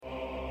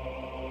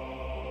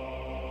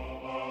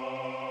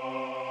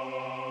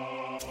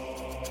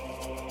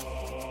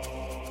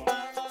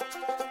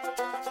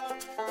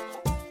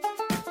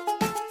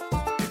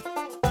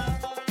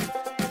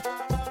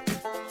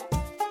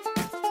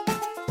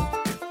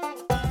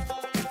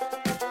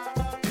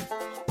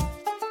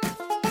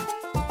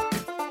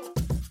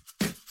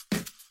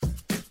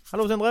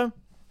Hallo, Sindre.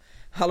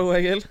 Hallo,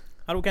 Egil.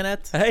 Hallo,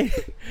 Kenneth. Hei.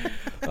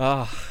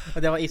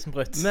 Og det var isen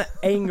brutt. Med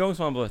en gang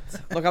så var han brutt.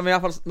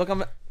 Nå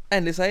kan vi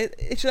endelig si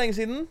ikke lenge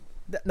siden.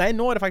 Nei,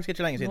 nå er det faktisk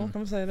ikke lenge Nå siden.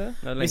 kan vi si det.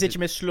 Hvis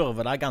ikke vi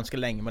slurver det ganske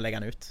lenge med å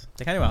legge den ut.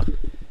 Det kan jo være.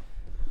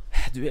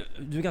 Du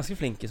er ganske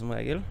flink som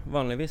regel.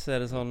 Vanligvis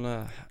er det sånn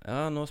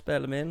ja, nå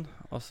spiller vi inn,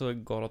 og så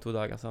går det 2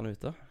 dager så er han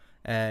ute.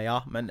 Ja,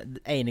 men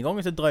ene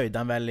gangen så drøyde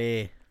han vel i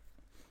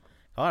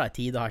hva var det,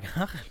 10 dager?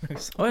 Ja.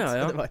 Så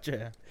det var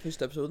ikke...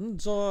 Første episoden,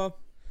 så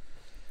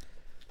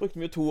brukte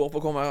vi jo 2 år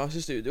på å komme oss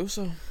i studio,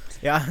 så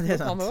Ja, det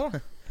er tar vi sant.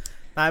 det.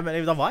 Nei, men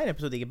det var en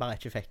episode jeg bare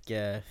ikke fikk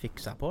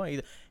fiksa på.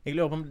 Jeg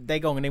lurer på om de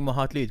gangene jeg må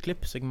ha et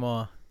lydklipp, så jeg må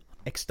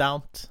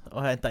eksternt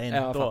og hente inn.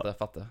 Ja,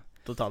 fatter.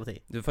 Da tar det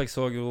tid. Du, for jeg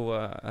så jo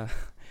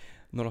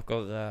når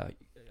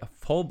dere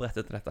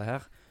forberedte til dette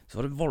her, så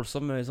var det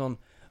voldsomt mye sånn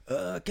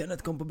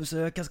Kenneth kom på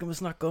besøk, hva skal vi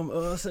snakke om?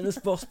 Send et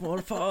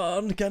spørsmål,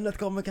 faen, Kenneth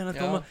kommer.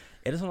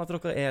 Er det sånn at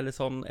dere er litt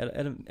sånn Er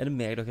det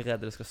meg dere er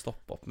redde det skal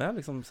stoppe opp med,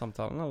 liksom,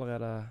 samtalen, eller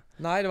er det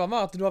Nei, det var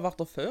mer at du har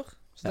vært der før.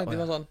 Så tenkte Ja,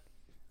 jeg bare sånn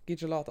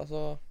Gidder ikke late,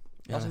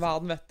 Ja, altså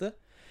verden vet det.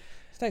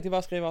 Så tenkte jeg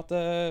bare å skrive at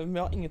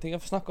vi har ingenting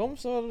å snakke om,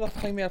 så derfor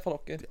trenger vi hjelp fra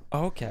dere.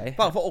 OK.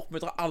 Bare for å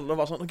oppmuntre alle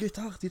og være sånn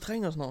gutter, de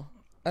trenger oss nå.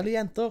 Eller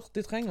jenter,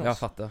 de trenger Ja, oss.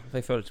 fatter. For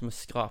jeg føler ikke vi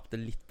skrapte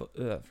litt på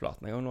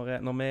overflaten en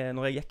gang.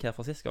 Når jeg gikk her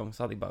fra sist gang,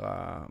 så hadde jeg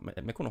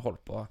bare Vi kunne holdt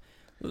på.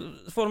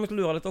 Så får du meg til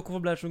å lure litt, og hvorfor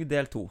ble det ikke noe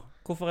del 2?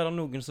 Hvorfor er det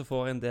noen som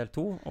får en del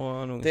 2,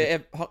 og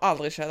noen Har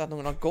aldri skjedd at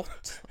noen har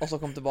gått, og så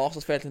kom tilbake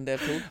og spilt inn del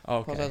 2.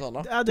 Ok. For å si det sånn,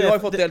 da. Ja, Du har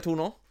jo fått del 2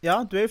 nå. Ja,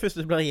 du er jo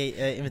først som blir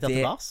invitert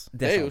til Lars.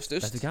 Det er jo sant.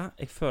 størst. Vet du hva?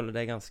 Jeg føler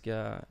det er ganske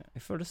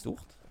Jeg føler det er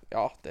stort.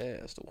 Ja, det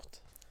er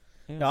stort.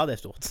 Ja, det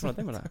er stort. Hva er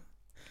det med det?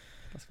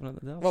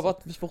 Det var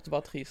bare, vi spurte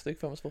bare 3 stykker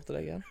før vi spurte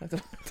deg igjen.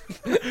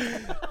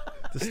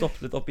 Det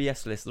stoppet litt opp i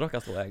gjestelista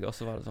deres, tror jeg, og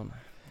så var det sånn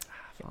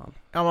faen.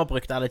 Ja, vi har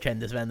brukt alle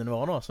kjendisvennene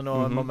våre nå, så nå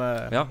må vi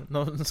Ja.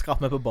 Nå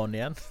skraper vi på bånd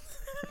igjen.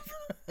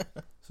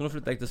 Så nå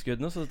flyttet jeg til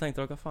Skudenes, og så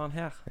tenkte dere faen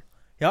her.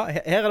 Ja,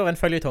 her er det en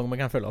føljetong vi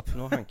kan følge opp.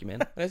 Nå hanker vi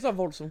inn. Det er så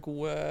voldsomt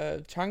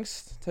god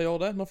sjanse til å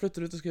gjøre det. Nå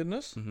flytter du til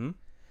Skudenes. Mhm.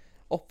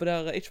 Oppe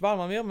der, ikke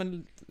Valmamyr, men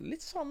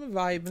litt samme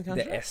viben,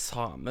 kanskje. Det er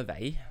samme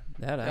vei.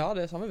 Det er det. Ja,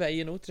 det er samme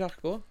veien nå til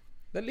kirka.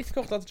 Det er litt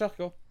kortere til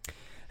kirka.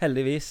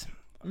 Heldigvis.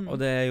 Og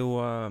det er jo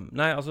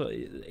Nei, altså,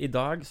 i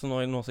dag, så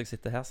når jeg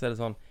sitter her, så er det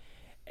sånn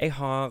jeg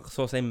har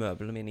så å si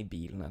møblene mine i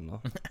bilen ennå.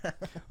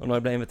 Og når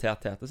jeg ble invitert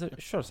til dette, så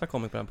selvsagt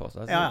kom jeg på den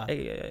posten. Altså, Ja,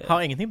 jeg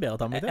har ingenting bedre å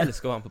ta med jeg til.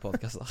 elsker å være med på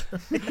podcaster.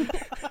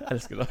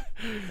 Elsker det.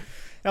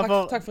 Ja,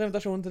 Takk for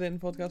invitasjonen til din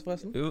podcast,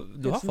 forresten. Jo,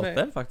 du har fått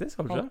den, faktisk.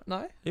 Har du ikke det?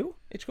 Nei, Jo.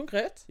 ikke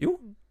konkret. Jo.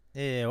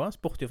 Jo, han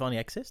spurte jo for han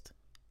gikk sist.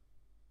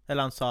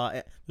 Eller han sa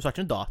Du sa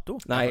ikke en dato?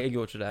 Nei, jeg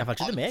gjorde ikke I det. hvert fall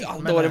ikke til meg. Ja,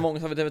 men, da er det mange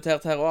som har blitt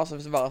invitert her også, altså,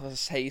 hvis vi bare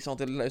sier sånn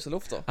til løse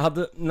lufta.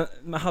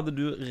 Hadde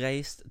du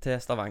reist til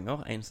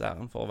Stavanger ens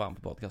ærend for å være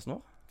med på podcasten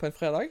vår? På en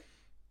fredag.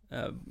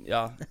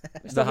 Ja.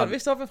 Hvis det var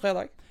på en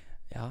fredag.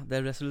 Ja,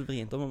 det ble så litt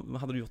vrient om.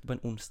 Hadde du gjort det på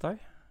en onsdag?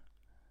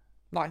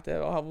 Nei, det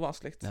var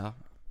vanskelig. Ja.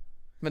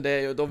 Men det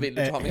er jo, da vil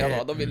du ikke ha meg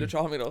der. Da vil du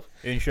ikke ha meg der.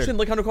 Unnskyld.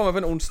 Sindre, kan du komme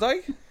på en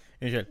onsdag?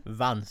 Unnskyld.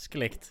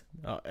 Vanskelig.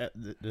 Ja,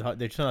 det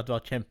er ikke sånn at du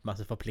har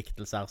kjempemasse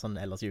forpliktelser sånn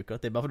ellers i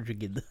uka. Det er bare fordi du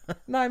ikke gidder.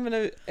 Nei, men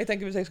jeg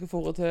tenker hvis jeg skulle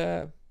få det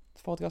til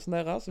podcasten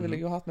deres, så ville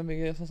jeg jo hatt med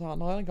meg sånn som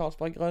han har,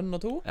 Galsberg Grønn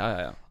og 2.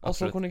 Ja. Og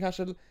så kunne jeg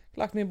kanskje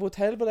lagt meg på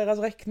hotell på deres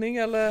rekning,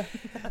 eller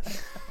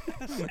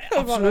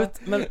Absolutt.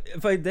 Men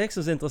for det jeg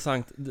synes er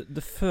interessant,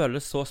 det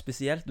føles så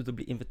spesielt ut å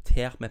bli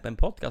invitert med på en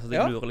podcast. Altså,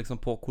 jeg Ja. lurer liksom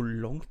på hvor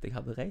langt jeg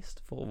hadde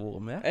reist for å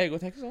være med. Jeg også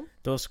tenker sånn.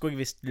 Da skulle jeg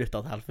visst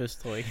lytte til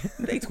først, tror jeg.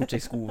 Jeg tror ikke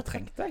jeg skulle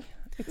trengt deg.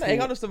 Nei, jeg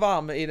har lyst til å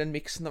være med i den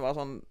miksen. Det var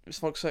sånn, hvis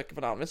folk søker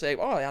på navnet, så er jeg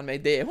er han med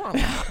i det, han?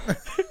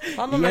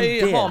 Han er med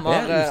i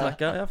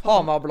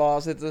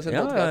Hamarbladet sitt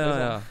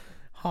podcast. Ja.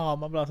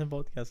 Hamarbladet sin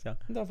podcast, ja.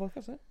 Det er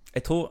podcast, ja.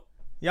 Jeg tror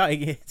Ja,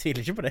 jeg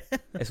tviler ikke på det.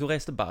 jeg skulle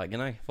reise til Bergen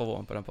jeg, for å være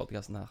med på den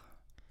podcasten her.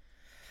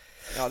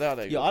 Ja, det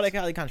hadde jeg Ja, gjort. det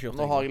kan jeg kanskje gjort.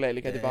 Nå har jeg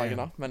leilighet i Bergen,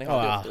 da, men jeg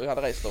hadde, gjort det. Jeg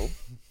hadde reist da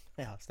også.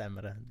 Ja,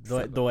 stemmer det. Da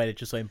er det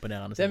ikke så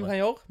imponerende. Det vi kan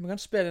gjøre, vi kan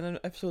spille inn en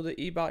episode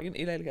i Bergen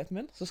i leiligheten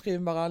min, så skriver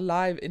vi bare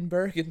 'Live in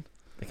Bergen'.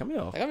 Det kan vi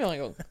gjøre. Det kan vi gjøre en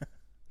gang.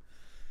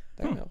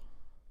 Det kan vi gjøre.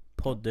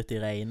 Poddet i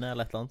regnet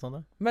eller et eller annet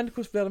sånt. Men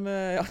hvordan blir det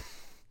med ja.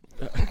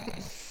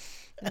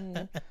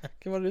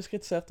 Hva var det du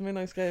kritiserte meg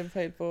når jeg skrev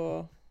feil på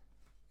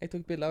Jeg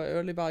tok bilde av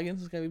øl i Bergen,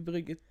 så skrev jeg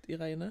 'brygget i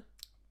regnet'.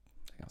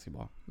 Det er ganske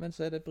bra. Men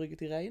så er det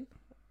 'brygget i regn'.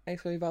 Jeg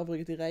skal jo være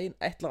 'brygget i regn'.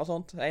 Et eller annet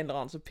sånt. En eller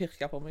annen som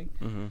pirker på meg.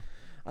 Mhm.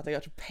 At jeg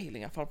har ikke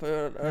peiling i hvert fall på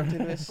øl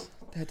tydeligvis.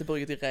 Det heter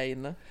 'brygget i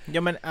regnet'. Ja,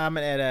 men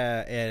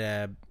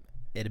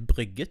er det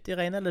brygget i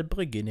regnet, eller er det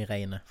bryggen i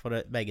regnet? For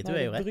begge to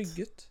er jo rett.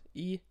 Brygget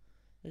i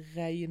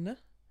regnet.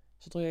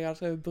 Så tror jeg hadde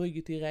skrevet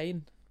 'brygget i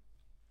regn'.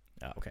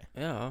 Ja, ok.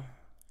 Ja.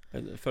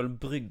 Jeg føler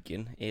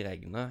bryggen i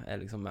regnet er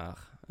liksom mer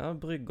Ja,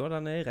 brygga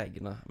den er i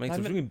regnet. Men jeg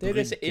tror ikke noen det er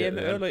det som er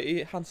med bryggeøl. øl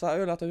i Hansa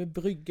øl, at det er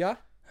brygga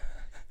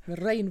med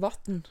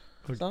regnvann.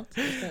 Sant?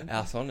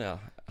 Ja, sånn, ja.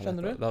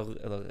 Skjønner du?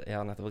 Eller jeg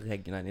har nettopp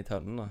regnet inn i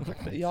tønnen, da.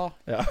 Ja.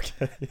 Ja,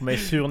 ok. Med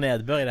sur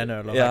nedbør i den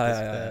ølen, Ja,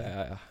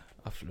 faktisk. ja.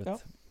 Absolutt. Ja.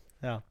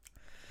 Ja.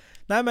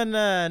 Nei, men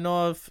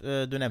nå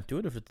Du nevnte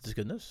jo du flyttet til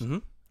Skudenes.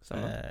 Mhm.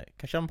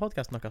 Hva skjer med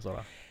podcasten deres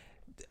da?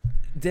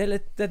 Det er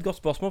et godt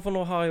spørsmål, for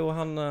nå har jo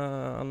han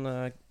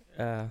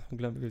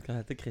glemmer hva han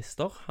heter,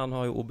 Christer. Han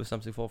har jo også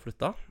bestemt seg for å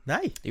flytte.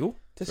 Nei. Jo.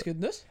 Til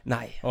Skudenes?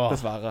 Nei,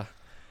 dessverre.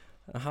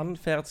 Han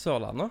fer til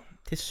Sørlandet.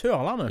 Til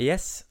Sørlandet?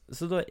 Yes.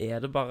 Så da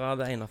er det bare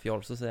det ene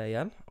fjolset som er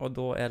igjen. Og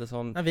da er det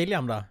sånn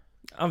William da?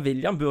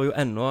 William bor jo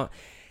ennå.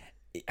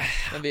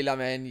 Men William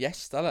er en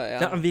gjest, eller?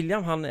 Ja,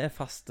 William han er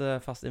fast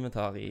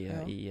inventar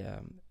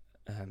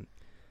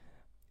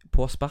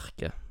på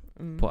sparket.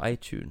 På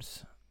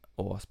iTunes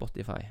og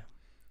Spotify.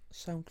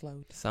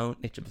 Soundcloud.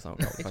 Ikke på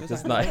Soundcloud,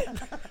 faktisk.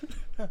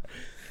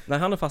 Nei,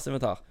 han er fast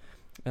inventar.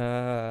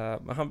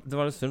 Men det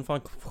var litt synd, for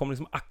han kom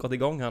liksom akkurat i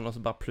gang, og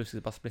så bare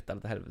plutselig splittet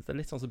det til helvete. Det er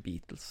litt sånn som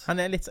Beatles.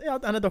 Han er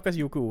deres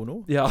Yoko Ono.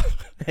 Ja,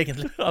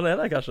 egentlig. Han er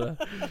det, kanskje.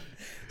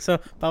 Så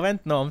bare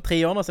vent nå, om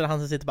 3 år nå, så er det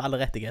han som sitter på alle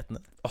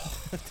rettighetene.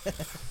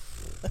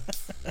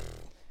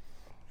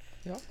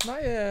 Ja, nei,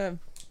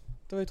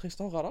 det var jo trist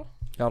å høre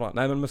da. Ja da,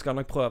 nei, men vi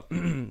skal nok prøve.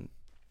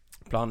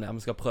 Planen er at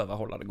vi skal prøve å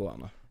holde det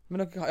gående.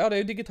 Men det er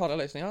jo digitale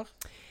løsninger.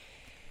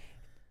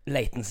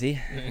 Latency.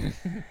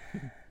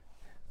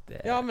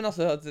 Ja, men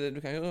altså, du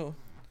kan jo...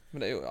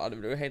 Men det er jo, det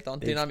blir jo helt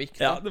annet dynamikk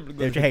da. Ja, det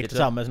er jo ikke helt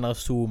det samme sånn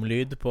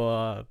Zoom-lyd på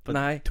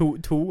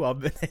to av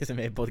de som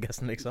er i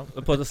podcasten, liksom.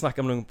 Jeg prøvde å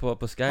snakke med noen på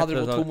Skype. Hadde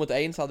det vært 2 mot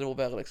 1, så hadde det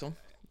vært bedre, liksom.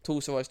 2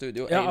 som var i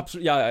studio, 1. Ja,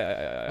 absolutt. Ja.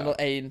 Men da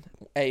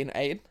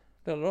 1,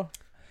 blir det da?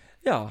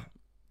 Ja.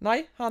 Nei,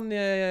 han...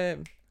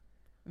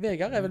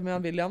 Vegard er vel med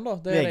han William da.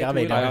 Vegard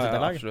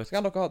absolutt. Så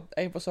kan dere ha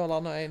en på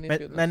Sørlandet og en i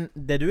Skudenes. Men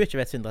det du ikke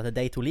vet, Sindre, at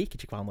de to liker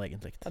ikke hverandre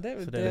egentlig. Ja, det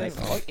er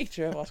jeg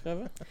ikke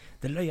overskrevet.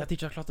 Det er løy at de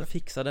ikke har klart å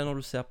fikse det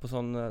når du ser på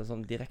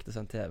sånn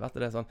direktesendt TV. At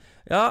det er sånn,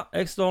 ja,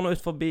 jeg står nå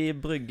ut forbi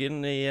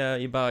Bryggen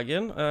i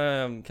Bergen.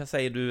 Hva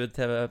sier du,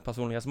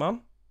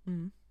 TV-personlighetsmann?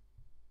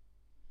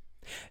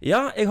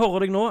 Ja, jeg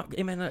hører deg nå.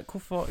 Jeg mener,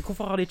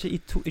 hvorfor har de ikke i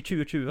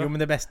 2020? Jo,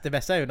 men det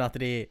beste er jo at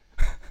de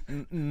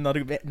når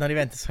de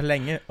venter så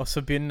lenge, og så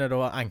begynner da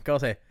å anke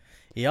og si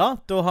ja,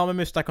 da har vi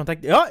mistet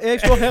kontakt. Ja, jeg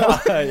står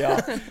her. Ja.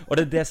 Og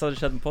det er det som hadde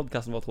skjedd med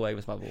podcasten vår, tror jeg,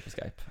 hvis vi hadde vært på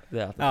Skype.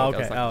 Det er at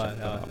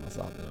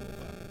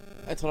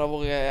jeg tror det har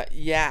vært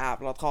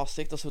jævla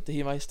trasig å sitte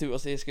hjemme i stua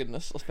si i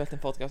Skudenes og spilt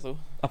en podcast også.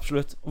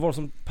 Absolutt. Og var det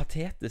sånn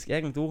patetisk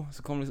egentlig også.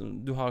 Så kom liksom,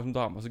 du har liksom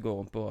damer som går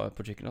rundt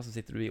på kjøkkenet, så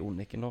sitter du i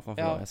Oniken nå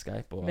framfor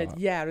Skype og, med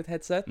et jævlig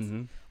headset.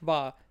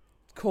 Bare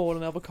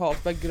kålen ned på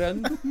Carlsberg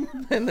grønn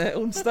en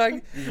onsdag.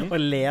 Og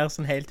ler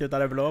sånn helt ut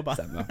av det blå.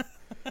 Stemmer.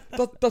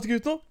 Dette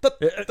gutter.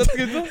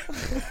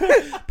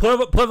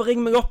 Prøv å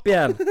ringe meg opp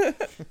igjen.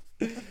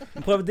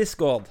 Prøv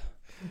Discord.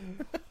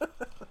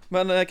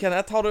 Men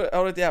Kenneth, har du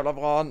et jævla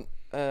bra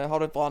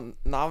har du et bra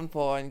navn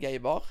på en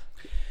gaybar?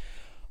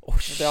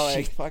 Det har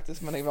jeg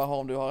faktisk, men jeg vil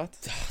høre om du har et.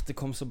 Det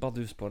kom så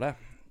bardus på det.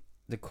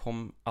 Det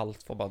kom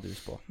alt for bardus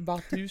på.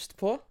 Bardust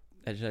på?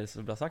 Er det ikke det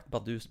som blir sagt?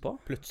 Bardus på?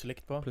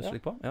 Plutselig på.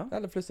 Ja.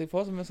 Eller plutselig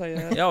på, som vi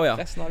sier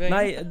resten av gjengen.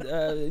 Nei,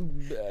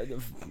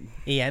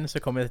 igjen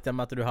så kommer det til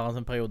med at du har en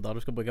sånn periode der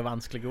du skal bruke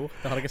vanskelige ord.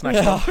 Det har dere ikke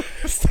snakket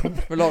om.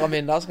 Med Laura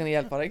Minda, så kan jeg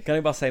hjelpe deg. Kan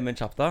jeg bare si min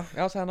kjapt da?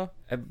 Ja, si henne.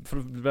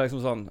 For det blir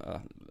liksom sånn,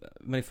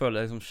 men jeg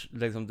føler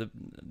liksom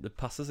det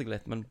passer seg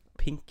litt, men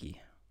Pinky,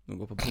 nå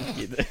går på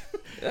Pinky. Det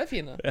er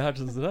fine. Jeg har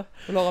ikke sånn det.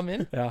 Og Laura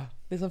Min? Ja.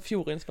 Litt sånn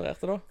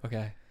fjordinspirerte da. Ok.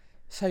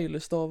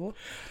 Søylestover.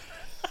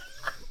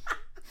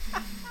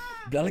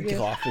 Blir det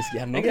grafisk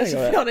gjennom? Ja,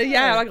 det er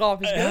jævla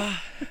grafisk.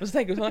 Men så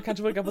tenker du sånn, jeg kan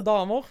ikke bruke på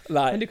damer.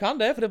 Nei. Men du kan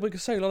det, for det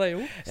bruker søyler det jo.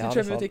 Så du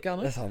kjøper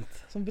butikkerne. Det er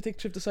sant. Som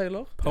butikkjøpte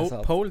søyler.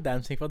 Pole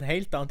dancing for et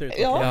helt annet uttrykk.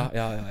 Ja.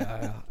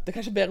 Det er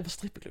kanskje bedre på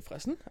strippeklubb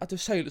forresten, at du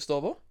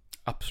søylestover.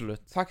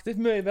 Absolutt.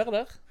 Faktisk mye bedre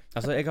der.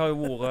 Altså, jeg har jo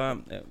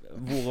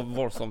vært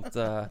voldsomt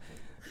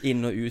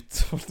inn og ut.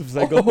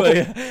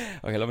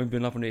 Ok, la meg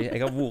begynne på ny.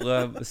 Jeg har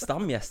vært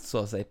stamgjest,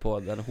 så å si, på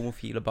den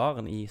homofile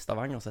baren i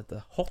Stavanger som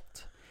heter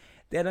Hot.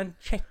 Det er den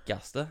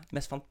kjekkeste,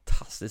 mest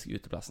fantastiske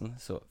uteplassen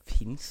som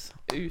finnes.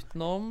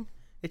 Utenom...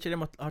 Har ikke de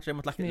måttet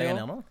lagt legge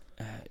ned nå?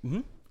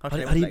 Ja,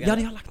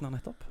 de har lagt ned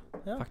nettopp,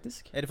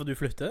 faktisk. Er det for du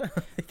flytter?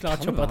 Jeg klarer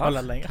ikke å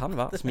opprettholde det lenger. Kan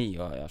være.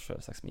 Smia, ja,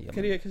 selvsagt smia.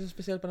 Hva er det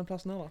spesielt på den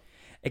plassen her da?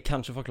 Jeg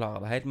kan ikke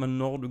forklare det helt, men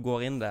når du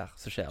går inn der,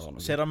 så skjer det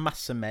noe. Så er det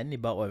masse menn i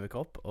bare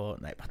overkropp,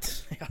 og nei,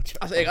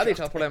 altså, jeg hadde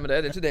ikke hatt problem med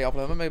det. Det er ikke det jeg har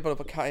problem med, men jeg bare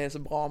på hva er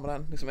så bra med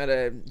den? Liksom, er det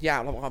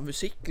jævla bra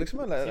musikk,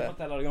 liksom, eller? Skal jeg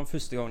fortelle deg om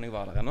første gangen jeg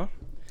var der ennå?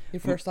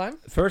 First time?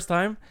 First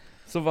time.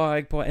 Så var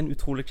jeg på en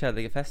utrolig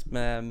kjedelig fest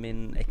med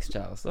min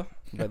ekskjæreste.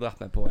 Ble dratt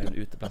med på en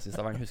uteplass i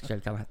Stavanger. Husker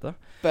ikke hva den heter.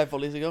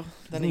 Beverly, sikkert.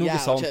 Den er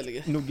jævla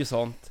kjedelig. Noe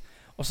sånt.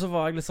 Og så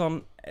var jeg litt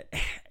sånn...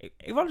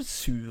 Jeg var litt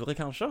sur,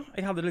 kanskje.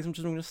 Jeg hadde liksom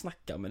ikke noen å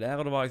snakke med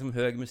der, og det var liksom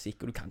høy musikk,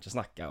 og du kan ikke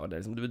snakke, og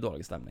det blir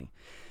dårlig stemning.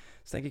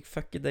 Så tenker jeg,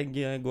 fuck it,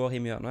 jeg går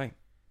hjem gjennom, jeg.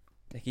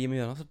 Jeg gikk hjem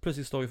gjennom, så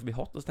plutselig står jeg forbi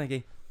Hot, og så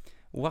tenker jeg,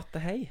 what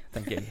the hey,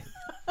 tenker jeg.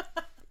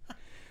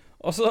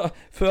 Og så,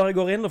 før jeg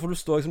går inn, for du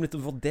står liksom litt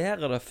og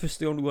vurderer det.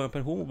 Første gang du går inn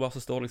på en homobar,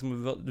 så står det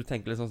liksom, du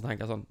tenker litt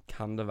sånn,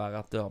 kan det være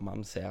at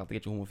dørmannen ser at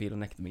jeg ikke er homofil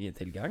og nekter meg i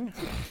tilgang?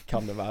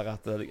 Kan det være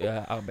at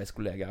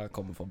arbeidskollegaer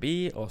kommer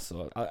forbi? Og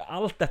så,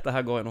 alt dette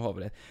her går inn i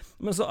hovedet ditt.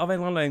 Men så av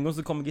en eller annen gang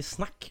så kommer jeg i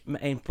snakk med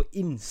en på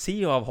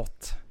innsiden av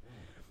Hot.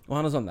 Og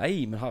han er sånn,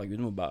 nei, men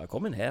herregud, du må bare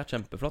komme inn her,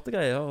 kjempeflotte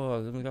greier,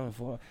 og du kan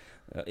få...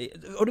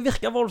 Og det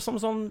virker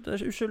voldsomt sånn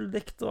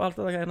uskyldigt og alt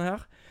det der greiene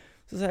her.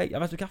 Så sier jeg,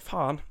 ja, vet du hva,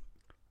 faen?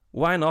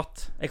 Why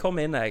not? Jeg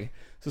kommer inn, jeg.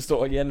 Så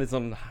står jeg i en litt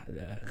sånn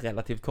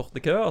relativt korte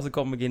kø, og så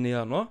kommer jeg inn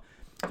igjennom.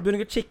 Så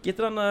begynner jeg å kikke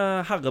etter den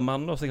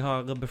herremannen som jeg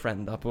har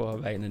befriendet på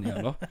veien inn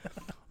igjennom.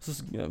 Så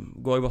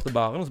går jeg bort til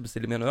baren, og så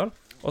bestiller jeg meg en øl.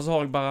 Og så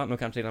har jeg bare,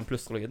 nå kanskje jeg den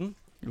plustrer-lyden.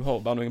 Du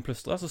hører bare noen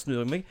plustrer, så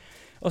snur jeg meg.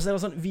 Og så er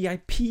det sånn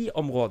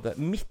VIP-område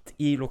midt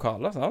i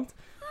lokalet, sant?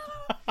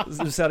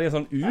 Du ser det i en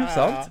sånn U,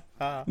 sant?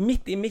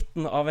 Midt i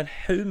midten av en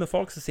haug med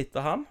folk så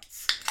sitter han.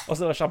 Og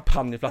så er det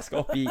champagneflasker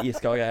oppi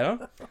iskar og greier.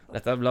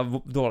 Dette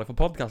blir dårlig for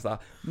podcaster.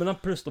 Men han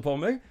plustrer på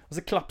meg, og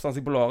så klapser han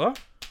seg på låret.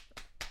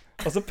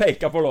 Og så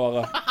peker han på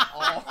låret.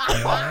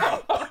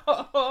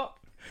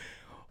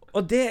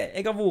 Og det,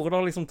 jeg har vært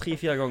der liksom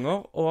 3-4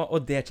 ganger, og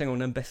det er ikke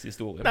engang den beste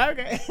historien. Nei,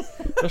 ok.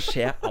 Det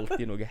skjer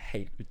alltid noe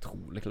helt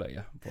utrolig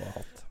løye på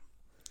Hot.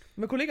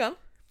 Men hvor ligger han?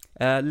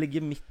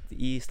 Ligger midt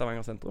i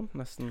Stavanger sentrum.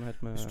 Nesten helt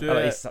med...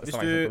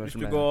 Hvis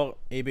du går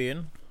i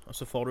byen, og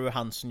så får du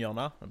Hansen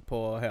hjørnet på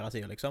høyre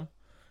side, liksom.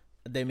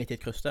 Det er midt i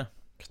et kryss, det.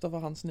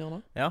 Kristoffer Hansen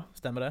hjørnet? Ja,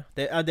 stemmer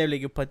det. Det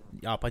ligger på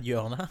et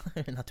hjørne,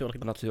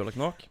 naturlig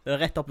nok. Det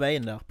er rett opp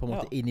veien der, på en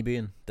måte, inn i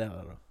byen. Der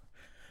er det.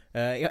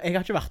 Jeg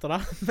har ikke vært der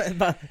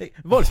da.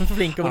 Voldsomt så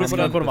flink over hvor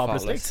det var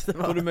plutselig.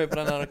 Var du med på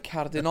den der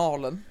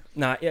kardinalen?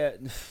 Nei,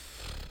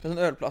 Det er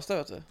sånn ølplass der,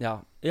 vet du. ja,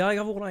 jeg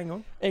har vært der en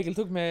gang.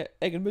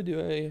 Egil bodde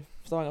jo i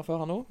Stavanger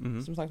før han nå,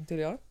 som vi snakket om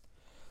tidligere.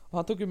 Og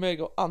han tok jo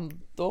meg og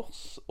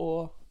Anders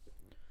og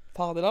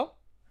Fardi da.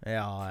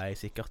 Ja, jeg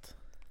er sikkert.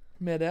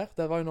 Med der.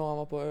 Det var jo når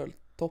han var på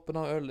toppen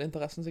av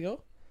ølinteressen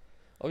sikkert.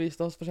 Og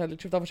viste oss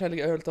kjøpte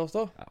forskjellige øl til oss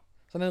da. Ja.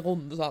 Sånn en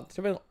runde, sant?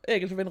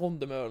 Egil kjøper en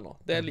runde med øl nå.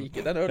 Det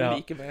liker, den ølen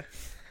liker vi.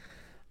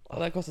 Og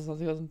det kostet sånn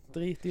sikkert sånn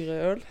dritdyre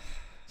øl.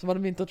 Så var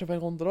det min til å kjøpe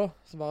en runde da.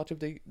 Så bare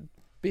kjøpte jeg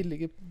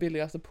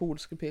billigste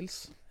polske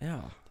pils.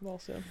 Ja. Da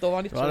var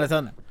han ikke... Det var litt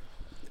sånn,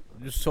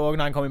 du så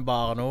når han kom i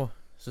baren nå,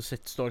 så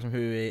står liksom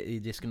hun i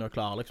disken og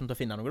klarer liksom til å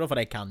finne noe da, for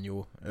de kan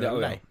jo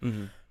øl deg.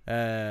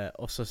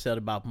 Og så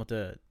ser du bare på en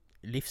måte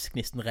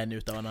livsgnisten renne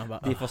ut av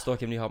henne. De forstår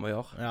hvem de har med å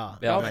gjøre.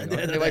 Ja, men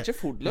det var ikke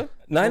fulle.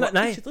 Nei.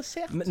 Ikke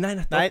interessert. Nei,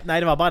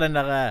 det var bare den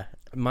der...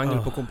 Mangel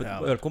på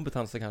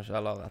ølkompetanse kanskje,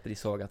 eller at de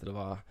så at det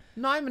var...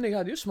 Nei, men jeg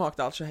hadde jo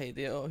smakt alt som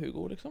Heidi og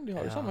Hugo, liksom. De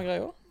har jo samme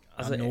greie også.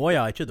 Altså, nå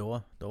ikke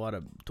da. Da var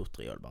det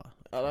 2-3 øl bare.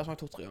 Ja, det har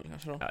smakt 2-3 øl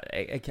kanskje da.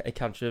 Ja, jeg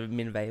kan ikke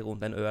min vei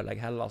rundt en øl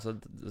jeg heller, så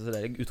det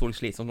er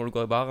utrolig slitsomt når du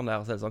går i baren der,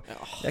 og så er det sånn,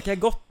 det er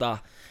ikke godt da.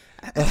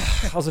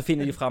 Og så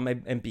finner de frem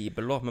en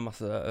bibel da, med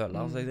masse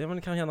øler, så jeg,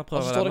 men kan gjerne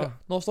prøve det.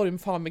 Nå står de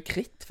med faen med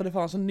kritt, for det er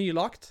faen sånn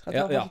nylagt.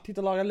 Jeg har ikke tid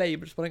til å lage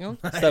labels på den gang.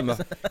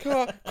 Stemmer.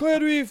 Hva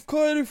er du i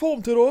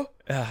form til da?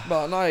 Ja.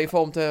 Bare, nei, i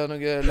form til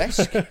noe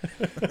lesk.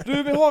 Du,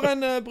 vi har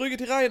en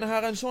brygge til regnet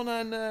her, en sånn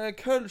en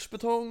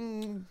kølsbetong,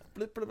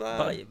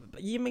 Bare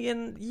gi meg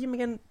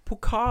en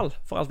pokal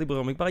for alt jeg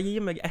bryr meg. Bare gi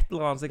meg et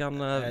eller annet så jeg kan...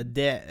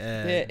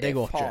 Det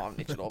går faen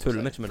ikke lov.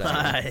 Tuller vi ikke med det?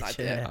 Nei,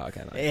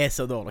 ikke. Det er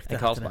så dårlig.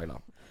 En Carlsberg da.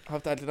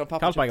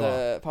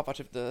 Pappa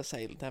kjøpte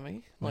seil til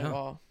meg når jeg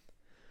var...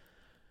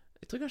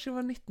 Jeg tror kanskje jeg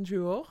var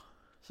 19-20 år.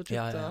 Så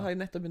har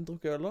jeg nettopp begynt å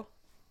drukke øl da.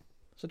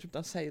 Så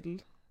kjøpte han seidel.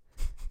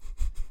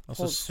 Og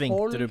så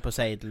svingte du på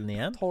seidelen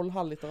igjen? 12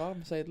 halvliterer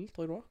med seidel,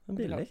 tror jeg det var.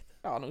 Billig.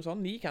 Ja, noe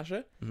sånn. 9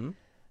 kanskje.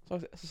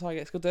 Så sa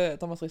jeg skulle til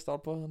Thomas Risdal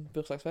på en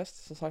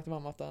bursdagsfest. Så sa jeg til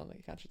mamma at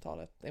jeg kan ikke ta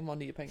det. Jeg må ha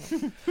nye penger.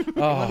 Jeg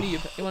må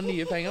ha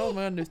nye penger, og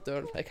må ha nytt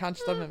øl. Jeg kan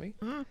ikke ta det med meg.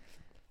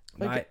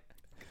 Nei.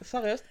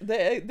 Seriøst,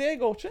 det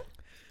går ikke.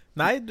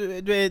 Nei,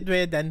 du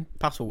er den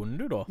personen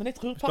du da. Men jeg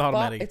tror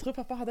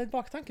pappa hadde en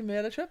baktanke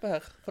med det kjøpet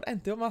her. For det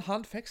endte jo med at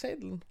han fikk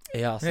seidelen.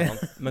 Ja,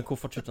 sant. Men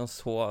hvorfor kjøpte han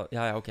så...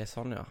 Ja, ok,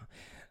 sånn ja.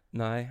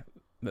 Nei,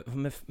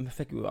 vi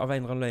fikk jo av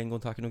en eller annen løgn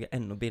grunn tak i noe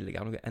enda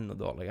billigere, noe enda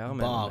dårligere.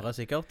 Bare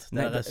sikkert.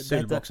 Det er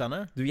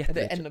sølvboksene. Er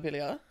det enda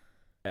billigere?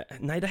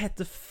 Nei, det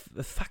heter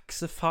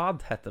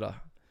Faxefad, heter det.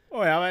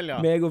 Ja vel, ja.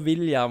 Meg og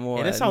William og...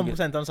 Er det samme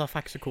prosentene som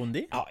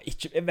Faxe-Kondi? Ja,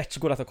 jeg vet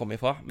ikke hvor dette kommer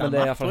ifra, men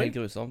det er i hvert fall helt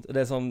grusomt. Det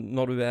er sånn,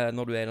 når du er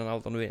i den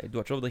alderen, du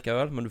har ikke lov å drikke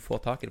øl, men du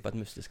får tak i det på et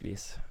mystisk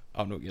vis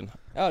av noen.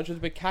 Ja, du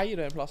kjøper kai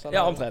det en plass? Eller?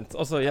 Ja, omtrent.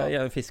 Og så er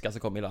en fisker som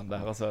kommer i land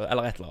der,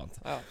 eller et eller annet.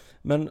 Ja.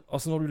 Men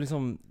også når du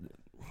liksom...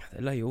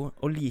 Det er jo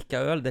å like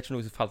øl, det er ikke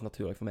noe som falt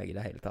naturlig for meg i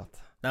det hele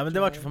tatt. Nei, men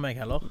det var ikke for meg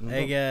heller.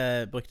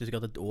 Jeg brukte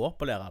sikkert et år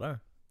på å lære det.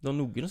 Det er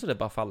noen som det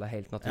bare faller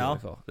helt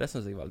naturlig for. Det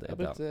synes jeg var det.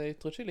 Jeg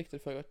tror ikke jeg likte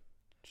det før jeg var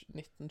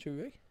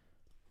 1920.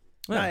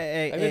 Nei,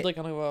 jeg vil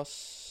drikke når jeg var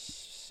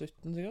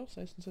 17 sikkert,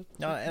 16-17.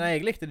 Ja, nei,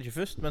 jeg likte det ikke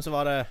først, men så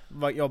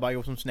jobbet jeg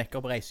jo som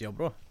snekker på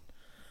reisejobb da,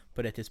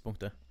 på det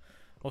tidspunktet.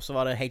 Og så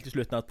var det helt til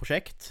slutten av et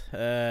prosjekt,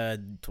 jeg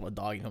tror det var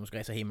dagen som vi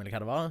skulle reise hjem eller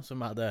hva det var, så vi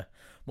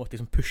måtte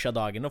liksom pushe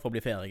dagen da for å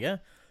bli ferdige.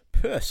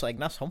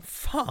 Pøsregnet som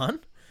faen!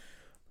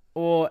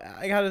 Og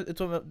jeg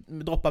tror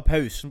vi droppet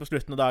pausen på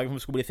slutten av dagen for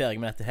vi skulle bli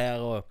ferdige med dette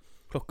her, og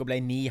klokka ble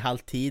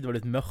 9:30, det var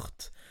litt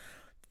mørkt.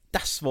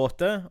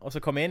 Dassvåte, og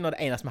så kom jeg inn, og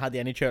det eneste vi hadde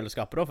igjen i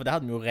kjøleskapet da, for det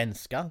hadde vi jo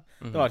rensket.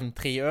 Det var liksom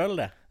 3 øl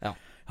det. Ja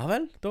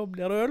vel, da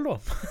blir det øl da.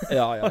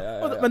 Ja.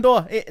 Men da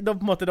på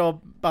en måte, da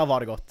bare var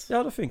det godt.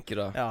 Ja, da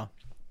funker det. Ja.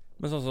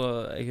 Men sånn så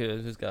jeg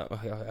husker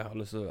jeg har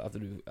lyst til at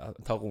du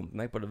tar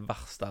runden på det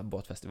verste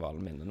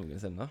båtfestivalen min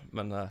noensinne.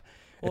 Men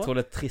jeg tror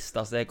det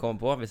tristeste jeg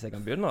kommer på, hvis jeg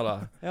kan begynne da,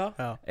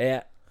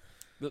 er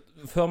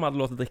før vi hadde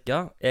lov til å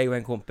drikke, jeg og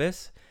en kompis,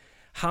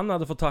 han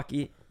hadde fått tak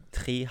i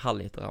 3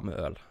 halvliter med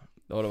øl.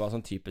 Og det var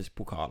sånn typisk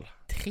pokal.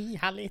 3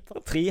 halvliter?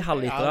 3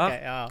 halvliter. Ja,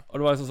 okay, ja. Og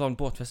det var liksom sånn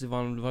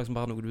båtfestivalen, det var liksom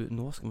bare noe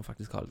nå skal vi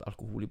faktisk ha litt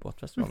alkohol i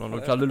båtfestivalen.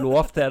 Og du hadde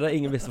lov til det.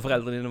 Ingen visste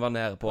foreldrene dine var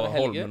nede på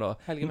Holmen. Og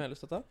Helge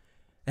Melhus dette?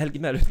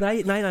 Helge Melhus? Nei,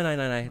 det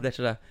er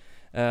ikke det.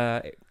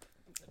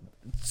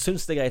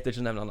 Syns det er greit å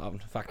ikke nevne navn,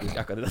 faktisk,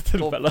 akkurat i dette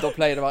tilfellet. Da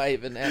pleier det å være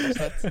Eivind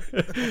Enerstedt.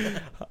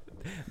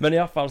 Men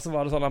i hvert fall så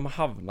var det sånn at vi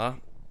havna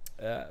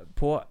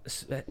på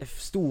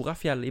store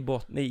fjell i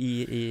båten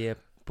i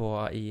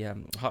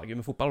Hagen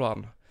med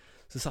fotballbanen.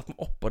 Så satt vi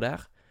oppå der.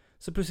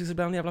 Så plutselig så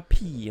ble han jævla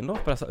pien da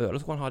på disse ølene,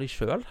 så kunne han ha de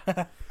selv.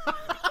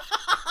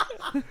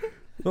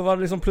 Nå var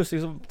det liksom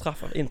plutselig så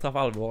inntraff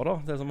alvoret da.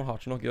 Det er som å ha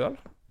ikke nok øl.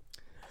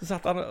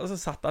 Så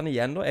satt han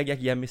igjen da. Jeg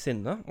gikk hjem i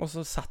sinne, og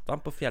så satt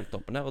han på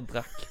fjelltoppen der og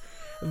drakk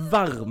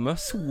solvarme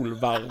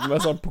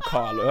sånn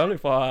pokaløl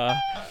fra...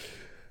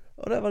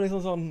 Og det var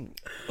liksom sånn.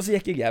 Og så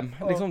gikk jeg hjem.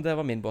 Liksom, det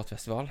var min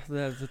båtfestival.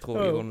 Det tror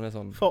jeg er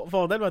sånn.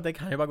 Fordelen var at jeg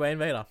kan jo bare gå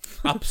en vei da.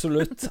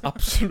 Absolutt.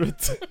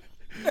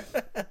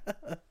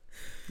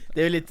 Det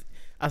er jo litt,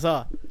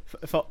 altså,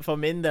 for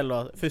min del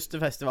da, første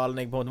festivalen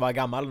jeg på en måte var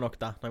gammel nok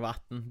da, når jeg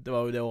var 18, det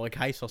var jo det året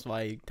Keisers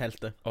var i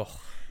teltet.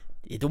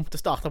 Det er dumt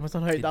å starte med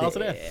sånn høyde,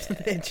 altså det.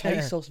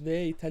 Keisers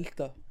ved i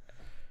teltet.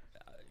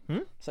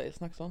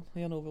 Snakk sånn,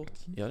 Jan Ove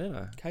Ortesen. Gjør de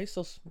det?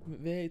 Keisers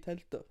ved i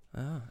teltet.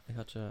 Ja,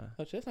 jeg har ikke...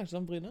 Har ikke snakket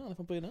sånn Bryne? Han er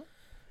fra Bryne?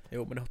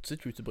 Jo, men det hørtes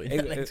ikke ut til Bryne.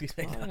 Jeg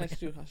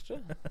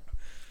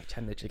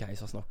kjenner ikke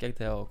Keisers nok jeg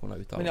til å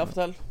kunne uttale. Men ja,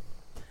 fortell.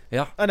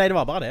 Ja. Nei, det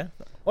var bare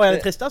det. Er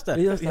det tristeste?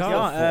 Jeg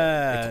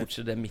tror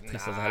ikke det er mitt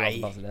tristeste heller,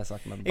 bare så det er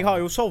sagt. Men jeg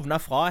har jo sovnet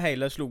fra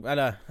hele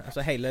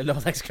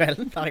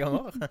lørdagskvelden flere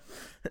ganger.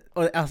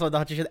 Og altså, det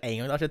har ikke skjedd en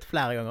gang, det har skjedd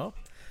flere ganger.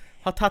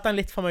 Har tatt den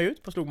litt for meg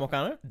ut på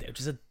slugmokkene. Det er jo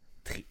ikke så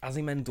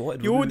altså, men da er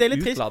du jo, det er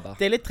litt utladet.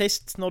 Det er litt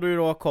trist når du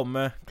da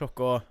kommer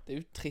klokka... Det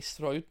er jo trist,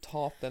 for du har jo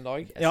tapt en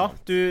dag. Ja,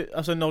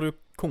 altså når du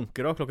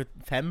konker da klokka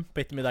 5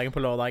 på ettermiddagen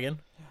på lørdagen.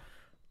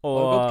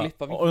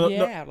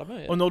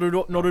 Og når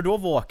du da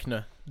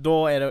våkner, da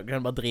kan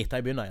du bare drite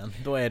i begynnelsen igjen.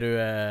 Da er du...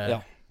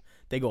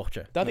 Det går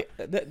ikke.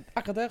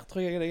 Akkurat der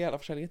tror jeg det er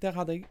jævla forskjellig. Der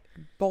hadde jeg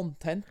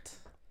båndtent.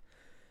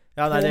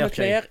 Ja, nei, det gjør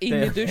ikke jeg.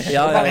 Inn i dusj.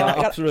 Ja,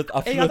 absolutt.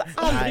 Jeg hadde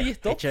aldri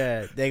gitt opp.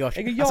 Det går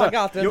ikke. Jeg jager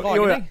alltid en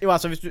dragning. Jo,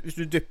 altså, hvis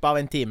du dypper av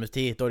en times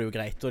tid, da er det jo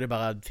greit. Da er det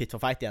bare fit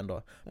for fight igjen da.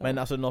 Men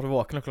altså, når du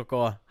våkner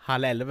klokka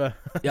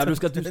 10:30... Ja, du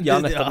skal...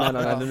 Ja, nettopp.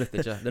 Nei, det nytter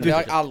ikke. Det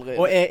har jeg aldri...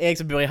 Og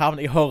jeg som bor i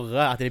havn, jeg hører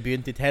at de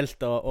begynte i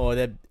telt, og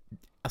det...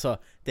 Altså,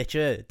 det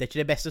er ikke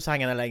de beste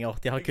sangene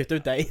lenger. De har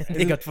kuttet ut deg. De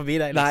har gått forbi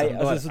deg, liksom. Nei,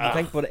 altså, så du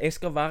tenker på det. Jeg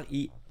skal være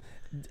i...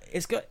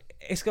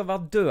 Jeg skal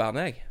være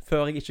døende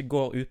før jeg ikke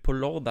går ut på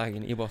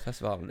lørdagen i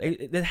båtfestivalen.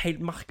 Det er helt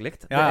merkelig.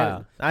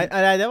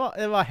 Nei, det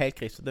var helt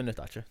krise. Det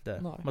nytter ikke. Det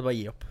måtte bare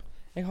gi opp.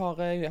 Jeg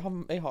har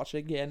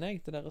ikke gen,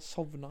 det der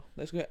sovna.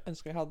 Det skulle jeg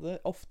ønske jeg hadde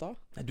ofte.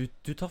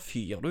 Du tar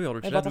fyr, du gjør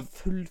du ikke det? Jeg bare tar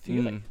full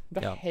fyr. Det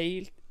er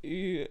helt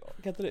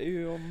hva heter det?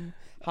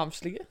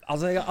 Uomhamslige.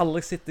 Altså, jeg har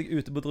aldri sittet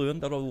ute på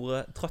druen der du har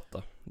vært trøtt.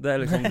 Det er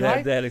liksom...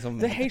 Det er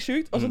liksom... Det er helt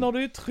sykt. Altså, når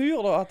du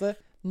tror da at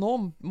nå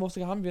må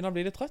han begynne å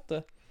bli litt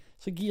trøtt,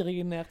 så girer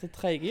jeg ned til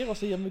 3-gir, og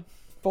så gir vi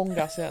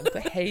bongas igjen.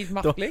 Det er helt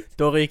merkelig.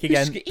 Da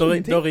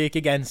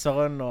ryker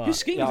genseren og...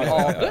 Husker ingenting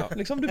av det.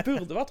 Liksom, du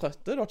burde være trøtt.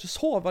 Du har ikke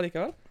sovet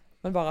likevel.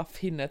 Men bare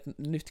finne et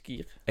nytt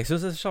gir. Jeg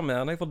synes det er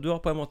charmerende, for du har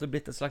på en måte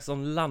blitt et slags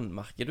sånn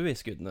landmerke du i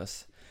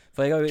Skudenes.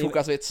 For jeg har jo...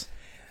 Tjokkasvits.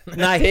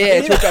 Nei, det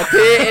er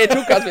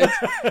tjokkasvits.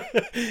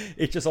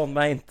 Ikke sånn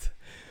meint.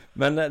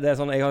 Men det er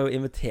sånn, jeg har jo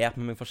invitert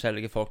med meg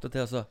forskjellige folk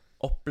til å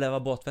oppleve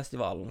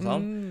båtfestivalen,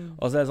 sånn.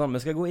 Og så er det sånn, vi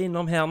skal gå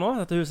innom her nå,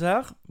 dette huset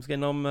her. Vi skal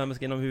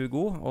innom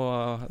Hugo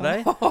og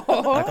deg.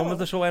 Her kommer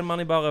vi til å se en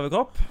mann i bare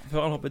overkropp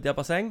før han hopper ut i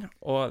basseng.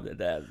 Og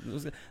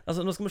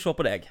altså, nå skal vi se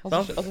på deg. Og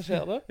så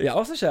skjer det? Ja,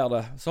 og så skjer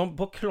det. Sånn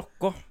på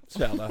klokka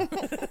skjer det.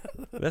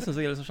 Det synes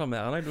jeg er litt så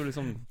charmerende. Du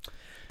liksom...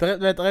 Det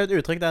er et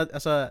uttrykk der,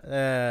 altså,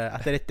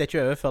 at det er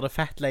ikke over før det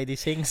fat lady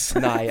sings.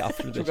 Nei,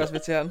 absolutt ikke.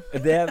 Tjokkasvits igjen.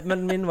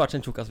 Men min var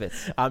ikke en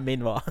tjokkasvits. Ja,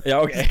 min var. Ja,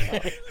 ok.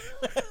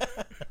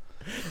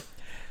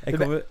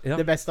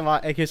 Det beste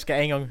var, jeg husker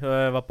en gang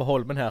jeg var på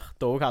Holmen her,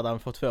 da hadde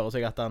han fått føre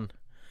seg at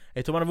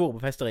jeg tror man hadde vært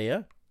på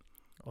festeriet,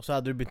 og så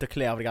hadde du begynt å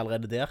kle av deg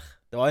allerede der.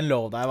 Det var en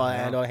lørdag,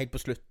 det var helt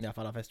på slutten i hvert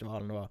fall av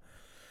festivalen.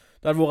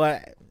 Det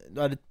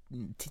hadde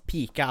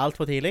piket alt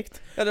for tidlig.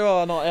 Ja, det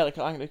var når Erik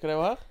Anglik og det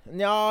var her?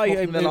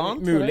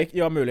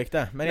 Ja, mulig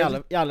det. Men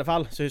i alle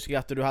fall så husker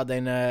jeg at du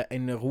hadde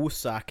en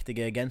rosaaktig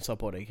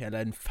genser på deg,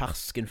 eller en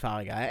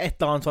ferskenfarge,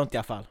 et eller annet sånt i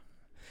hvert fall.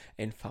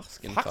 En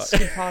ferskenfarge?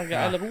 Ferskenfarge,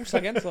 eller rosa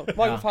genser.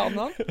 Hva er jo fargen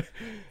han?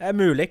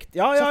 Mulig.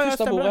 Ja,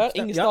 stemmer det.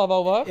 Ingen staver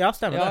over. Ja,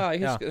 stemmer det. Ja,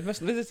 jeg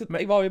husker,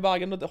 jeg var jo i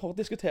Bergen og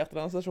diskuterte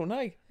denne stasjonen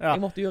her. Jeg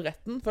måtte jo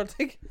retten, følte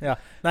jeg. Ja.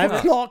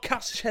 Forklar hva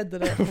som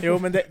skjedde det. Jo,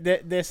 men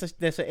det som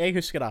jeg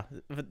husker da,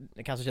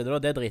 hva som skjedde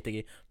da, det driter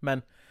jeg i.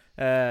 Men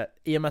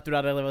I og med at du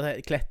hadde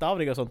klett av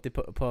deg og sånt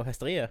på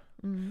festeriet,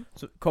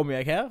 så kom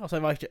jeg her, og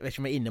så vet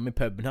ikke om jeg er innom i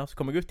puben her, så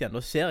kom jeg ut igjen,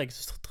 og så ser jeg,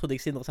 så trodde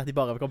jeg Sindre satt i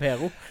bare overkropp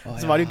Hero.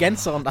 Så var det jo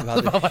genseren da.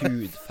 Du hadde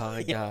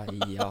hudfarga,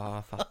 ja,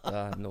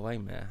 fatter. Nå er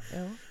jeg med.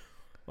 Ja.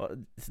 Og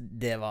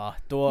det var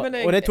da,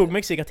 og det tok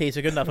meg sikkert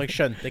 10 sekunder, for jeg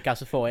skjønte hva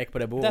som foregikk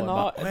på det bordet.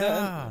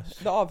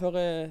 Det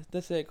avhører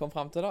det som jeg kom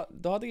frem til da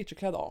hadde jeg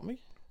ikke kledd av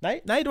meg. Nei,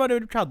 det var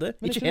det du ikke hadde.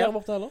 Men ikke her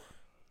borte heller.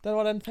 Det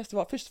var den første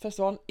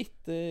festivalen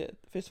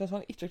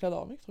ikke kledd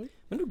av meg, tror jeg.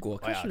 Men du går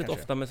kanskje litt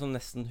ofte med sånn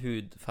nesten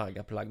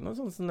hudfarga plagg nå,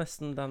 sånn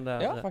nesten den der.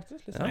 Ja,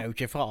 faktisk. Liksom. Jeg er jo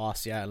ikke fra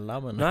Asia heller,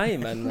 men... Nei,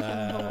 men...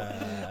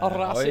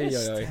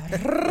 Rasist.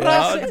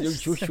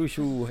 Rasist.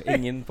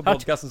 Ingen på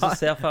podcasten som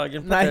ser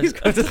fargen på Nei, det.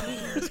 skal du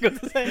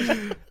si.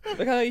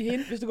 Det kan jeg gi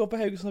hint, hvis du går på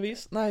Haugesund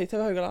Avis,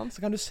 TV Haugaland,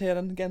 så kan du se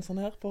den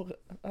genseren her på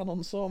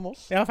annonser om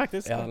oss. Ja,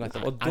 faktisk. Ja,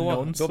 nettopp. Og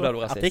da blir du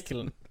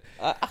rasist.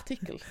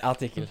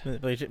 Artikkel.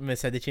 Vi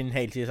setter ikke en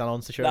helsides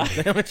annonse selv.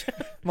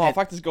 Vi har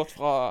faktisk gått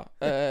fra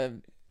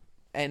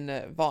en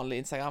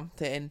vanlig Instagram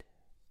til en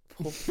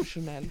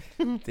profesjonell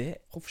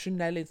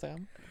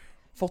Instagram.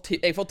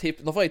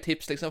 Nå får jeg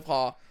tips liksom fra,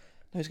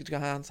 jeg husker ikke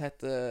hva han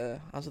heter,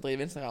 han som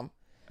driver Instagram.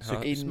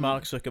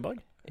 Mark Zuckerberg?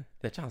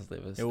 Det er ikke han som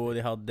driver. Jo,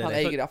 han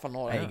eier det i hvert fall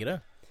nå. Eier det?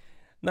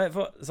 Nei,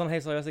 for sånn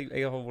helt seriøst,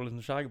 jeg har vært litt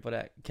nysgjerrig på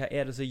det. Hva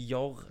er det som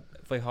gjør,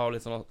 for jeg har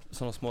litt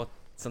sånne små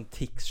sånn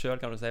tics selv,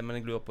 kan du si, men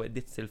jeg lurer på i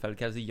ditt tilfelle,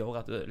 hva er det som gjør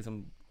at du liksom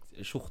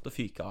skjorte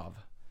fyker av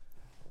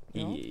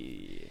i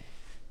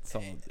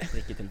sånn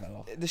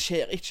drikketilfeller? Det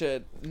skjer ikke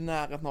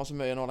nærheten av så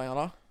mye nå lenger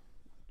da.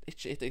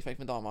 Ikke etter jeg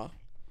fikk med damer,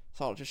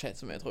 så har det ikke skjedd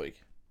så mye, tror jeg.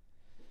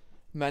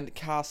 Men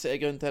hva som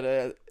er grunnen til det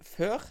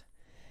før?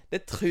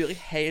 Det tror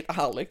jeg helt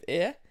ærlig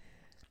er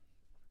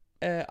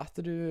at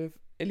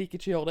jeg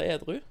liker ikke å gjøre det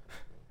edru.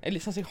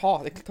 Jeg tar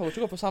ikke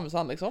å gå på samme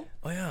sand, liksom.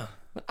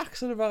 Men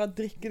akkurat du bare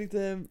drikker litt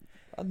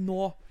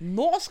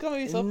nå skal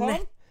vi vise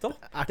fram.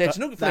 Det er ikke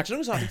noe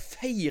sånn at jeg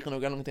feirer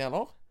noe eller noe til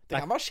heller. Det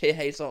kan bare skje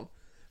helt sånn.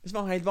 Hvis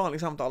man har en helt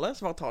vanlig samtale,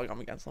 så bare tar jeg av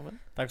meg genseren min.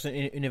 Det er ikke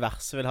sånn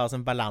universet vil ha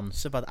sånn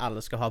balanse på at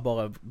alle skal ha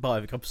bare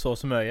overkropp så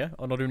mye,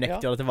 og når du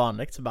nekter gjør det til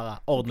vanlig, så bare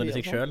ordner det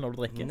seg selv når du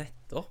drikker.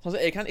 Nettopp. Altså,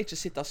 jeg kan ikke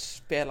sitte og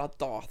spille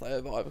data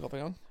over overkropp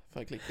en gang,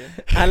 før jeg klikker.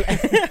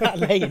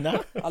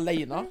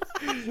 Alene.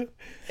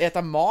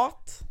 Ete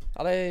mat.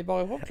 Ja, det er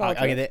bare overkropp.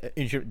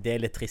 Unnskyld, det er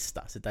litt trist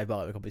da. Sitter jeg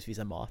bare overkropp og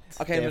spiser mat.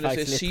 Ok, men hvis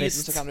det er syden,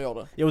 så kan du gjøre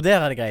det. Jo, der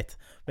er det greit.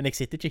 Men jeg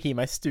sitter ikke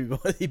hjemme i stua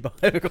og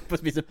bare overkropp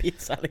og spiser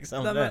pizza,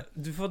 liksom. Nei,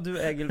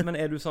 Egil, men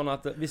er du sånn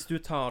at hvis du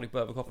tar deg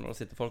på overkroppen og det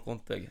sitter folk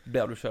rundt deg,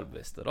 blir du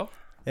selvbevisst da?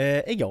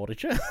 Jeg gjør det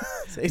ikke.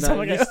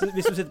 Nei,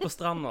 hvis du sitter på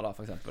stranda da,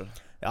 for eksempel.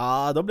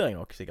 Ja, da blir jeg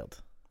nok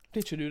sikkert.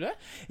 Blir ikke du det?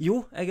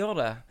 Jo, jeg gjør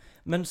det.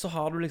 Men så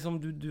har du liksom,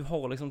 du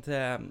hører liksom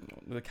til,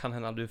 det kan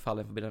hende at du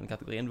faller inn forbi den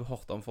kategorien, du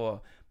hørte om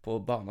på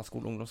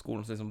barneskolen,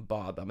 ungdomsskolen, som liksom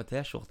bader med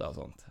t-skjorte og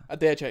sånt. Ja,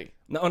 det er ikke jeg.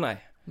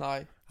 Nei.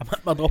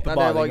 Man dropper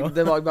bading.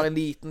 Det var bare en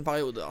liten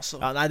periode, altså.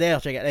 Ja, nei, det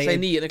gjør ikke jeg. Så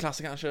i 9.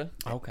 klasse, kanskje.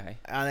 Ok.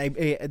 Ja,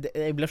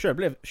 jeg blir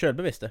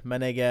selvbevisst,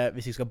 men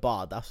hvis jeg skal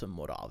bade, så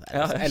må det av.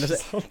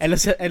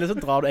 Ellers så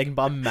drar du egentlig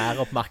bare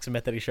mer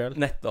oppmerksomhet til deg selv.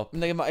 Nettopp.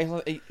 Men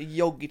jeg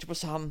jogger ikke på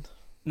sand.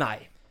 Nei.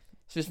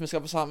 Så hvis vi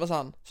skal på samme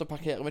sand, så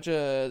parkerer vi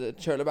ikke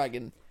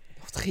kjølebagen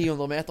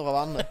 300 meter fra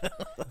vannet.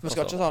 Vi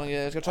skal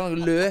ikke ta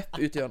noe løp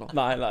ut gjennom.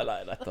 Nei,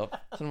 nettopp.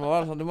 Så det må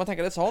være sånn, du må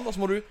tenke litt sånn, og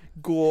så må du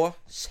gå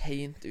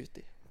sent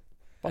uti.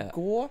 Bare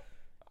gå.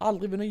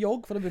 Aldri begynne å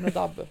jogge, for det begynner å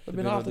dabbe. Det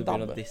begynner alltid å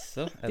dabbe. Du begynner å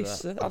disse?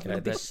 Alt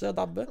begynner å disse og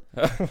dabbe.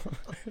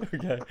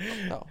 Ok.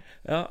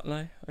 Ja,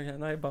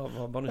 nei,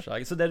 bare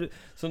nysgjerrig.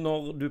 Så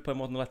når du på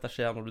en måte, når dette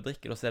skjer, når du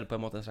drikker, så er det på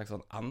en måte en slags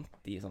sånn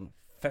sånn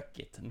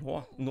fuck it,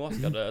 nå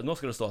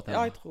skal det stå til.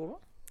 Ja, jeg tror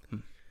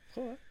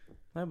det.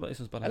 Nei, jeg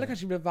synes bare det. Eller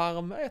kanskje jeg blir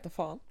varme, jeg vet da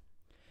faen.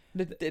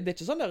 Det er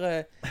ikke sånn der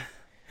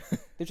det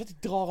er ikke at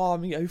jeg drar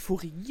av meg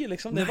eufori,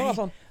 liksom. Det er bare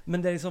sånn,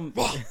 men det er liksom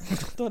da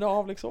er det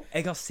av, liksom.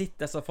 Jeg har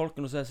sett disse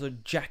folkene som er så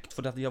jacked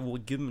fordi at de har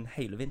vært gymmen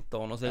hele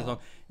vinteren, og så er det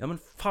sånn, ja, men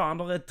faen,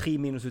 der er 3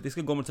 minus ut, de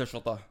skal gå med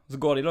t-skjorta. Så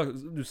går de,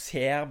 du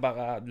ser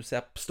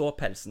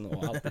ståpelsen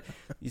og alt.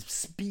 De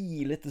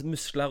spilete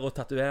muskler og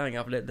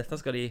tatoveringer, for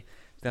dette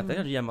kan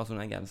ikke gjemme som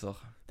en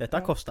genser.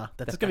 Dette koster,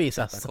 dette skal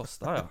vises. Dette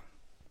koster, ja.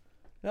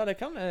 Ja, det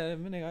kan,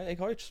 men jeg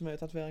har jo ikke så mye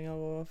tatoveringer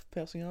og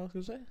piercinger,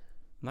 skal du si.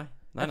 Nei.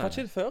 Jeg har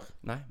ikke det før.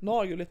 Nei. Nå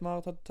har jeg jo litt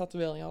mer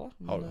tatoveringer da.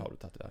 Har du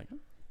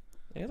tatoveringer?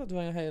 Jeg har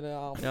tatoveringer hele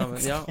armen.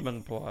 Ja, men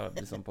på,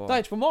 liksom på... Det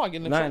er ikke på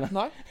magen, liksom.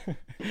 Nei.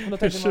 Men da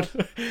tenker jeg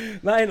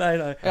Nei.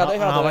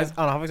 Han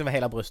har faktisk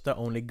hele brystet.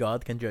 Only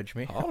God can judge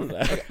me. Har du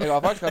det? Jeg har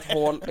faktisk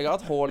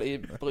hatt hål i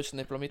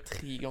brystnippelen min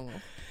 3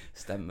 ganger.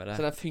 Stemmer det.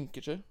 Så den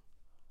funker ikke.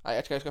 Nei,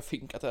 jeg vet ikke hva jeg skal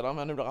funke til det,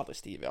 men du blir aldri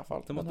stiv i hvert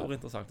fall. Det måtte være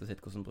interessant å se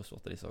hvordan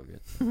brystvorter de så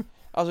ut.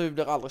 Altså,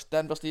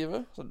 den blir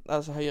stive,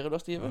 altså høyre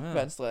blir stive,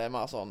 venstre er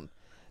mer sånn.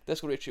 Det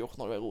skulle du ikke gjort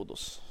når du er i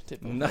Rodos,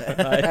 tipper. Nei.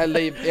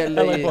 Eller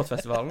i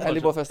båtfestivalen. Eller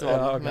i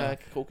båtfestivalen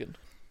med kroken.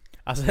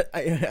 Altså,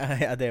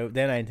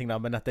 det er en ting da,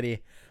 men at de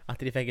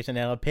fikk ikke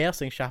ned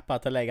piercing-sjappa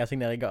til å legge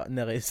seg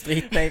ned i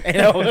streeten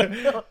en år.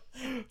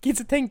 Hvem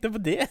som tenkte på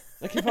det?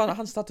 Hva faen,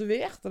 han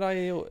statoverte det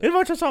jo. Det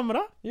var ikke samme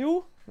da? Jo,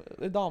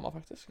 det er dama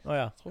faktisk.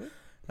 Åja. Tror jeg.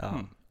 Ja.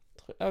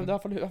 Det er i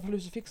hvert fall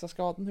hun som fikset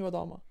skaden, hun var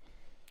dame.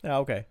 Ja,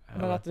 ok.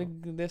 Men at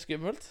det er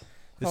skummelt.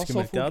 Det er Han så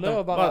skummelt, ja. fulle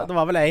og bare... Det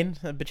var vel en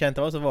bekjent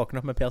av oss som våknet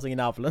opp med piercing i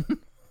navlen.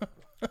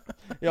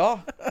 Ja,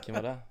 Hvem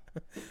var det?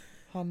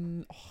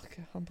 han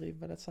driver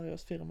vel et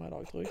seriøst firma i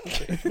dag, tror jeg.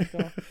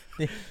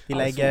 De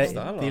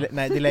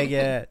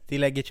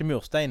legger ikke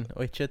murstein,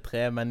 og ikke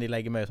tre, men de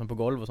legger mye sånn på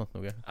gulv og sånt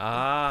noe.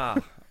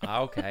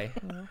 Ok.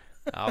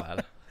 Ja vel.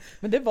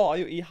 Men det var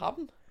jo i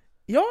havn.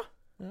 Ja!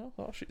 Ja, det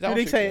var sykt. Det er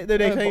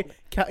det jeg sier.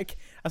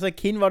 Altså,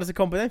 hvem var det som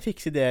kom på den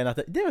fiksideen at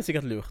det var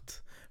sikkert lurt?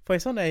 For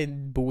en sånn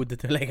en bod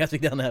til å legge seg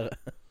der nede.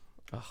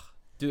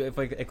 Du,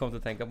 jeg kom til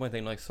å tenke på en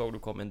ting når jeg så du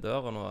kom inn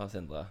døren nå,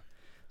 Sindre.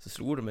 Så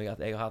slo det meg at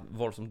jeg har hatt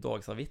voldsomt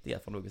dårlig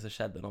samvittighet for noe som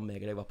skjedde når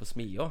meg og deg var på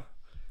smia.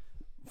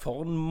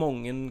 For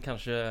mange,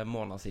 kanskje,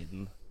 måneder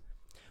siden.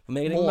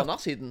 Måneder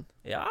siden?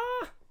 Ja,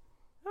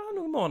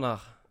 noen måneder.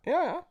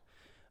 Ja.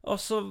 Og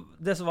så,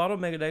 det som var da,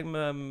 meg og deg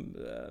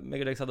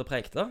som hadde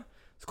prekt det,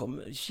 så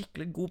kom en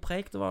skikkelig god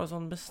preik. Det var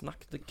sånn, vi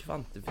snakket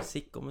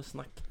kvantefysikk, og vi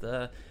snakket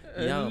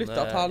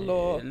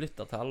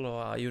lyttertall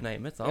og you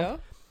name it, sant? Ja.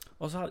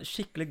 Og så hadde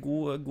skikkelig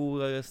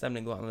god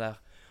stemning gående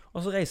der.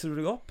 Og så reiser du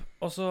deg opp,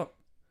 og så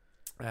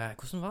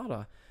hvordan var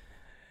det?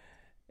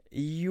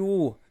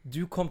 Jo,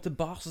 du kom til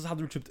bar, så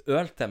hadde du kjøpt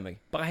øl til meg.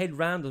 Bare helt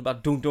random,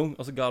 bare dung,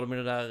 og så ga du meg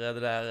det der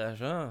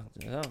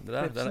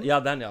ja,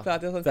 den, ja.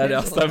 Det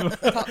er stemmer.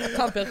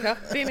 Tannpirker.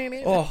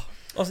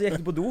 Og så gikk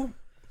du på do,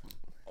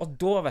 og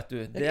da, vet du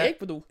Jeg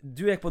gikk på do.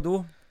 Du gikk på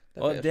do,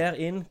 og der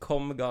inn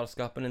kom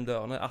galskapen inn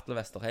dørene, Atle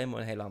Vesterheim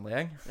og en hel andre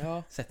gjeng.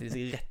 Ja. Setter de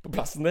seg rett på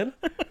plassen din.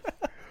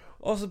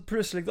 Og så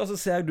plutselig da, så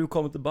ser jeg du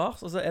komme til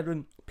bars, og så er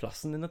du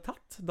plassen din er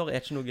tatt. Der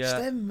er ikke noe...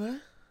 Stemmer.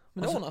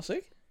 Men det ordner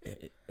seg.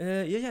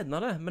 Jeg gjerne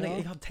det, men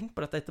jeg har tenkt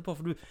på dette etterpå,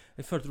 for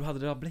jeg følte du hadde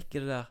det der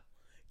blikket det der.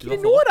 Hva er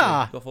det nå,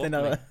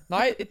 da?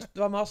 Nei, det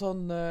var mer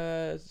sånn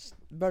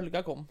bølger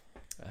kom.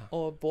 Ja.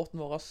 Og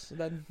båten vår,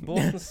 den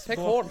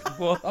fikk hål.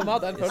 Det var mer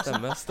den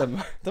følelsen.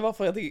 Stemmer. Det var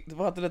fordi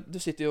du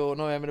sitter jo,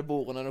 nå er med det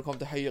bordet når du kommer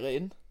til høyre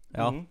inn.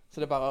 Ja.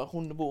 Så det er bare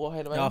runde bordet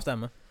hele veien. Ja,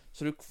 stemmer.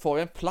 Så du får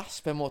jo en plass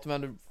på en måte,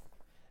 men du...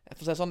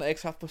 For å si sånn, jeg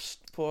satt på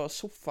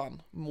sofaen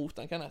mot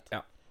den, Kenneth.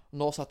 Ja.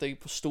 Nå satt jeg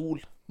på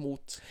stol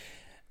mot...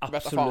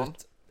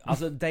 Absolutt.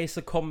 Altså, de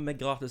som kommer med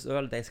gratis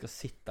øl, de skal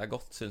sitte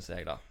godt, synes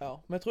jeg da. Ja,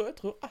 men jeg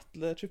tror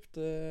Atle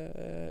kjøpte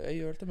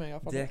øl til meg i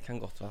hvert fall. Det kan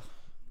godt være.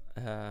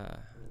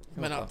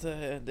 Men at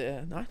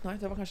Nei,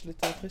 det var kanskje litt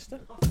trist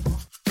det.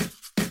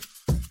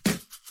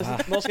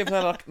 Nå skal jeg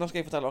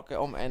fortelle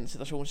dere om en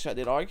situasjon som skjedde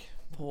i dag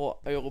på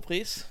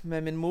Europris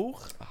med min mor.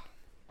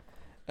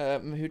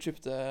 Men hun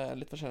kjøpte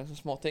litt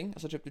forskjellige små ting. Og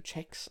så kjøpte hun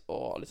kjeks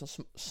og litt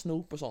sånn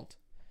snop og sånt.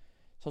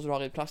 Sånn som du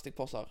har i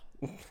plastikkposser.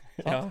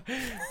 Ja.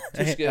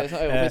 Tyske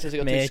Europris er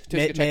sikkert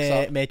tyske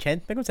kjekser. Vi er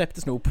kjent med konseptet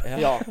snop.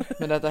 Ja,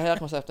 men dette her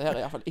konseptet her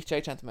er i hvert fall ikke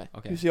jeg kjent med.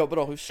 Okay. Hun som jobber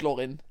da, hun slår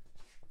inn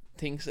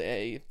ting som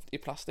er i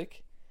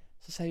plastikk.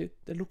 Så sier hun,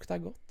 det lukter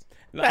godt.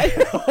 Nei.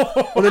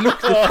 Og det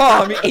lukter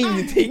faen meg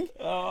ingenting.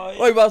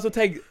 Og jeg bare så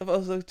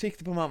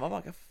kikket på mamma og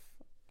bare,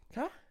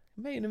 hva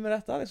mener du med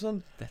dette?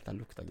 Sånn, dette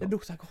lukter godt. Det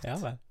lukter godt. Ja,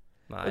 vel.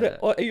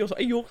 Og jeg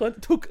gjorde sånn,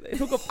 jeg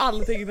tok opp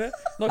alle tingene.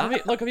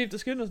 Når kom vi hjem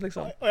til skunnen,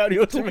 liksom.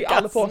 Jeg tok i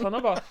alle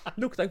påsene, bare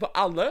lukta jeg på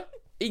alle.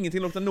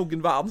 Ingenting lukta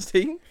noen verdens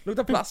ting.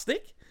 Lukta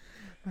plastikk.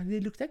 Men det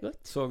lukta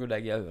godt. Så du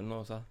deg i øynene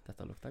og sa,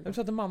 dette lukter godt? Jeg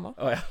sa til mamma.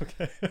 Ja, ok.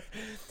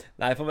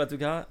 Nei, for vet du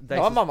hva?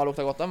 Ja, mamma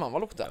lukta godt. Mamma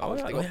lukta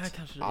alltid godt. Ja,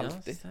 kanskje det.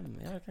 Alltid.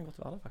 Ja, det kan godt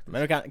være det, faktisk.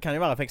 Men det kan jo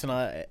være jeg fikk sånn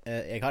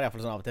jeg har i hvert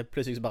fall sånn av og til,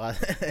 plutselig så bare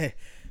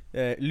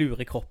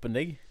lurer kroppen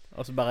deg.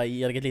 Og så bare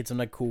gir deg et lite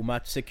sånn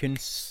koma, et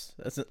sekunds,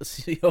 så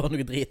gjør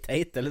noe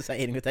dritteit, eller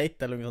sier noe teit,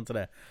 eller noe sånt til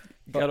det.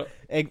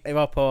 Jeg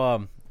var på,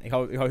 jeg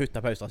har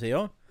hytta på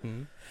Østersiden,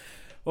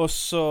 og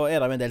så er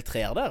det jo en del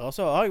trær der, og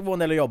så har jeg vært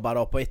en del å jobbe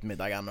da på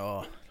ettermiddagen,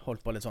 og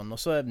holdt på litt sånn, og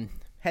så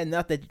hender det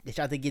at det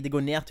ikke at jeg gidder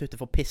gå ned til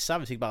hytta for å pisse,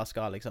 hvis jeg bare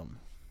skal liksom...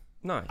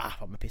 Nei.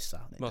 Hva med pisse?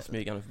 Bare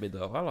smyger du forbi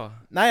døra, eller?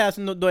 Nei,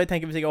 altså, da jeg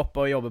tenker hvis jeg er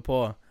oppe og jobber på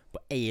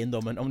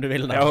eiendommen, om du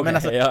vil da. Ja, okay. Men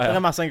altså, det er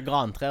masse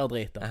grantrær og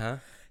drit da.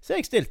 Så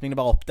jeg stilte meg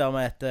bare opp der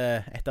med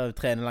et av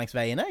trærne langs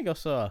veien, og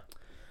så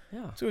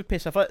skulle jeg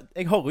pisse. For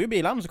jeg hører jo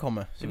bilene som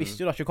kommer, så jeg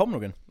visste jo da ikke kom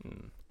noen.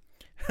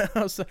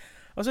 og så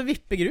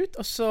vipper jeg ut,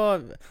 og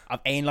så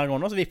av en eller annen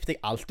grunn, så vippet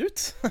jeg alt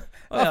ut.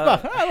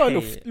 Det var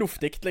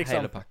luftigt,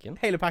 liksom.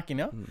 Hele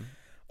pakken, ja.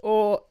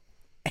 Og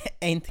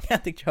en ting er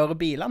at jeg kjører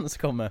bilene som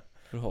kommer.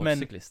 Du har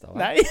syklister,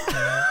 hva? Nei.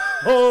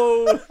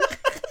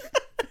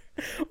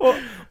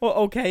 Og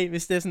ok,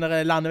 hvis det er sånne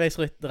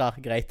landeveisryttere,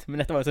 greit.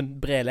 Men dette var jo sånn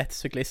brelett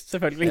syklist,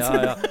 selvfølgelig.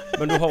 Ja.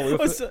 Men du har jo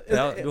først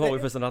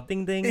sånn der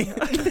ding-ding.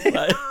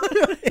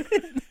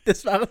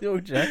 Dessverre jo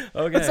ikke.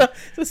 Okay.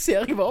 Så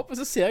ser jeg bare opp, og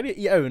så ser jeg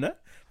i øynene.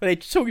 For de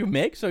så jo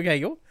meg, så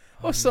jeg jo.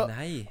 Og så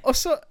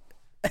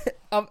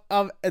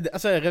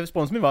altså,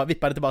 responsen min var,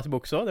 vippet det tilbake til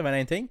buksa, det var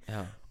en ting.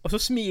 Ja. Og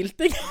så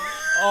smilte jeg.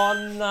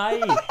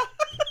 Nei!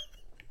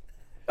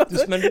 Du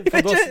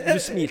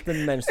smilte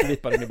mens du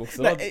vippet den i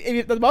buksa. Nei, jeg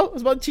vippet det bare, og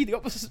så bare kikket jeg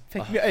opp, og så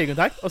fikk vi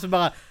øyekontakt, og så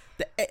bare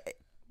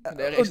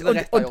Det er ikke det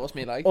rette jeg gjør å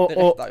smile, jeg. Og, Det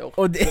er rette jeg gjør.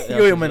 og det,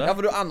 jo, men Ja,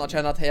 for du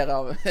anerkjenner at her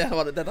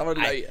var det, dette var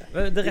løye.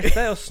 Men det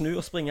rette er å snu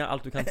og springe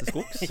alt du kan til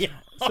skogs,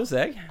 synes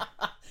jeg.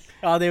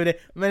 Ja, det er jo det.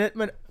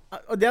 Men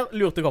og der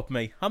lurte Kopp på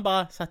meg. Han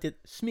bare satt i et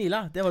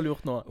smile. Det var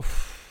lurt nå.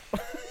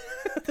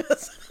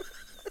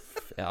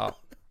 Ja.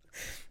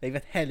 Jeg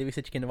vet heldigvis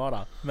ikke hvem det var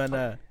da. Men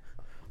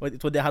og jeg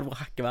tror det hadde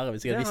vært hakket verre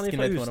hvis jeg Det er hadde han visst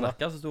hvem fra det var.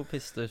 Usnakka som stod og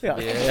piste ut Ja.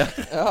 forbi.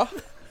 Ja.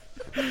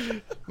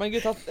 Men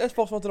gutta, et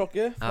spørsmål til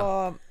dere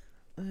fra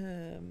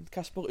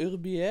Kasper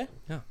Urbie.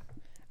 Ja.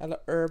 Eller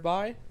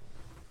Urbi.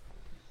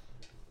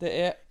 Det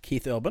er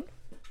Keith Urban.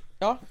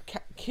 Ja,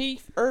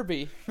 Keith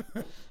Urby.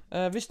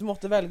 Hvis du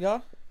måtte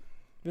velge,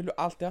 vil du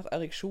alltid hatt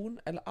ereksjon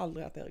eller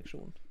aldri hatt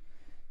ereksjon?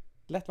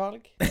 Lett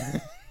valg.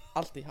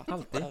 Alltid hatt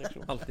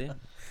ereksjon. Alltid.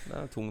 Det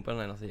er tung på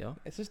den ene siden.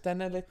 Jeg synes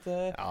den er litt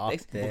Ja,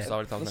 jeg, det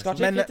Bokstavelig talt Nå skal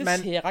nesten. ikke jeg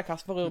Men- kritisere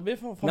Kasper Urby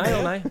for Nei,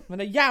 meg, nei. men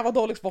det er jævla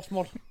dårlig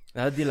spørsmål.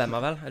 Det er et dilemma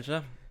vel, er det ikke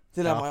det?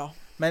 Dilemma, ja.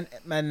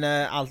 Men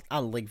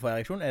aldri få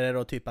ereksjon. Er det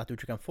da type at du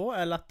ikke kan få,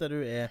 eller at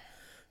du er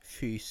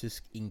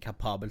fysisk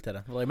inkapabel til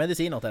det? For det er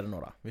medisiner til det nå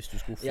da, hvis du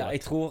skulle få Ja, det.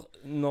 jeg tror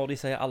når de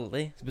sier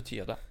aldri, så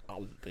betyr det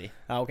aldri.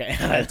 Ja, ok.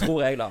 Det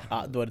tror jeg da.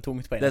 Ja, da er det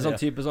tungt på en Det er sånn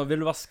side. type sånn, vil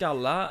du være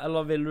skalla,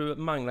 eller vil du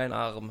mangle en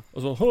arm?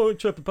 Og sånn, jeg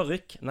kjøper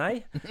parykk.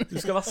 Nei, du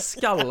skal være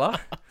skalla.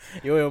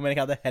 Jo, men jeg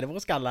hadde heller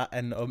vært skalla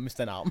enn å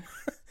miste en arm.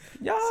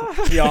 Ja.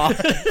 Ja.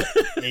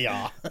 Ja.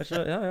 Er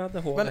ikke- Ja,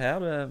 det håret her,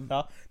 du er...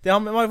 Ja. Det har,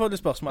 vi har jo fått et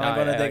spørsmål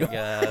angående deg.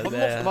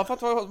 Vi har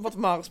fått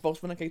mer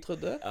spørsmål enn jeg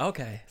trodde. Ja, ok.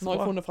 Nå har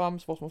jeg funnet frem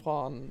spørsmål fra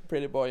han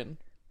Pretty Boyen.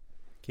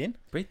 Hvem?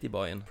 Pretty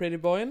boyen. Pretty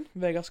Boyen,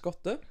 Vegard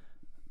Skotte.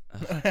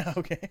 Ja,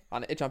 ok.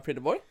 Han er ikke han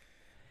Pretty Boy?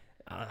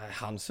 Ja,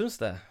 han synes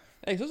det.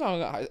 Jeg synes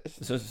han,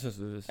 Synes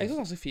du... jeg synes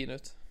han ser fin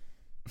ut.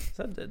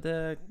 Så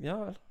det ja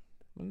vel.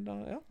 Men da,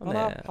 ja. Han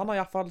er- Han har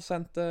i hvert fall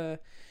sendt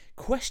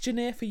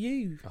questionnaire for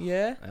you.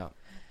 Yeah. Ja.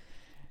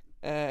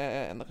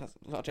 Nå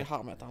klarer ikke jeg ha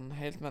med han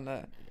helt, men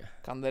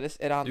kan dere,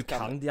 er det han, Du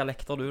kan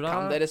dialekter du da.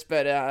 kan dere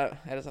spørre,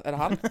 er det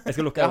han? Jeg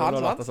skal lukke Ja, han,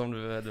 øynene og sant? late som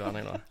du er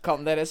meg nå.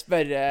 Kan dere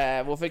spørre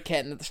hvorfor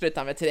Kenneth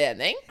slutta med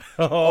trening?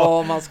 Og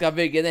om han skal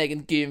bygge en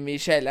egen gym i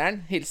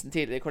kjelleren? Hilsen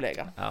tidligere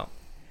kollega. Ja.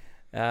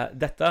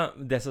 Det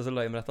som er så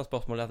løye med dette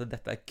spørsmålet, er at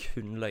dette er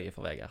kun løye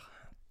for Vegard.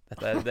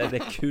 Det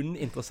er kun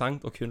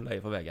interessant og kun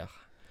løye for Vegard.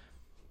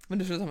 Men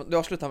du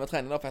har slutta med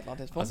trening da på et eller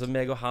annet tidspunkt? Altså,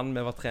 meg og han,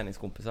 vi var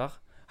treningskompiser.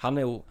 Han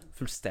er jo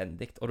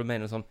fullstendig, og du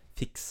mener sånn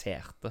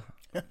fikserte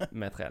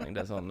med trening.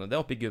 Det er sånn, det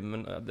er oppe i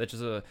gymmen, det er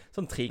ikke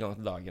sånn 3 ganger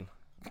til dagen.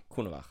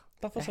 Kunne være.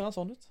 Derfor ser han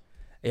sånn ut.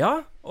 Ja,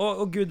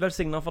 og Gud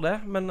velsigner for det,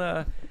 men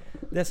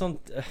det er sånn,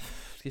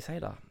 skal jeg si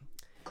da?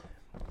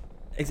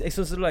 Jeg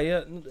synes det er løye,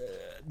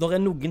 der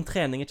er noen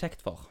trening er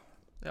kjekt for.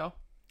 Ja.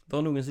 Der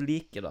er noen som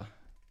liker det.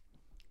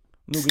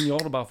 Noen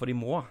gjør det bare for de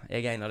må.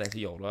 Jeg er en av de som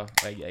gjør det,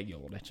 og jeg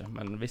gjør det ikke.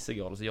 Men hvis jeg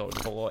gjør det, så gjør jeg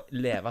det for å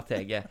leve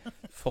til jeg er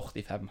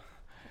 45.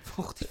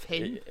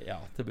 45? Ja,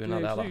 til å Du begynne er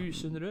jo der så da.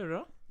 usunn du er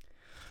da.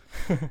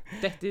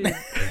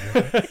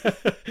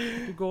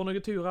 Du går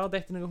noen turer,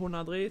 dette noe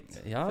hundedrit.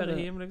 Ja, Ferie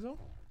det, hjem, liksom.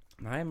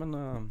 nei, men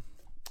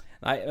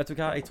nei, vet du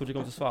hva? Jeg tror ikke jeg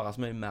kommer til å svare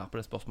så mye mer på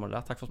det spørsmålet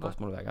der. Takk for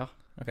spørsmålet, Vegard.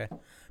 Ok.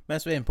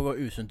 Mens vi er inne på å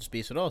gå usunt å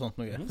spise da, og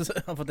sånt noe, så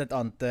har jeg fått et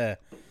annet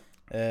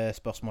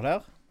spørsmål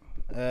her.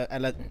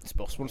 Eller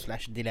spørsmål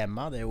 /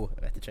 dilemma, det er jo,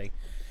 vet ikke jeg.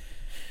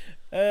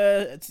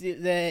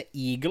 Det er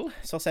Eagle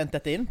som har sendt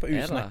dette inn på Er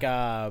det? Usnakka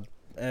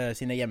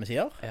sine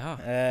hjemmesider. Ja.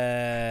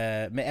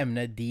 Med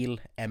emnet Deal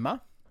Emma.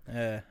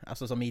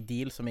 Altså som i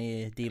deal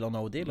or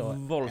no deal.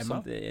 Og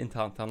Voldsomt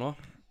internt her nå.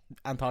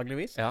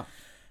 antageligvis. Ja.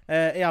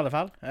 I alle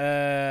fall.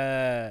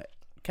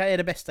 Hva er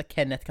det beste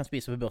Kenneth kan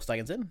spise på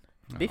bursdagen sin?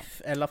 Biff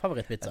eller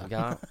favorittpizza? Vet du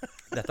hva?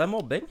 Dette er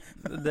mobbing.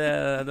 Det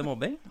er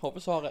mobbing.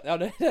 Håper svaret. Ja,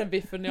 det er den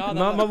biffen, ja.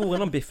 Vi har vært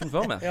innom biffen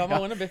før med. Ja, vi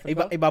har biffen Jeg,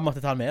 før. jeg bare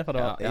måtte ta den med, for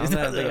det var, det er det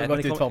greit, var men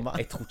godt jeg utformet.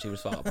 jeg tror ikke jeg vil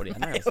svare på det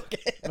igjen. Altså.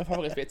 Men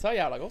favorittpizza er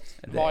jævla godt.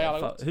 Det Var er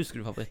jævla godt. Husker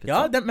du favorittpizza? Ja,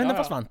 men Ja, den ja.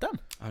 forsvant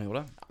den. Han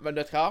gjorde det. Men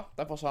vet du hva?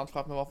 Den forsvant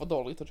fra at vi var for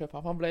dårlige til å kjøpe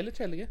den, for han ble litt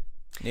kjellige.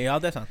 Ja,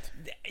 det er sant.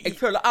 Jeg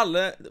føler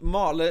alle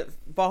maler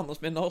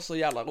barndomsminner så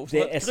jævla rosa.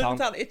 Det er Grunnen sant.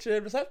 til han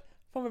ikke ble solgt,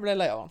 for vi ble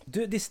lei av han. Du,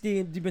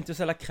 de begynte å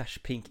selge Crash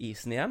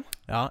Pink-isen igjen.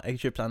 Ja,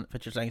 jeg kjøpte den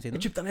for ikke så lenge Jeg siden.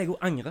 kjøpte den, jeg og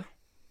angrer.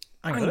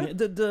 Angrer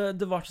du?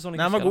 Det var ikke sånn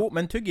jeg Nei, den var husker god,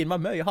 men tyggen var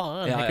mye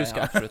hardere enn Ja, jeg ja,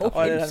 husker. absolutt. Og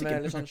det der helsike.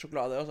 med litt sånn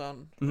sjokolade og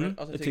sånn. Mhm.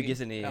 Altså, Tyggis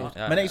inn i... Ja.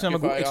 Ja, Men jeg synes den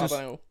var god. Ja, Jeg den synes,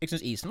 er god. jeg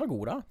synes isen var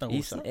god da, den rosa.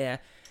 Isen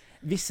er...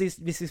 Hvis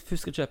jeg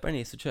først skal kjøpe en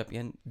is, så kjøper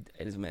jeg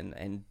liksom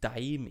en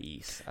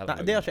daim-is. Nei,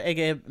 det er ikke,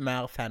 jeg er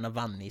mer fan av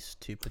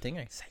vannis-type ting,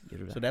 jeg. Sier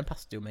du det? Så den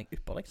passet jo meg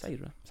ypperlig. Sier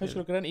du det?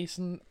 Husker dere den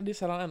isen? De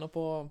selger den ennå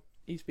på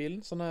isbilen.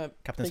 Sånne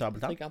Kaptein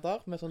Sabeltann.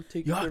 trikkanter med sånn Ja,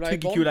 tyggekule i bånn.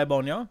 tyggekula i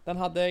bånn, ja. Den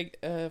hadde jeg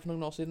for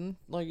noen år siden,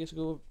 når jeg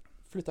skulle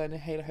flytte inn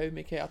i hele haug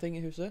med IKEA-ting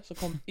i huset. Så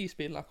kom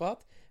isbilen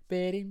akkurat.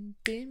 Berim,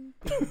 bim,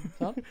 bim,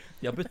 sånn.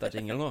 De har byttet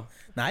jingle nå.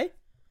 Nei.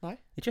 Nei.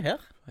 Ikke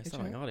her. I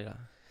Stavanger har de det.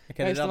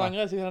 Hva er I det der da?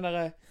 Stavanger så er den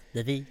derre Det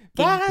er viking,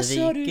 Bare det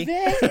så er du viking.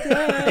 vet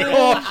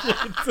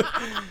det!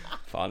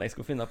 Faen, jeg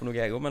skulle finne på noe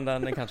jeg også, men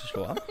den kan ikke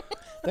slå an.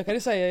 Det kan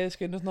de si i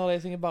Skuddnes når de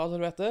synger Bare så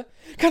du vet det.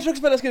 Kanskje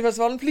dere spiller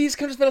Skuddfestivalen? Please,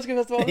 kan du spille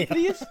Skuddfestivalen?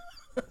 Please?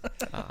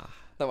 Ah,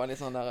 Det var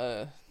litt sånn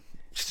der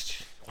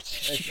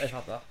jeg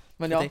fatter.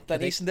 Men ja, Kritikk, den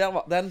kritikk. isen der,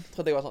 den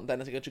trodde jeg var sånn,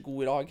 den er sikkert ikke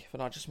god i dag, for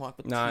den har ikke smakt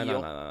på 10 Nei.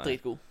 år.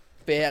 Dritgod.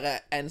 Bedre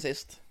enn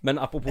sist. Men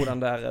apropos den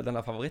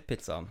der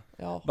favorittpizzaen.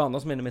 Ja.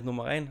 Barndomsminnet mitt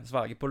nummer 1. Så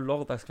var jeg på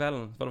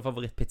lørdagskvelden. Så var det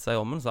favorittpizza i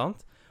ommen,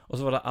 sant? Og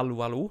så var det Allo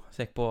Allo.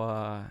 Så gikk på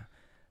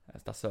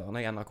der søren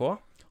jeg, NRK.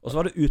 Og så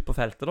var det ut på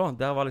feltet, da.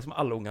 Der var liksom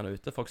alle ungene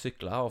ute. Folk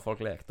sykla, og folk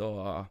lekte,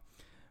 og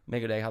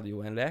meg og deg hadde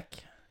jo en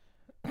lek.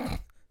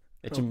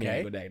 Ikke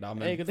meg og deg, da,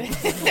 men Jeg og det.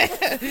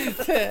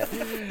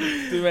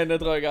 Du mener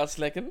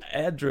Drøygaardsleken?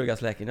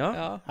 Drøygaardsleken, ja.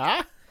 Ja.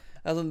 Hæ?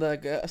 Altså,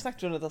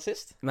 snakket du om dette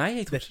sist? Nei,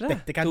 jeg tror ikke det.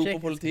 Dette kan Do ikke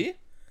på politi?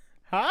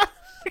 Hæ?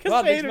 Du Hva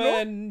hadde sier du liksom nå?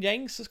 en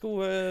gjeng som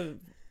skulle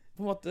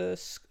på en måte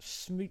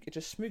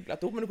ikke smygle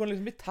et dop, men du kunne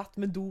liksom bli tatt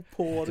med do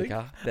på Vet du deg.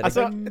 hva? Det er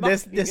Altså,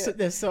 det,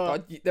 det er så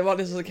Det var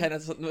liksom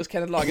så hvis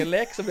Kenneth lager en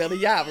lek, så blir det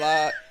jævla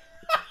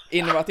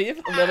innovativt,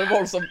 og blir det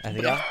voldsomt vet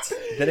du hva? bredt.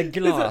 Det er det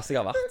gladeste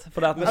jeg har vært.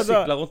 For det at vi Altså-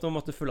 sykla rundt og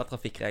måtte følge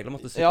trafikkregler.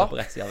 Måtte sykle Ja. på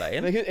rett side av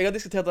veien. Jeg har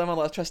diskutert det med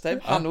Andreas Tjøstheim.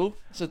 Han nå.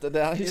 Så det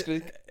her husker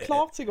jeg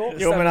klart i går.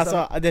 Jo, men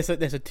altså, det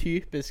er så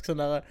typisk sånn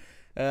der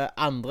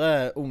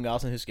andre unger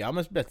som husker ja,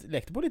 men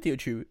lekte politi og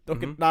tjuv.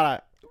 Dere, nei,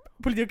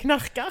 politi og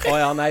knarker. Å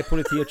ja, nei,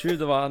 politi og tjuv.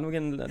 Det var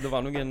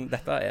noen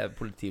Dette er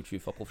politi og tjuv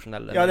for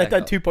profesjonelle. Ja, dette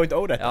er leker.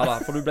 2.0, dette. Ja da,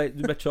 for du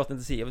ble kjørt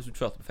inn til sida hvis du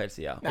kjørte på feil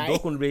side. Og Nei. da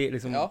kunne du bli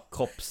liksom Ja.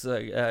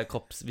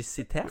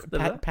 kroppsvisitert. Er det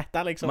det?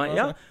 Petta, liksom. Men,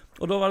 ja,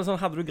 og da var det sånn,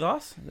 hadde du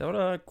gras, det var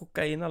det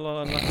kokain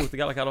eller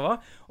narkotika eller hva det var.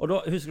 Og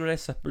da husker du de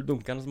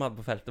søppeldunkene som vi hadde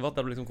på feltet vårt,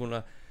 der du liksom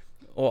kunne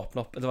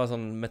åpne opp. Det var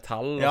sånn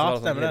metall, Ja,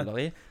 og så var det sånn stemmer det. hyller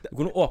i. Du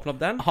kunne åpne opp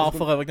den. Har og så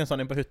for øvrig en sånn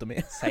inn på hytta mi.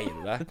 kunne- Sier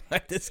du det?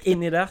 Faktisk.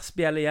 Inni der,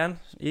 spjell igjen.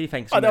 I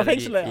fengsel. Ah, det var med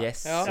fengselet, ja.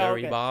 Yes, Ja,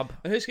 sorry, ok. Bob.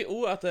 Jeg husker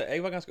også at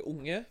jeg var ganske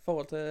unge i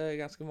forhold til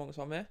ganske mange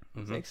som var med.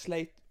 Så Mhm. jeg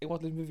sleit. Jeg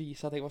måtte liksom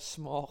bevise at jeg var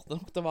smart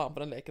nok til å være med på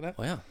den leken her.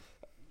 Å ja.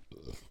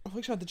 For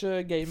jeg skjønte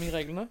ikke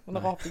gamingreglene. Men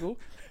det Nei. rapte god.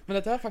 Men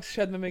dette har faktisk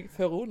skjedd med meg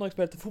før òg, når jeg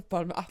spilte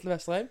fotball med Atle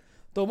Vesterheim.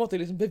 Da måtte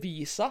jeg liksom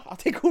bevise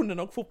at jeg kunne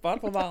nok fotball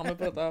for å være med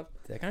på dette. her.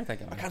 Det kan jeg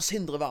tenke meg. Kan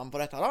Sindre være med på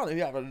dette? Da? Han er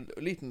jo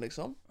jævlig liten,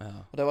 liksom. Ja,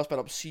 Og det var å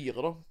spille på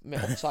syre, da, med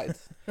offside.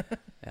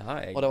 ja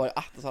jeg, Og det var jo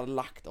Atle som hadde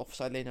lagt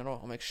offside-linja, da,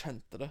 om jeg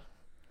skjønte det.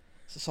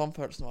 Så sånn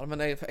følelsen var det. Men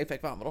jeg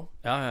fikk være med,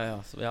 da. ja.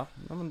 Så, ja.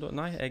 Nei, men da,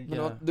 nei, jeg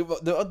Men det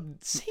var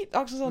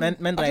akkurat sånn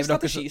Men drev dere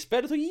så-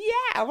 strategispill. Det tok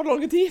jævlig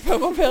lang tid før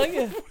man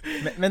feringer.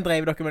 Men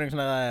drev dere med noen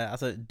sånne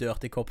altså,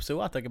 dirty cops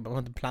òg? At dere på en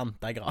måte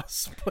planta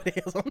gras på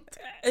det og sånt?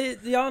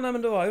 Ja, nei,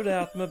 men det var jo det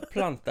at vi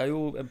planta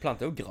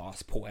jo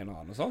gras på en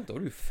og annen og sånt. Da var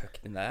du jo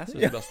fucked in the ass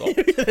hvis du ble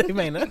stoppet. Det er det jeg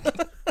mener.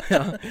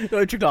 Du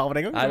var jo ikke klar over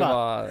det engang. Nei, så det bare-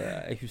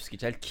 var Jeg husker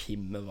ikke helt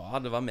hvem vi var.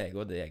 Det var meg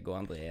og deg og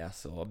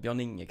Andreas og Bjørn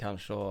Inge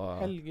kanskje og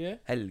Helge.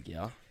 Helge,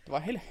 ja. Det var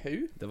en hel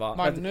haug. Det var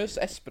Magnus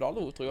Espedal,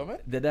 tror jeg.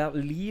 Med. Det der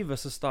livet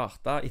som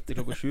starta etter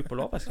 7:00 på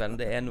lørdagskvelden,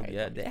 det er noe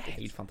Det er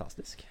helt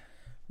fantastisk.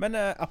 Men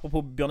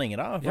apropos Bjørn Inge,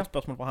 da. Jeg har Ja. fått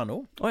spørsmål fra han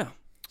òg. Å ja.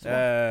 Så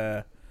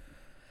bra.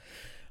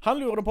 Han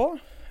lurer det på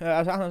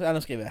altså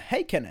han skriver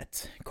Hei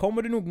Kenneth,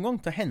 kommer du noen gang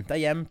til å hente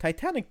hjem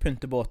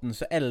Titanic-pyntebåten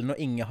som Ellen og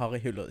Inge har i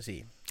hylla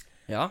si?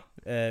 Ja.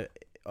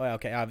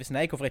 Ok, ja, hvis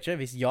nei, hvorfor ikke?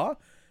 Hvis ja,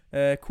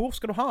 hvor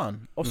skal du ha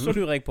den? Og så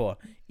lurer jeg på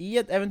i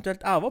et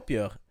eventuelt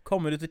arveoppgjør,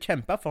 kommer du til å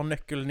kjempe for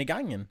nøkkelen i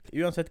gangen?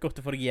 Uansett godt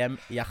å få deg hjem,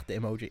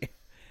 hjerte-emoji.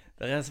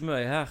 Det er så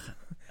mye her.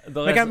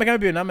 Vi kan jo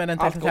begynne med den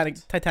Alt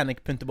godt.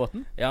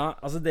 Titanic-pyntebåten. Ja,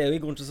 altså det er jo i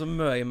grunnen ikke så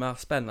mye mer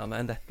spennende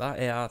enn dette.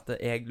 Er at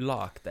jeg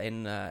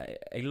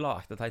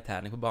lagde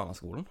Titanic på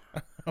barneskolen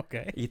Ok.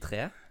 i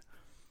tre.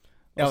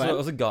 Ja vel.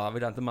 Og så ga vi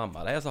den til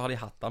mamma og så har de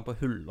hatt den på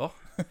hylla.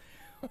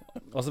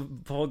 Og så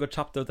for å gå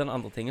kjapt ut den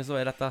andre tingen, så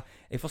er dette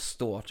Jeg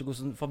forstår ikke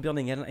hvordan For Bjørn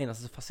Inge er den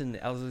eneste som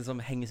fascinerer Altså liksom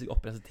henger seg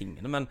opp i disse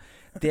tingene. Men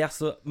der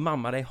så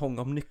mamma de hang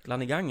om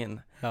nøklene i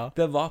gangen, Ja.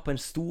 det var på en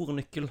stor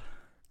nøkkel.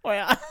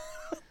 Åja.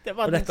 Det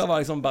var Og dette var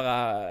liksom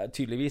bare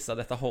tydeligvis at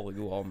dette hører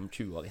jo om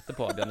 20 år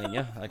etterpå, Bjørn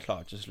Inge. Jeg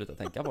klarer ikke å slutte å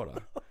tenke på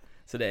det.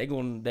 Så det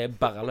er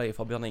bare løye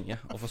for Bjørn Inge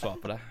å få svar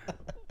på det.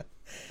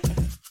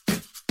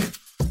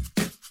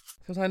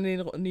 Skal vi ta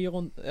en ny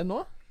runde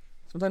nå?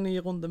 Skal vi ta en ny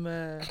runde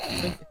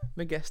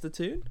med Guess the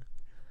Tune?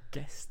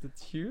 Guess the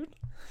tune?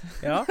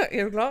 Ja.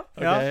 Er du klar?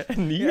 Ja.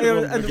 Ny Ja,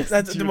 runde med Guess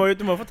the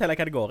du må fortelle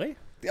hva det går i.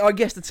 Ja,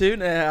 Guess the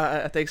Tune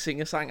er at jeg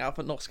synger sanger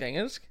på norsk og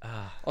engelsk.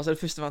 Ah, Og så er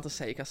det førstemann til å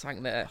si hva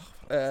sang det er.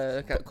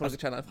 Hvor dere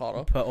kjenner den fra,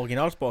 da. På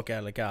originalspråket,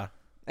 eller hva?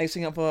 Jeg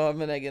synger på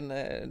min egen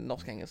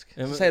norsk-engelsk.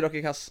 Ja, Så men- sier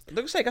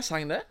dere sier hva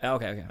sang det er. ja,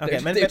 ok. Ok, Det er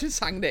jo men- ikke en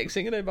sang det jeg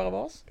synger, det er bare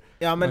vers.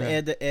 Ja, men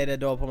Ok. er det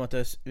da på en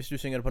måte hvis du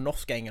synger det på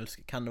norsk og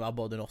engelsk, kan det være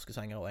både norske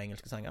sanger og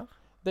engelske sanger?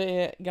 Det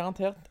er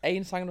garantert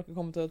én sang dere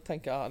kommer til å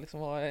tenke liksom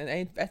var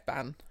et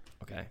band.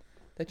 Ok.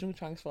 Det er ikke noen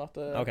sjanse for at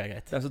Ok,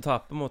 greit. Den som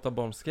taper må ta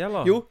Bonski,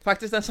 eller? Jo,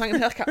 faktisk, den sangen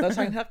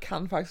her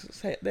kan faktisk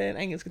si det er en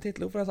engelske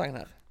tittel på den sangen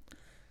her.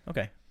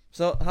 Ok.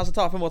 Så han som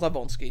taper, må ta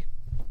Bonski.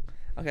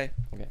 OK.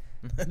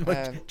 Du må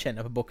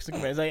kjenne på boksen,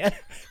 kan jeg si.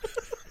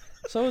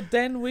 So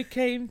then we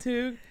came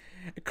to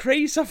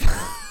Crazy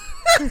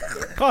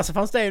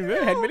Krasefan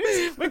Steinrud, helt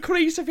vildt. med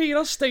Crazy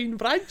Fina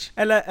Steinbranch.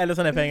 Eller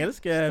sånn er på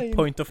engelsk.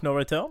 Point of no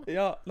return.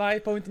 Ja, nei,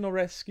 Point of No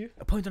Rescue.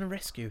 Point of no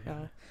rescue.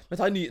 Ja. Men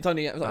ta en ny. Ja,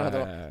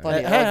 ja,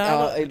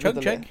 ja.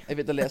 Chug, chug. Jeg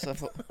begynte å lese.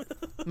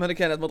 Men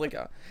Kenneth må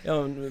drikke. Ja,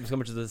 men skal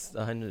vi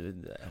ikke ha en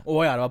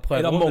Å ja, det var Er det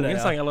prøverunde. mange Ja.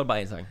 sanger eller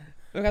bare én sang?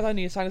 Vi kan ta en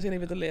ny sang siden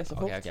jeg begynte å lese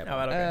fort. Ok, Ja,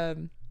 vel,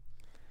 ok.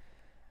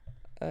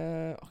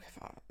 Ok,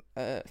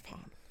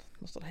 faen.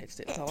 Nå står det helt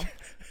stille her,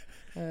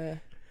 da.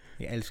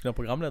 Jeg elsker når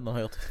programlederen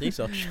har gjort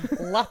research.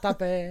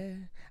 Latabe,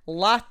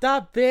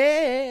 latabe,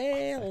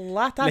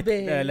 latabe.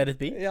 Let it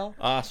be. Ja.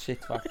 Ah,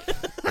 shit, fuck.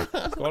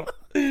 Skål.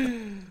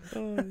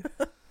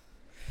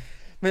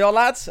 Men ja,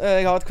 lads,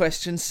 jeg har et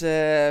questions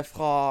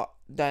fra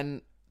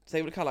den som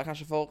jeg vil kalle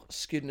kanskje for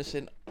Skynne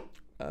sin.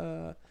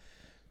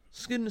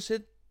 Skynne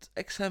sitt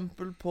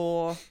eksempel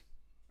på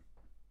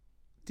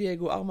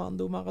Diego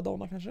Armando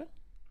Maradona, kanskje?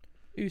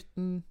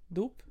 Uten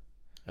dop.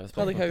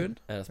 Fredrik Haugen.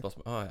 Er det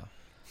spørsmål? Å, ja.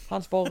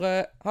 Han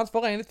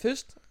spør egentlig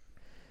først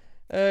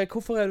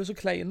hvorfor er du så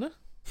kleine?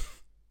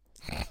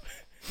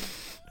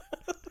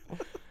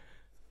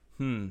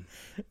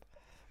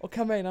 Og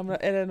hva mener han med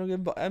det? Er det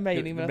noen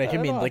mening med Det ble ikke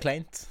eller mindre bare-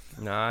 kleint.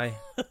 Nei.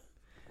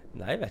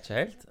 Nei, jeg vet ikke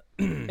helt.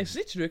 Jeg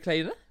synes ikke du er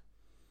kleine.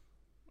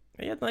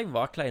 Jeg vet når jeg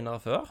var kleinere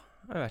før.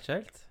 Jeg vet ikke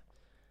helt.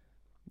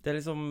 Det er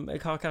liksom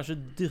Jeg har kanskje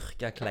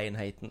dyrka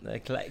kleinheten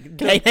Kleinheten?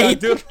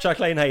 Dyrka Jeg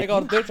kleinheten.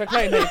 har dørt fra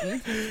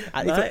kleinheten.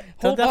 Nei.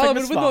 Håper han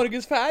er på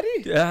Norges ferdig.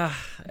 Ja,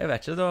 jeg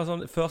vet ikke. Det var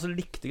sånn før så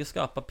likte jeg å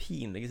skape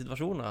pinlige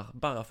situasjoner.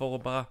 Bare for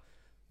å bare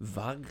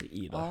være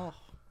i det.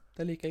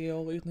 Det liker jeg i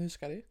år uten å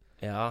huske de.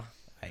 Ja.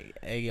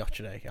 Jeg gjør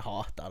ikke det. Jeg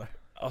hater det.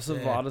 Og så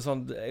var det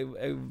sånn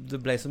det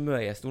ble så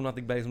mye en stund at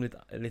jeg ble liksom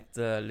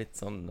litt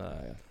sånn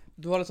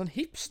Du var litt sånn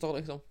hipster,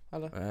 liksom?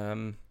 Eller?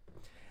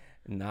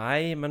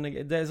 Nei, men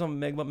det er sånn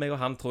meg og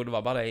han tror det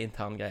var bare det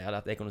intern greia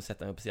at jeg kunne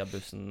sette meg på siden av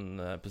bussen,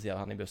 på siden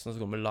av han i bussen, så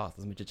kunne vi late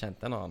som vi ikke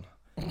kjente en annen.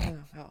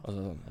 Ja. Og så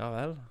sånn, ja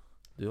vel,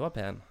 du var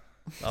pen.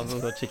 Altså,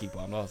 så kikker jeg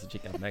på han, og så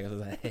kikker han på meg, og så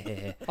sier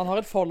hehehe. Han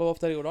har et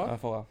follow-up til deg, da. Ja,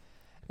 for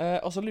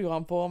Og så lurer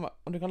han på om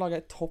du kan lage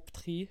et topp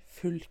 3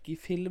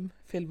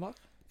 Fulkifilmer.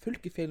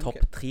 Fulkifilm. topp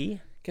 3.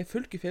 Hva er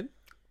Fulkifilm?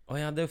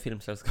 Ja, det er jo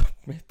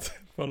filmselskapet mitt.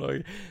 For noe.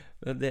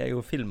 Det er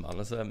jo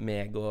filmene som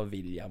meg og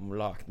William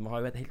lagde. Vi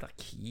har jo et helt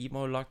arkiv. Vi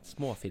har jo lagd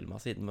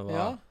småfilmer siden vi var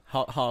Ja.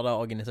 Har det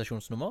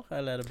organisasjonsnummer,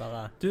 eller er det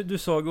bare Du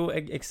så jo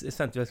jeg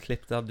sendte jo et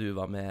klipp der du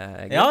var med,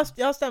 Egil.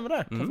 Ja, stemmer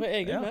det. Hvorfor er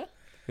Egil Ja. med?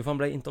 Jo, for han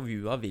ble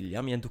intervjuet av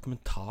William i en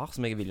dokumentar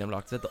som jeg og William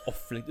lagde, som heter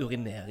Offentlig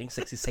urinering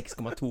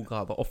 66,2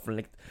 grader.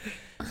 Offentlig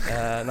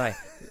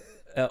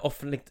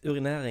offentlig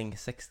urinering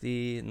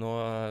 60 nå.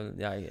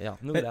 Ja,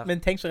 noe der.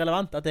 Men tenk så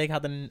relevant at jeg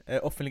hadde en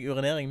offentlig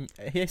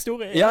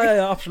urinering-historie. Ja,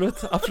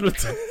 absolutt.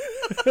 Absolutt.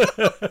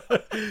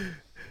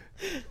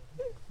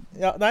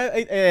 Ja, nei,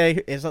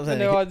 sånn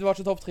Men du var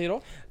ikke topp 3 da?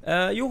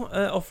 Jo,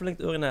 offentlig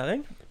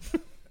urinering.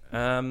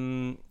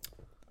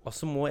 Og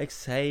så må jeg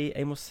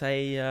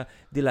si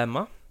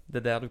Dilemma.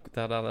 Det er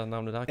der det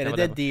navnet der. Er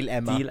det Deal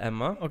Emma? Deal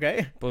Emma Ok.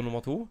 på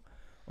nummer 2.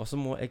 Og så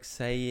må jeg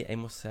si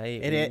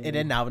Er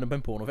det navnet på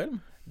en pornofilm?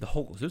 Det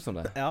høres ut som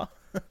det. Ja.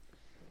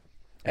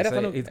 Er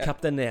dette noe-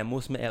 Captain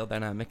Nemos med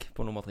Aerodynamic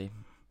på nummer 3.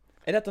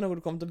 Er dette noe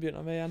du kommer til å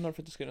begynne med igjen når du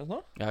flytter Skudenes nå?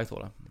 Ja, jeg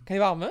tror det. Kan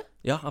jeg være med?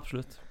 Ja,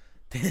 absolutt.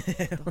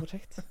 Det var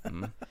kjekt.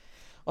 Mm.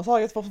 Og så har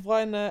jeg et spørsmål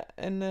fra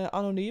en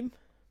anonym.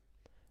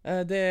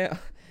 Det er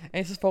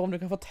en som spør om du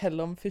kan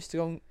fortelle om første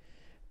gang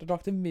du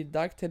lagde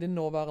middag til din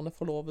nåværende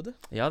forlovede.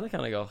 Ja, det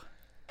kan jeg gjøre.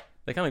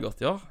 Det kan jeg godt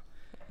gjøre.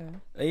 Ja.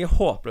 Jeg er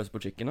håpløs på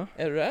kjøkkenet.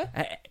 Er du det?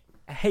 Jeg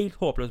er helt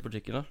håpløs på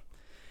kjøkkenet.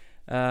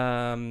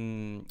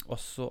 Og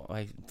så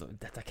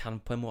dette kan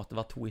på en måte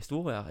være 2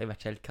 historier. Jeg vet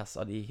ikke helt hvilken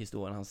av de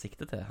historiene han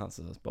sikter til, han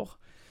som spør.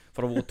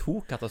 For det har vært 2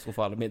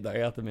 katastrofale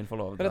middager til min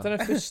forlovede. Er dette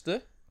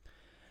den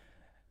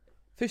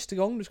første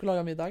gang du skulle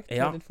lage middag til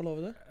Ja. din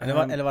forlovede?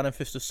 Eller var den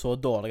første så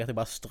dårlig at jeg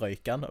bare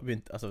strøyk den og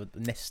begynte, altså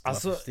nesten var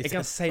Altså, første- jeg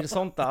kan si det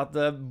sånn da,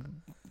 at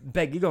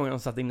begge gangene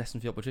satte jeg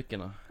nesten fyr på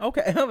kjøkkenet. Ok,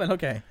 ja vel,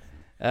 ok.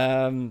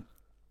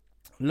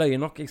 Løye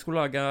nok, jeg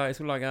skulle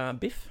lage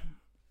biff.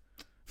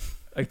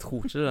 Jeg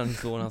tror ikke det er den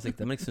historien han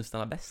sikter, men jeg synes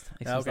den er best.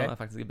 Jeg synes Ja, ok. den er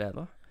faktisk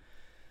bedre.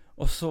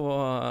 Og så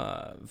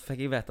fikk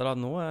jeg vite da at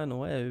nå er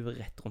hun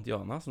rett rundt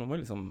hjørnet, så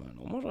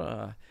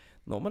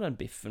nå må den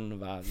biffen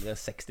være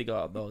 60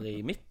 grader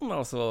i midten,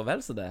 altså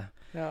vel så det.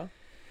 Ja.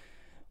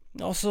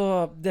 Og så,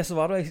 det som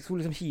var da, jeg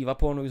skulle liksom hive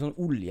på noe sånn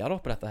olje da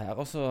på dette her,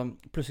 og så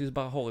plutselig så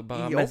bare hører jeg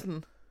bare I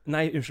ovnen.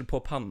 Nei, unnskyld,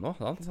 på panna,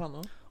 sant?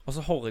 Panna. Og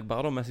så hører jeg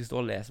bare da, mens jeg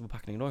står og leser på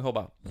pakningen da, jeg hører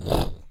bare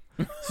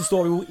så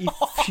står det jo i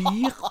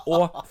fyr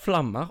og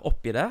flammer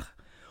oppi der.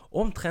 Og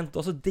omtrent da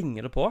så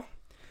dinger det på.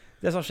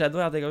 Det som skjedde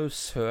var at jeg har jo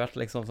sølt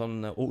liksom sånn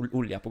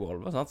olje på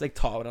gulvet, sant? Så jeg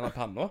tar denne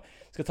panna,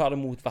 skal ta det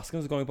mot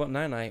vasken, så kommer jeg på,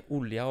 nei,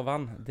 olje og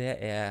vann, det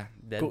er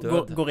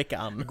død. Går ikke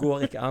an.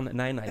 Går ikke an,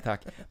 nei,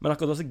 takk. Men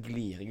akkurat da så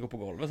glir jeg jo på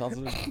gulvet, sant?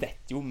 Så det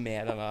detter jo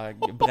med denne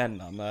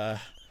brennende...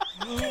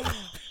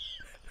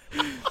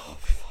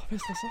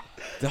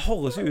 Det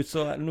høres jo ut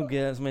som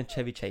noe som en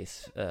Chevy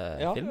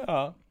Chase-film.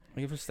 Ja.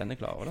 Jeg er fullstendig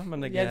klar over det,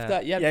 men jeg... Hjelp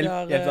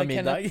Hjelp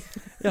middag.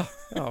 Kenneth.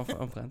 Ja,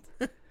 omtrent.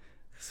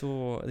 Så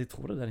jeg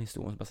tror det er den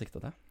historien som bare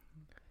sikter til.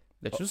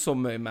 Det er ikke så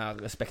mye mer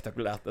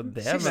spektakulært enn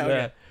det, Sist men gang,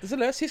 det... det er så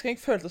løst. Sist gang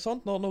jeg følte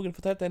sånt, når noen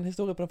fortalte en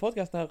historie på den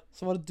podcasten her,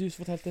 så var det du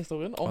som fortalte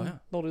historien om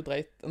når du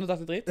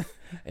datt i drit.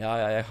 Ja,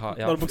 jeg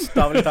har... Når du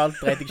bokstavelig talt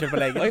dreit deg selv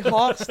på leggen. Og jeg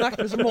har snakket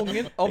med så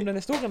mange om den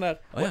historien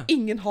der, og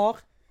ingen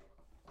har...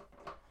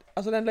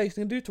 Altså, den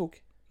løsningen du tok,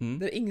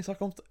 det er ingen som har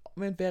kommet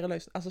med en bedre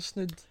løsning. Altså,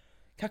 snudd.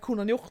 Hva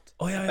kunne han gjort?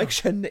 Og jeg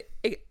skjønner,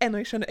 jeg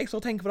står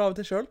og tenker på det av og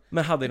til selv.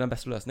 Men hadde jeg den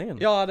beste løsningen?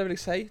 Ja, det vil jeg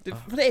si.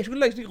 For det er ikke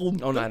noen løsning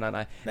rundt det.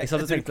 Nei. Jeg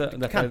satt og tenkte...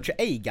 Du kan ikke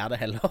eie det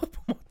heller,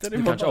 på en måte. Du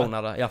kan ikke owne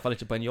det, i hvert fall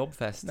ikke på en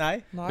jobbfest. Nei.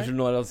 Ikke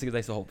nå er det sikkert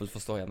jeg som håper å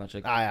forstå igjen. Nei.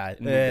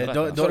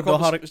 Hvis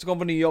du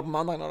kommer på ny jobb på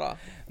mandag nå da,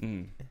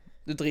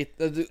 du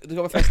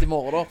kommer fest i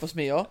morgen da, på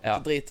smia,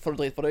 så får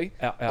du drit på deg,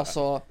 og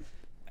så...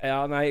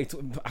 Ja, nei,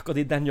 akkurat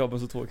i den jobben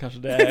så tror jeg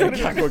kanskje det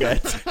kan gå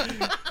greit.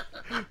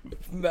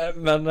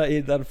 Men i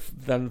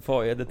den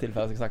forrige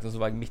tilfellet så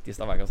var jeg midt i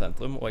Stavanger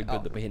sentrum, og jeg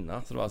bodde på Hinna,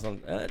 så det var sånn,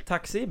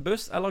 taxi,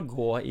 buss, eller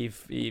gå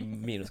i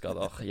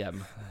minusgrader hjem.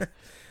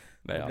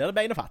 Men blir det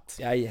bein og fatt.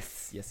 Ja,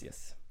 yes.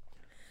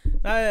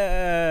 Nei,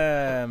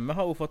 vi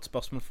har jo fått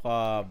spørsmål fra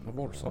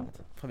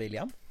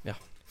William. Ja,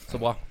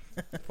 så bra.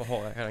 For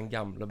høre hva den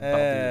gamle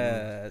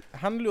bardinen.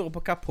 Han lurer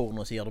på hva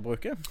pornosider du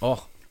bruker.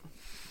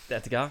 Det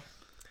vet hva.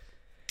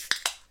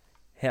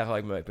 Her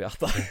har jeg mye på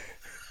hjertet.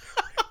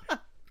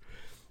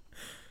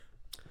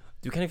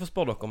 Du, kan jeg få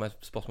spørre dere om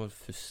et spørsmål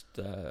først,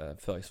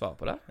 før jeg svarer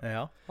på det?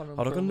 Ja.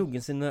 Har dere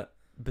noensinne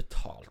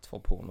betalt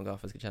for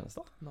pornografiske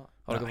tjenester? Nei.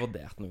 Har dere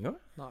vurdert noen gang?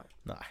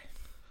 Nei.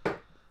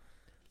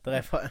 Det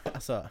er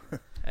altså...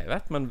 Jeg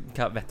vet, men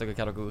vet dere hva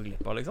dere går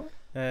glipp av, liksom?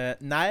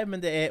 Nei,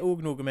 men det er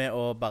også noe med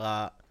å bare...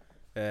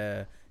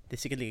 det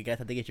er sikkert like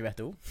greit at jeg ikke vet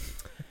det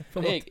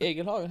også.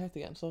 Egil har jo en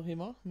hettegenser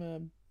hjemme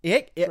med...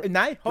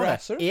 Nei,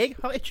 jeg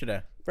har ikke det.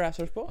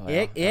 Brassers på?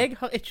 Jeg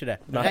har ikke det.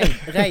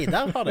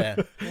 Reidar har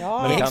det.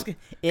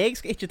 Jeg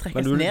skal ikke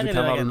trekkes ned i det. Men du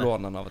kan være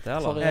låne den av og til,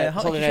 eller?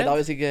 Sorry Reidar,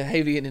 hvis jeg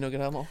heiv deg inn i noe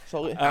der nå.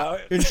 Sorry.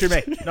 Unnskyld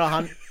meg. Det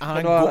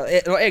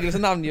var egentlig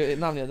så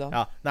navngitt han.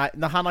 Ja, nei,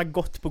 når han har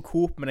gått på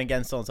Coop med den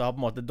genseren, så har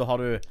på en måte, da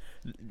har du...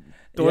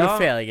 Da er du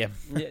ferdig.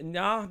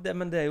 Ja,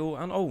 men det er jo...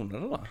 Han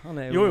owner det da.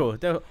 Han er jo...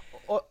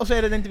 Og så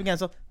er det den type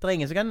genser. Det er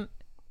ingen som kan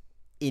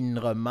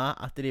innrømme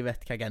at de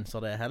vet hva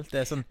genser det er helt.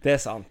 Det er sånn... Det er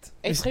sant.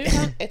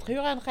 Jeg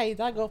tror han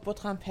Reidar går på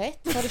trampett.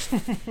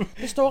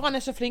 Det står han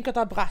er så flink å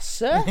ta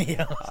brasse.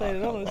 Ja. Sier det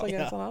da når du ser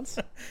genseren hans.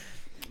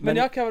 Men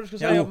hva var det du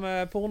skulle si om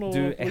porno?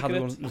 Du, jeg hadde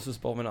lyst til å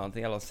spørre om en annen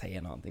ting, eller si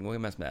en annen ting, og jeg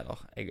er mest med der.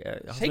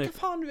 Si hva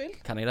faen du vil.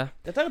 Kan jeg det?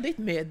 Dette er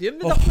ditt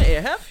medium, derfor vi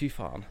er her. Fy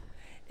faen.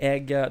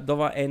 Da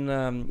var en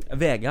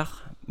Vegard,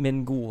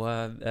 min gode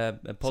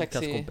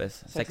podcastkompis.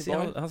 Sexy.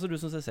 Han som du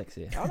synes er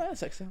sexy. Ja, det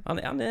er sexy.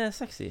 Han er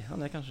sexy,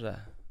 han er kanskje det.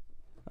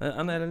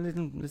 Han er litt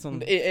sånn...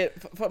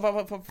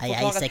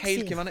 Forklar et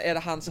helt hvem er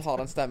det han som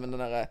har den stemmen,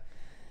 den derre...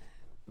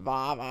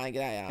 Hva er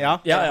greia? Ja,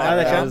 det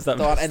er kjent.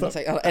 Da var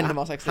han enda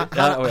mer sexy.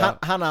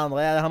 Han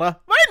andre, hva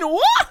er nå?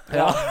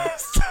 Ja,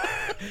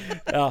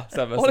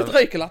 stemmer. Og litt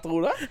røykelatter,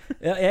 Ole.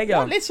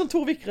 Ja, litt sånn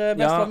Tor Vikre,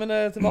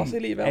 bestlammene tilbake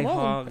i livet.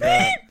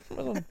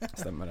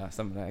 Stemmer det.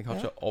 Jeg har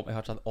ikke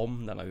hatt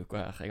om denne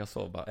uka her. Jeg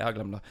har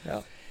glemt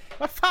det.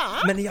 Hva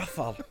faen? Men i hvert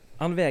fall,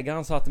 han Vegard,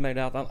 han sa til meg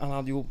det at han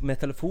hadde jo med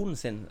telefonen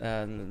sin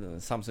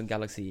Samsung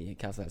Galaxy,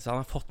 så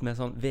han har fått med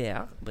sånn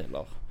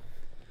VR-briller.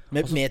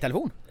 Med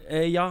telefon?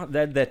 Ja,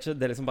 det er ikke,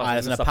 det er liksom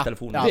bare sånn satt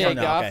telefonen.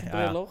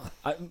 Vegard-briller.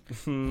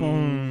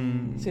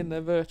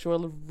 Sine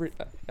virtual...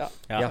 Ja.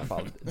 I hvert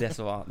fall, det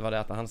var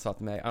det at han sa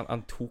til meg,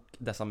 han tok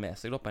disse med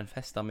seg da på en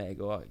fest av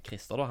meg og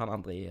Christer da, han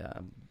andre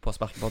på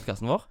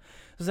Spark-podcasten vår.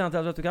 Så sier han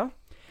til, vet du hva?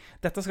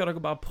 Dette skal dere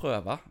bare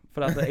prøve,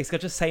 for jeg skal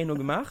ikke si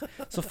noe mer.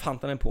 Så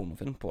fant han en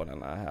pornofilm på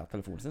denne her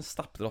telefonen sin,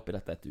 stappte det opp i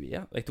dette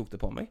etuiet, og jeg tok det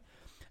på meg.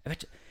 Jeg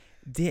vet ikke,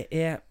 det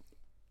er...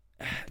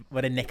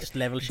 Var det next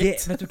level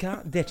shit? Vet du hva?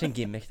 Det er ikke en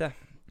gimmick, det.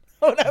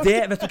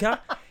 Vet du hva?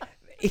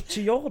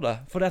 Ikke gjør det,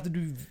 for det at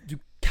du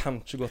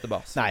kan ikke gå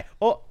tilbake. Nei,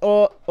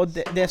 og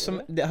det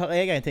som... Det har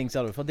jeg en ting,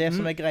 ser du, for det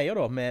som er greia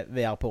da med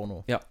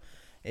VR-porno,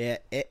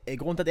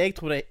 grunnen til at jeg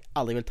tror det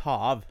aldri vil ta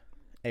av,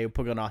 er jo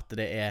på grunn av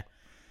at det er...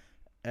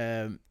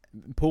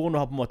 porno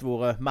har på en måte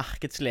vært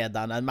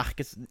markedsledende,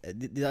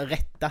 de har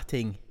rettet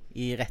ting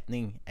i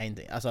retning en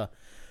ting. Altså,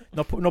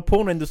 når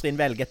pornoindustrien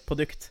velger et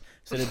produkt,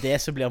 så er det det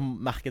som blir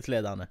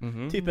markedsledende.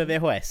 Type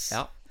VHS.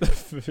 Ja.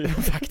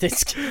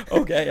 Faktisk.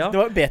 Ok, ja. Det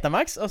var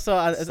Betamax, og så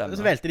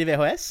velte de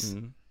VHS.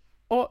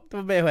 Og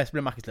VHS ble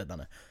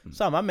markedsledende.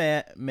 Samme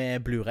med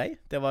Blu-ray.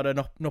 Det var det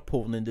når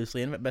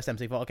pornoindustrien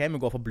bestemte seg for, ok,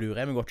 vi går for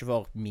Blu-ray, vi går ikke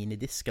for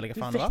minidisk, eller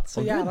hva faen det var. Du vet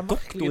så jævla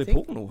merkelige ting.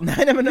 Porno. Nei,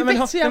 du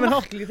vet så jævla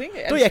merkelige ting.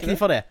 Da gikk de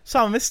for det.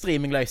 Samme med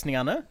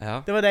streamingløsningene. Ja.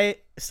 Det var de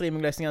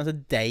streamingløsningene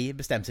som de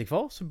bestemte seg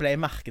for, så ble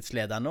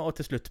markedsledende, og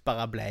til slutt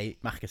bare ble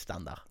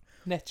markedsstandard.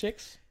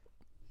 Netflix.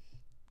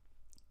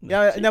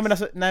 Ja, nei, men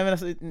altså...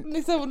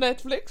 Litt av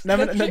Netflix. Nei,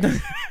 men...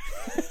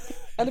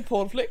 Eller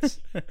Pornflix.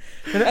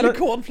 Eller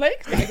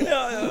Cornflakes.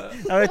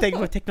 Ja, jeg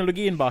tenker på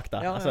teknologien bak da.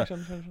 Ja, altså.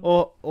 skjønner.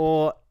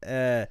 Og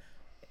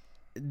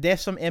det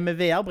som er med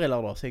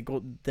VR-briller da,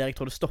 der jeg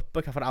tror det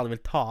stopper, hvorfor det aldri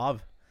vil ta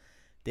av,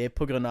 det er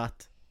på grunn av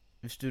at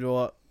hvis du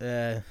da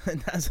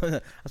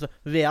altså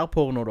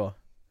VR-porno da.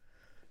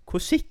 Hvor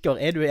sikker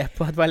er du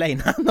på at du er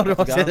alene når du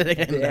har sett det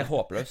greiene? Det er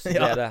håpløst, det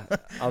Ja. er det.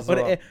 Altså,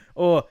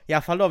 Og i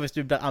hvert fall da, hvis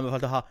du blir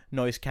anbefalt å ha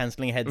noise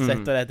cancelling headset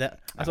og dette.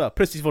 Altså,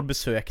 plutselig får du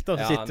besøk da,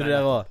 så Ja, sitter du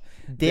der og...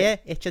 Det er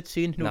ikke et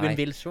syn noen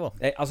vil se.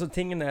 altså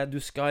tingene er, du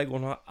skal i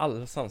grunnen ha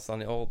alle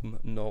sansene i orden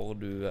når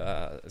du,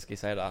 skal jeg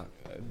si det,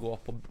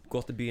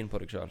 går til byen på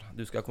deg selv.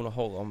 Du skal kunne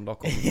høre om det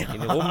kommer noe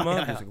inn i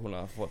rommet, du skal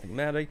kunne få ting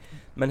med deg.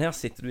 Men her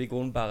sitter du i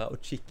grunnen bare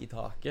og kikker i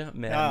taket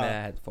med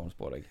headphones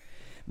på deg.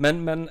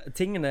 Men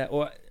tingene,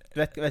 og...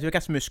 Vet du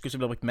hvilken muskel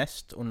som blir brukt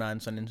mest under en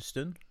sånn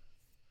stund?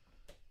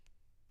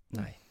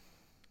 Nei.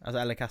 Altså,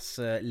 eller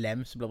hvilken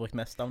lem som blir brukt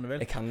mest, om du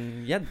vil? Jeg kan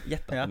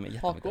gjette Ja.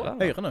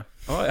 Ørene.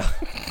 Ja.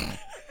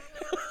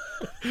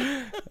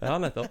 Ja,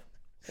 nettopp.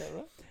 Ser du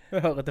det? Du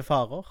hører til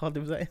farer, holdt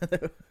jeg på å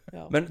si.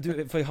 Ja. Men du,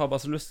 for jeg har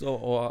bare så lyst til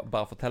å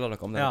bare fortelle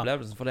dere om den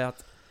opplevelsen. For det at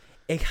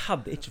jeg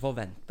hadde ikke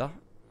forventet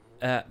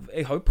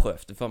jeg har jo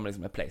prøvd det før med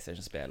liksom et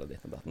PlayStation-spill og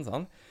ditt og datten,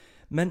 sånn.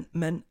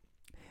 Men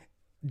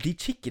de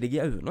kikker deg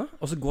i øynene,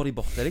 og så går de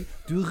bort til deg.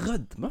 Du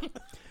rødmer.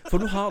 For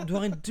du har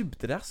en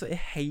dybde der som er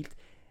helt...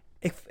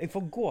 Jeg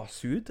får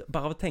gåsehud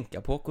bare av å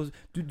tenke på hvordan...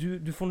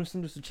 Du får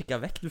nesten lyst til å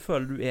kikke vekk. Du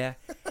føler du er...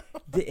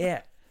 Det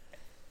er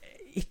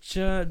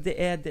ikke... Det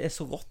er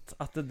så rått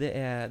at det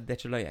er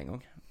ikke løy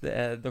engang.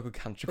 Dere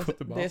kan ikke gå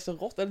tilbake. Det er så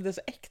rått, eller det er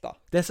så ekte?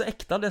 Det er så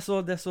ekte, det er så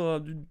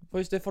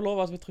For hvis det er for lov,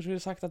 så tror jeg ikke du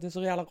har sagt at det er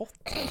så jævla rått.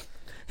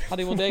 Hadde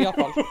jeg vært deg i hvert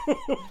fall.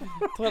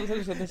 Tror jeg det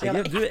er så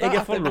jævla ekte. jeg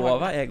er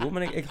forlovet, jeg også,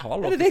 men jeg har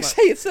lov til å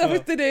snakke.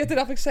 Det er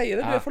derfor jeg sier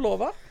det. Du er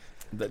forlovet.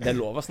 Det er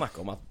lov å snakke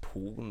om at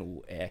porno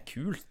er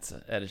kult,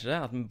 er det ikke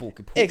det? At vi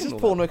bruker porno. Jeg synes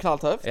porno er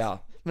knalltøft. Ja.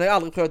 Men jeg har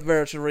aldri prøvd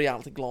virtual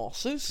reality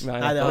glasses. Nei,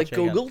 det har eller ikke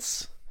jeg. googles.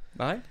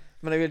 Nei.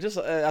 Men jeg vil ikke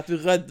så, at du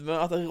rødmer,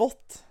 at det er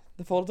rått.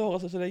 Det får det til å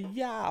høres ut som det er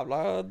jævla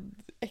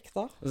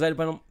ekte. Og så er det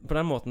på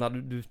den måten at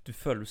du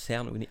føler du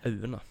ser noen i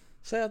øynene.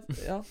 Så jeg,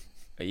 ja.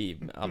 I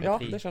alle Ja,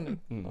 tre. det skjønner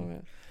jeg. Mm.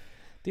 Okay.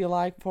 Do you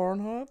like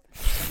Pornhub?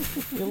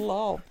 You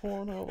love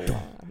Pornhub.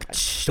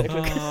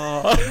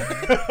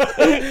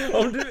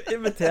 Om du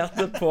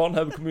inviterte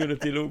Pornhub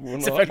Community-logoen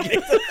nå.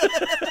 Selvfølgelig.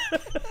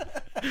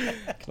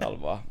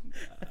 Knallbra.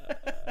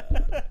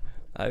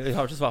 Nei, jeg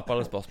har ikke svart på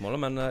alle spørsmålene,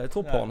 men jeg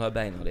tror Pornhub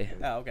er en av de.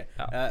 Ja, ok.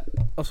 Ja.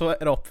 Og så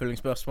er det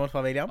oppfølgingsspørsmål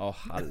fra William.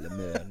 Alle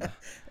møne.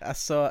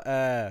 Altså,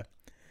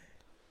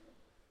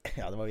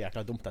 ja, det var jo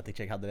jækla dumt at jeg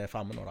ikke hadde det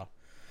fremme nå da.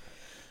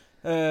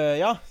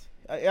 Ja,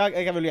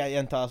 jeg vil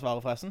gjenta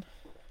svaret forresten.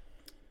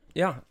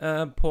 Ja,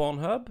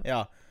 Pornhub.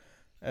 Ja.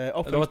 Det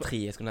var 3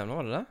 jeg skulle nevne,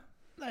 var det det?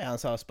 Nei, han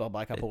sa spør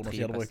bare hva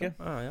pornosider du bruker.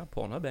 Ja,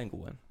 Pornhub er en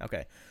god en. Ok.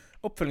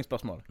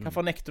 Oppfølgingsspørsmål.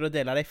 Hvorfor nekter du å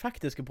dele de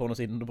faktiske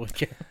pornosidene du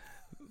bruker?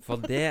 For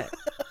det...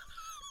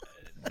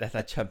 Dette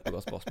er et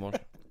kjempegodt spørsmål.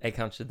 Jeg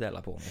kan ikke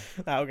dele porno.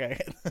 Nei, ok.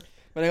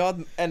 Men jeg har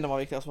et enda mer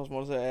viktigere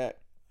spørsmål som er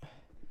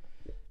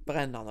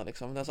brennende,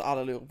 liksom. Det som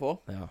alle lurer på.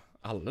 Ja,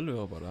 alle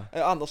lurer på det.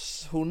 Anders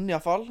Hund, i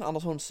hvert fall.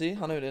 Anders Hundsi.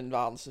 Han er jo din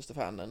verdens største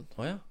fan din.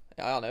 Åja.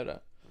 Ja, han er jo det.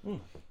 Mm.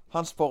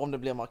 Han spør om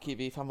det blir mer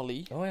Kiwi Family.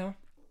 Åja.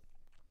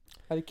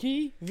 Er det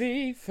Kiwi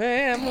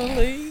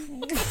Family?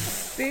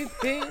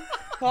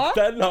 Hva?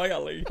 Den har jeg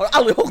aldri. Har du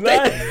aldri hørt det?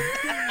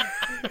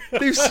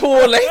 Det er jo så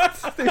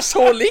lett. Det er jo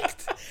så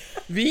likt.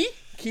 Vi?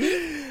 Ki?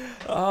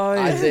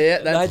 Nei,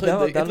 den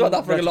trodde jeg. Det var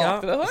derfor jeg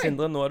lagde det.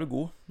 Sindre, nå er du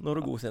god. Nå er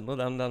du god, Sindre.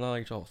 Den har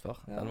jeg ikke hørt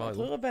før. Den var Jeg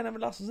god. tror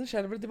Benjamin Larsensen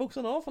skjelver litt i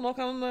buksa nå, for nå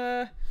kan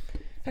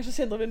kanskje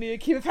Sindre bli nye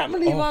Kiwi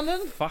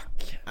Family-mannen.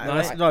 Fuck.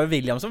 Nei. Det var jo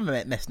William som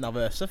var mest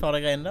nervøse for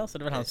det greiene der, så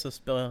det er vel han som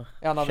spør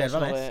Ja, han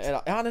skjelver mest.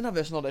 er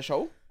nervøs når det er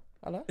show,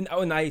 eller?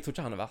 Nei, jeg tror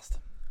ikke han er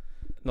verst.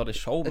 Når det er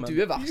show, men... Du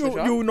er verst,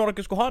 ikke? Jo, når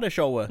dere skulle ha det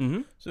showet, Mhm.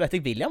 så vet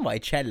jeg William var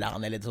i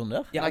kjelleren eller litt sånn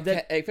der. Ja, Nei,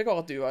 jeg fikk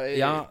høre at du var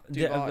Ja, du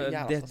var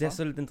jævla det stressa.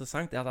 som er litt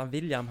interessant, er at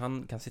William, han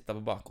kan sitte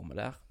på bakrommet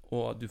der,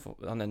 og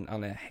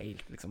han er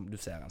helt, liksom, du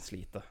ser han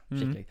sliter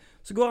skikkelig.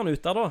 Så går han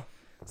ut der da,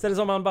 så er det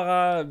som han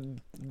bare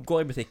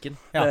går i butikken.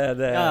 Ja.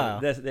 Det Ja.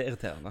 er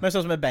irriterende. Men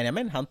sånn som med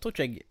Benjamin, han tror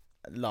ikke jeg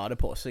la det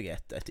på seg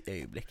et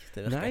øyeblikk.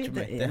 Det virker Nei, ikke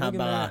det med. er, Han noe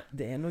bare...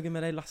 det er noe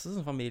med de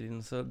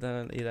Lassesen-familien, så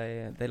i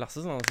de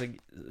Lassesen, så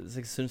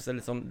jeg synes det er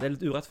litt sånn, det er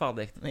litt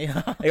urettferdig.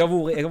 Ja. Jeg har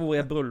vært i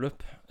et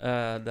bryllup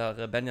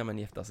der Benjamin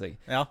gifta seg.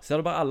 Ja. Så er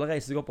det bare alle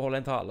reiser seg opp og holder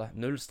en tale.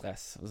 Null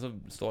stress. Og så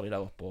står de der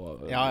oppe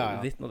og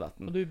Ja. ditten og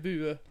datten. Og du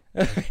buer.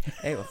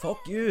 Jeg var,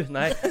 fuck you!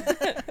 Nei,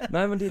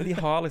 men de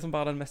har liksom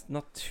bare den mest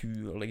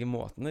naturlige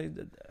måten.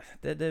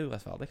 Det er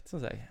urettferdig,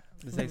 synes jeg.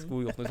 Hvis jeg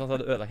skulle gjort noe sånt, så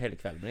hadde jeg ødelagt hele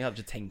kvelden. Men jeg hadde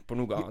ikke tenkt på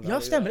noe annet. Ja,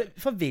 stemmer det.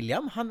 For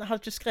William, han hadde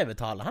ikke skrevet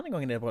tale han en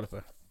gang i det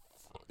bryllupet.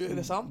 Er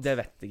det sant? Det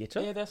vet jeg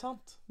ikke. Er det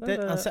sant?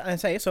 Han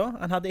sier så.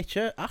 Han hadde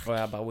ikke ark. Og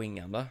jeg bare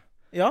winger det.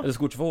 Ja. Det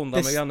skulle ikke forundre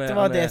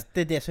meg.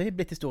 Det er det som har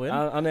blitt historien.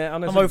 Han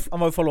Han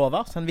var jo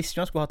forlover, så han visste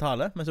jo han skulle ha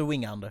tale, men så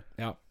winger han det.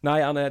 Ja. Nei,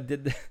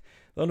 det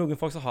er noen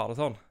folk som har det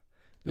sånn.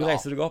 Du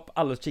reiser deg opp,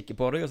 alle kikker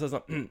på deg, og så er det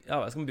sånn,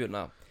 ja, jeg skal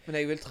begynne. Men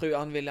jeg vil tro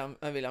at William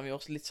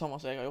gjør litt samme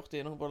som jeg har gjort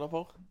i noen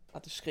brylluper.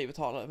 At du skriver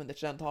tale, men det er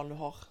ikke den talen du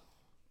har.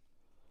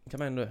 Hva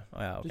mener du?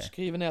 Ja, ok. Du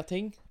skriver ned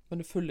ting,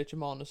 men du følger ikke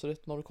manuset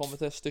ditt når du kommer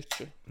til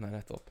stykket. Nei,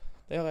 nettopp.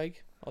 Det gjør jeg,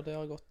 og det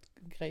har gått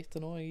greit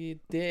til nå.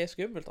 Det er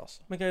skummelt,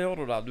 altså. Men hva gjør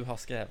du da? Du har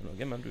skrevet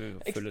noe, men du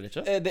følger det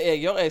ikke? Det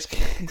jeg gjør, er jeg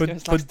skriver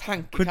en slags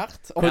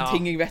tankekart om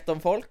ting jeg vet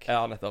om folk.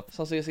 Ja, nettopp.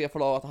 Sånn som jeg sier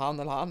forlovet til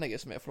han eller han, jeg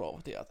er som er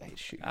forlovet til at jeg er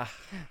helt syk. Ja.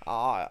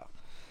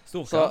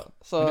 Storkar.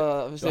 Så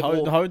hvis Du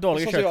har jo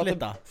dårlig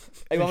kjøltelitt, da.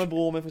 Jeg var med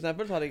broren min, for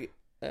eksempel, så hadde jeg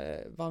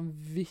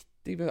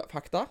vanvittig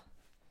fakta.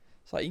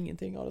 Sa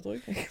ingenting av det, tror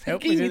jeg. Jeg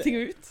fikk ingenting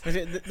ut.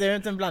 Det er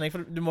jo en blanding,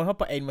 for du må ha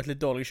på en måte litt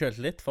dårlig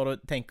kjøltelitt, for da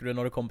tenker du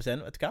når du kommer på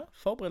scenen, vet du hva?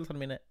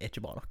 Forberedelsene mine er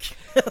ikke bra nok.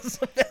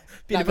 Så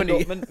begynner på ny.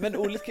 Men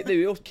Ole, det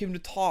er jo hvem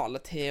du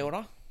taler til,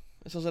 da.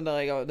 Sånn som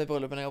det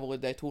bryllupet jeg har vært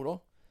i de 2 da,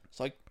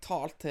 så har jeg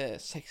talt til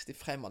 60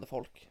 fremmede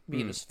folk.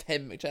 Minus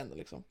 5 jeg kjenner,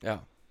 liksom. Ja.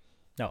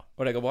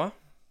 Og det går bra?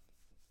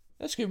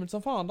 Det er skummelt som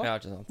faen, da. Ja,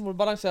 ikke sant. Du må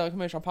balansere hvor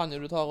mye champagne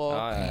du tar, og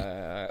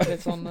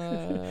litt sånn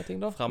ting,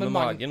 da. Fram med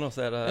magen, og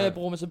så er det...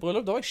 Broren min sitt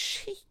bryllup, da var jeg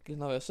skikkelig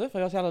nervøs, for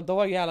da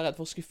var jeg jævlig redd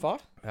for å skuffe.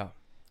 Ja.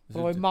 For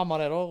da var jo mamma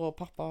det da, og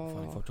pappa... Faen,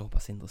 jeg får ikke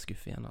håpe Sindre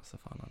skuffer igjen,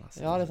 altså. Faen, altså.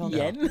 Ja, det er sånn.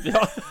 Igjen?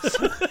 Ja.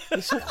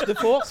 Det sorte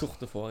får.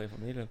 Sorte får i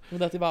familien. Men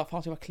det at jeg bare,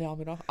 faen, skal jeg bare klære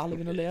meg da?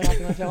 Alle begynner å le, at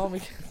jeg klære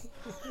meg.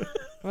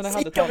 Men jeg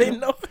hadde Sikker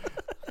vinner!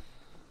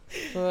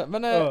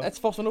 Men et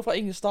spørsmål nå fra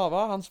Inge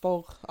Stava. Han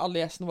spør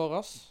alle gjestene våre.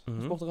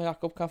 Spurte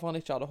Jakob hvorfor han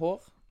ikke hadde hår.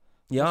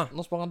 Ja.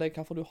 Nå spør han deg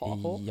hvorfor du har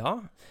hår. Ja,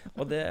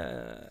 og det...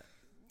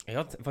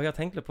 For jeg har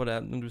tenkt litt på det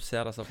når du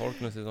ser disse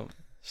folkene sånn...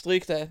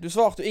 Stryk det. Du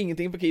svarte jo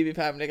ingenting på Kiwi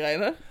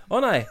Family-greiene.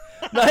 Nei!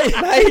 Nei,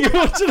 jeg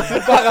gjorde ikke det.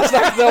 Du bare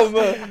snakket om...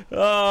 Du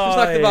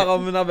snakket bare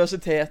om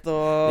nervøsitet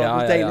og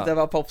hvor deilig det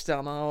var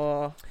popstjerne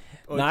og...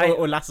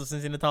 Og Lasse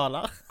sine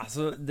taler.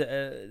 Altså,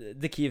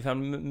 det Kiwi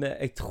Family,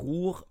 jeg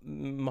tror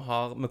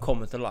vi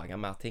kommer til å lage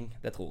mer ting.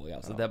 Det tror jeg,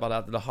 altså. Det er bare det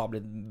at det har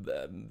blitt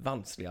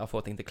vanskeligere å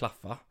få ting til å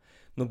klaffe.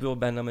 Nå bor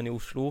Benjamin i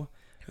Oslo.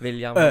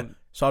 William...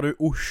 Sa du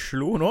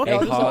Oslo nå? Jeg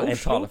du har sa en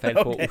talefeil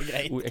på Ok,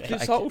 Oslo.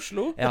 Du sa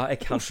Oslo? Ja, jeg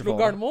kan Oslo ikke få det.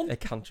 Gardermoen? Jeg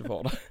kan ikke få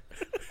det.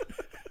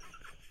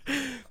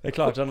 Jeg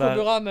klarer ikke den Hvor der...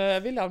 bor han,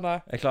 William, da?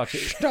 Jeg klarer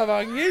ikke...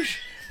 Stavanger?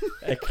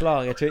 Jeg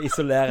klarer ikke å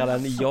isolere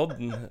den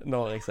J-en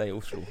når jeg sier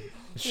Oslo.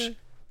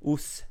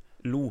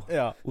 Oslo.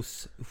 Ja.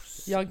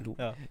 Jan,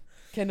 Ja.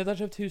 Kenneth har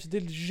kjøpt huset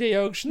til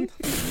Georgsen.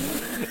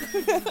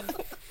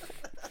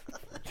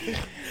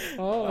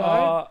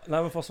 Nei,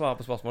 men for å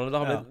svare på spørsmålet, det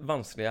har blitt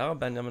vanskeligere.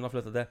 Benjamin har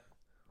flyttet til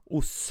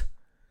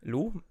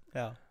Oslo.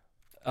 Ja.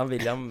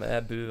 William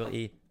bor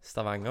i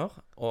Stavanger.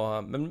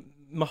 Men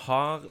vi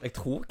har... Jeg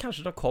tror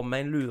kanskje det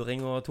kommer en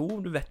luring og 2.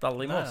 Du vet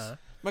aldri med oss.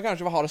 Men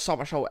kanskje vi har det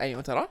samme show en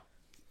gang til, da?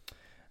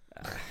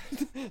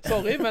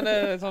 Sorry, men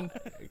sånn...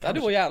 Det hadde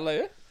vært jævlig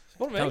løye.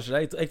 Kanskje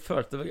det. Jeg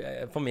følte...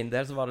 For min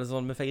del så var det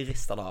sånn vi fikk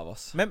ristet det av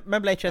oss. Men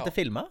ble ikke dette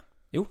filmet?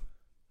 Jo.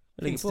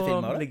 Det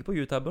ligger på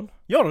YouTuben.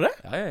 Gjør det det?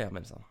 Ja,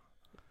 minst sånn.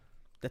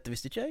 Dette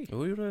visste ikke jeg.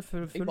 Jo, det er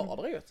full... Jeg var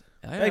der, jeg vet.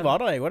 Jeg var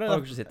der, jeg også. Har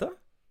du ikke sett det?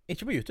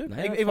 Ikke på YouTube.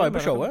 Nei, Jeg var jo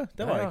på showet.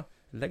 Det var jeg.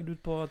 Legg det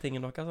ut på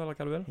tingene deres, eller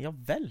hva du vil. Ja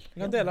vel.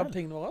 Vi kan dele på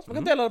tingene våre. Vi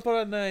kan dele det på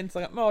den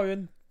Instagram. Vi har jo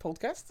en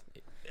podcast.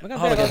 Har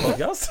dere en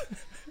podcast?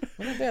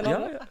 Vi kan dele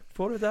det. Ja,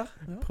 får du det der.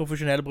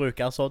 Profesjonelle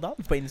brukere sådan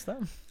på Insta.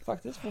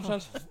 Faktisk.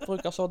 Profesjonell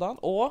bruker sådan.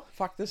 Og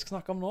faktisk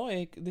snakke om nå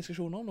i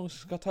diskusjoner om noen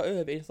skal ta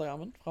over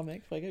Instagrammen fra meg.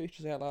 For jeg er jo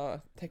ikke så jævla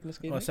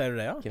teknisk i Hva meg. sier du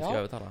det, ja? Hvem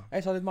skal overta det?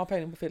 Jeg sa litt mer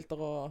peiling på filter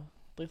og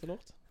dritt og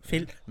lort.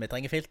 Vi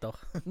trenger filter.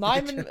 Nei,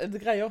 men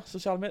det greier.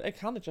 Sosiale medier. Jeg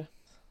kan ikke.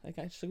 Jeg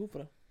er ikke så god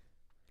på det.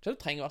 Ikke du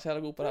trenger å være så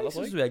jævla god på det. Jeg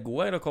synes du er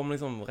god. Det kommer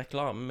liksom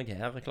reklame meg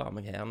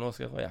her. Nå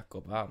skal Roy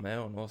Jakob være med,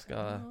 og nå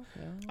skal...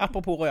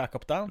 Apropos Roy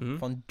Jakob da.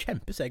 For en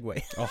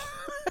kjempe-segway.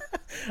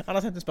 Han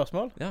har sendt et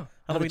spørsmål. Ja.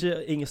 Hadde ikke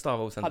Inge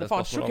Stavå sendt et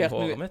spørsmål om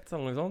håret mitt,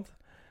 eller noe sånt?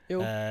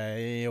 Jo.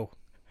 Jo.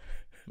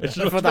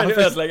 Ikke noe for deg å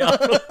ødelegge.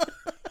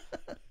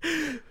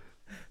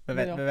 Vi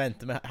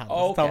venter med han.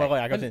 Ok. Så tar vi Roy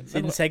Jakob sin.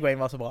 Siden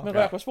segwayen var så bra. Men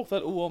Roy Jakob spurte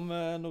vel ord om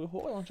noe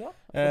hår, eller ikke?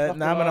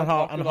 Nei, men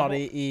han har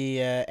det i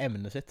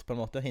emnet sitt, på en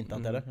måte. Hintet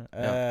han til det.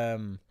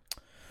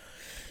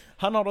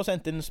 Han har da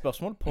sendt inn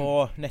spørsmål på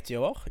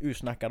nettsida vår,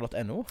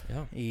 usnakka.no,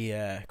 i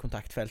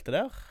kontaktfeltet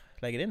der.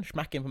 Legger det inn.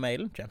 Smakk inn på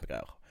mailen.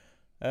 Kjempegreier.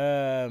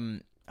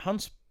 Han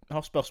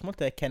har spørsmål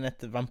til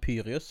Kenneth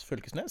Vampyrius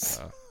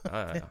Fylkesnes.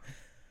 Ja.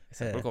 Jeg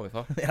ser hvor det kommer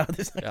ifra. Ja,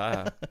 det ser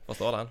Ja.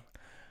 Forstår den.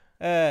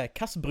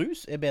 Hvilken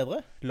brus er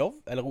bedre?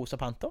 Love eller Rosa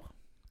Panter?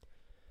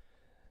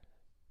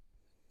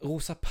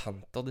 Rosa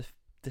Panter,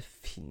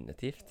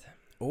 definitivt.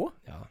 Ja.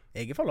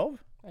 Jeg er for Love.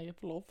 Jeg er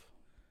på lov.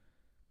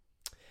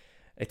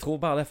 Jeg tror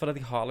bare det er fordi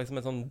jeg har liksom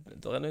et sånn...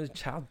 Det er en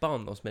kjært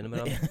barndomsminne med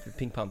den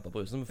Pink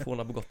Panther-brusen som får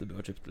den på Godteby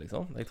og kjøpt,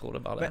 liksom. Jeg tror det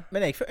er bare det.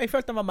 Men jeg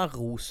følte den var mer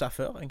rosa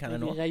før enn hva den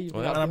er nå.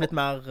 Den har blitt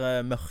mer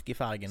mørk i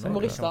fargen. Så du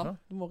må riste den.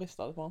 Du må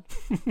riste det på den.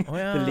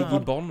 Det ligger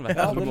i bånd, vet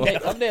du.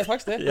 Ja, det er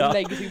faktisk det. Det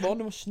legger seg i bånd.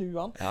 Du må snu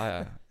den.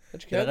 Ja.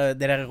 Det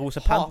der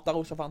Rosa Panter. Hater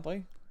Rosa Panter,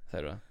 jeg.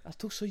 Sier du det? Det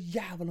tok så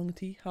jævla lang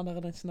tid, han der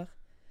dansen der.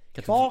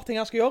 Hver ting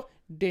han skal gjøre,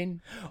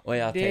 din.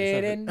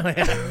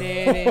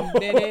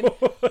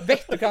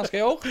 Vet du hva han skal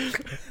gjøre?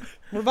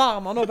 Må du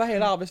varme han opp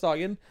hele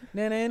arbeidsdagen. Og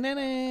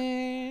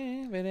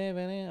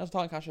så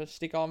tar han kanskje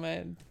stikker av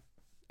med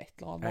et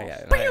eller annet. Jeg er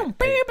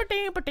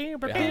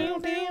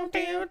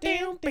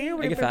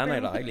fan,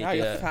 jeg da. Jeg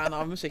er fan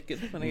av musikken,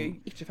 men jeg er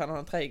ikke fan av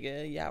den treige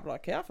jævla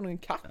hva for noen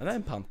katt. Det er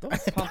en panter.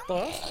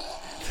 Panter, ja.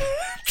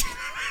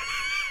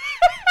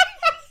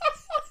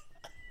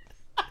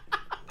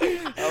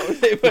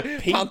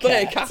 Panter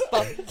er katt, da.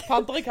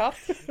 Panter er katt.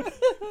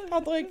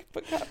 Panter er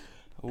katt.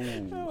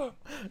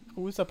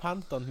 Rosa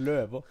panteren,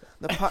 løver.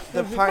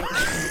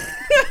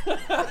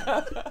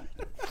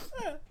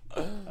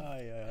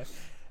 Ai.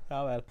 Ja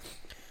vel.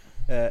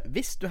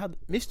 Hvis du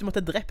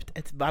måtte drept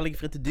et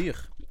valgfritt dyr,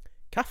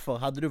 hvorfor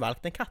hadde du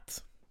valgt en katt?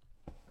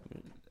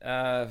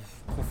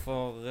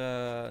 Hvorfor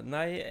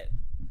Nei, jeg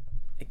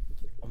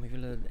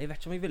vet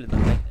ikke om jeg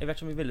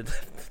ville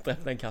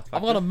drept en katt,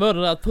 I'm gonna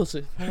murder that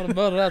pussy.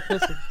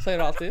 Sier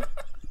du alltid.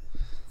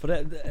 For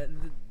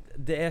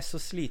det er så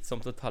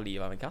slitsomt å ta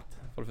livet av en katt,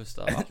 for det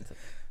første av alt.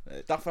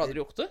 Derfor hadde du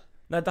gjort det?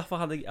 Nei, derfor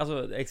hadde jeg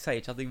jeg sier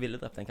ikke at jeg ville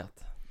drept en katt.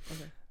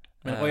 Okay.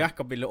 Men Roy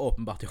Jakob ville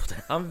åpenbart gjort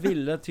det. Han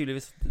ville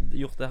tydeligvis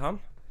gjort det,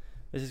 han.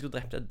 Hvis jeg skulle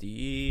drept et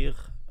dyr.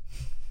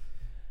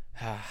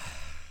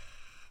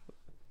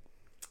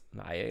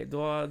 Nei,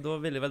 da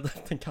ville jeg vel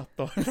drept en katt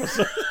da.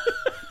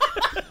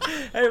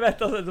 Jeg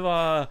vet at det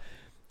var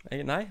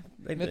Nei.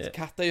 Men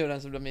katt er jo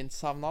den som blir minst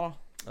savnet da.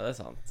 Ja, det er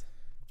sant.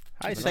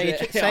 Nei,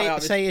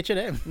 sier ikke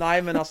det. Nei,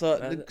 men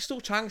altså, det er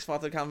stor sjanse for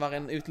at det kan være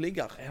en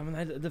uteligger. Ja, men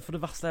nei, for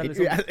det verste er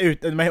liksom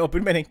Med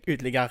oppmelding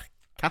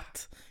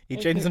uteligger-katt.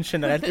 Ikke en sånn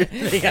generelt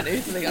uteligger. En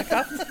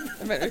uteligger-katt.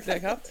 Jeg mener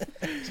uteligger-katt.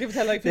 Skal jeg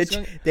fortelle deg første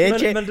gang? Det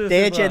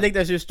er kjedelig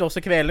hvis du står så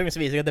kvelende,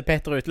 så viser jeg at det er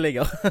Petter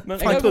uteligger. Men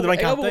jeg har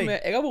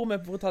vært med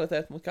på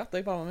brutalitet mot katt,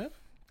 jeg, Palmer.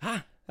 Hæ?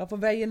 Jeg var på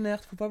veien ned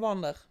til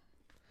fotballbanen der.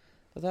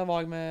 Dette her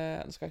var jeg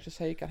med, nå skal jeg ikke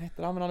si hva han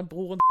heter da, men han er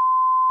broren.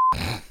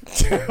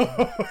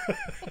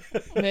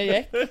 Vi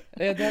gikk.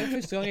 Det er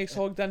første gang jeg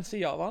så den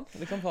siden av han.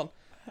 Liksom sånn,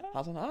 han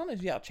er så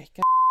jævla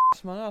kjekk,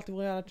 men han har alltid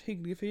vært en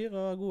hyggelig fyr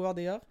og gode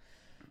verdier.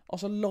 Og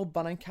så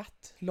lobba han en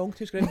katt. Langt,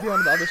 husker du den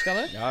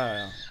bjørnebærbuskene?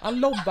 Ja. Han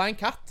lobba en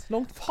katt.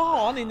 Langt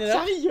faen inn i det.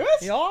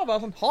 Seriøst? Ja, bare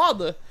sånn, ha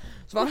det.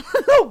 Så bare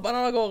lobba han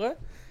av gårde.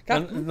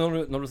 Men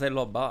når du sier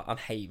lobba,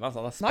 han heiva, så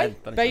han har spent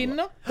den. Nei,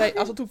 beina.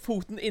 Altså tok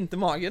foten inntil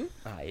magen.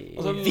 Nei.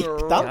 Og så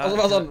vippte han. Og så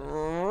bare sånn.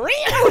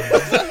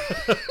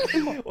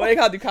 Og jeg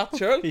hadde jo katt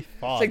selv,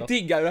 så jeg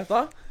digget jo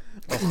dette.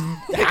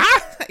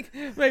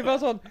 Men jeg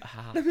bare sånn,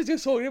 da plutselig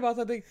så jeg bare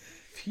sånn,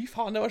 fy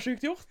faen, det var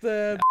sykt gjort.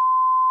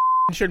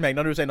 Unnskyld meg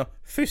når du sier nå,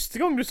 første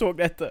gang du så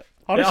dette,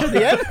 har det skjedd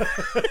igjen?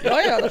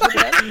 Ja, det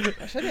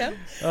skjedde igjen.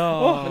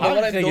 Men da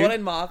var det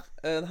en mer,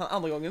 den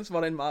andre gangen så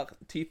var det en mer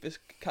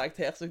typisk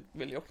karakter som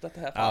ville gjort dette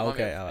her.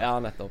 Ja,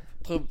 nettopp.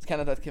 Tror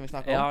Kenneth vet hvem vi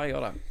snakker om? Ja, jeg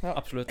gjør det. Ja.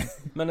 Absolutt.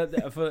 Men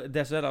for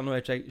det som er det, nå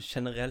er ikke jeg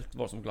generelt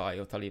voldsomt glad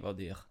i å ta livet av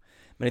dyr.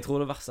 Men jeg tror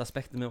det verste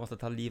aspektet med å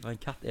ta livet av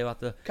en katt er jo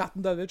at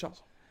katten døde ikke,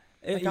 altså.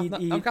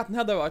 Katten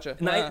her dør ikke.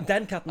 Nei,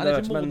 den katten dør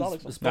ikke, men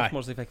liksom.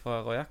 spørsmålet som jeg fikk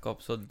fra Roy Jakob,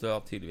 så dør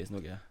tydeligvis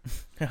noe.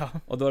 Ja.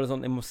 Og da er det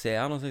sånn, jeg må se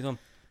han og si sånn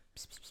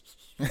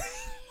ja,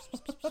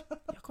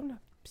 kom da.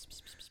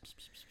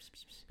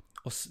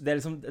 Og det er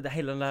liksom, det er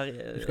hele den der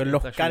du skal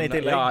lokke han i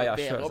tillegg. Ja,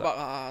 bedre å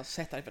bare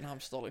sette deg på en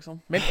hamster,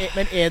 liksom. Men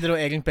er det da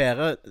egentlig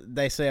bedre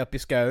de som er oppe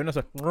i skauen, og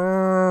så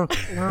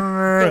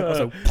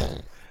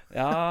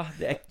ja,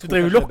 det er du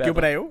driver lokker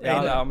på det jo.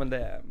 Ja, men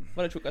det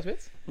var det tjukkas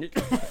vits?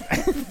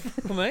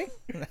 For meg?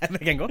 Nei, det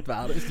kan godt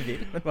være det hvis du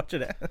vil, men var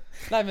ikke det.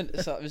 Nei, men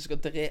så, hvis du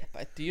skal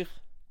drepe et dyr,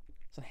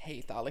 sånn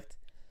helt ærlig,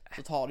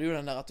 så tar du jo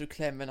den der at du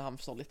klemmer en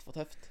hamster litt for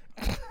tøft.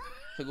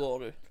 Så går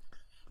du.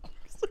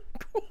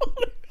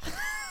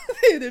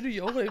 Det er det du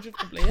gjør, det er jo ikke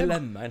et problem.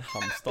 Klemme en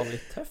hamster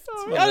litt tøft?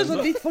 Ja, det er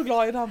sånn litt for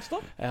glad i en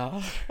hamster. Ja.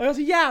 Og jeg er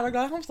så jævla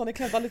glad i hamsteren, jeg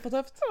klemmer den litt for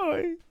tøft. Det har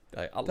jeg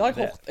Jeg har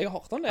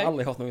hørt om det. Jeg har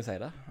aldri hørt noen si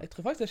det. Jeg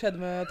tror faktisk det skjedde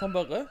med Tom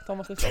Børre.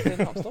 Thomas Lystad til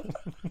en hamster.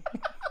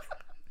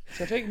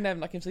 Skal ikke jeg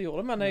nevne hvem som gjorde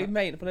det, men jeg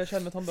mener på det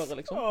skjedde med Tom Børre,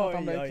 liksom. At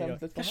han ble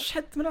klemt litt for Hva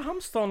skjedde med den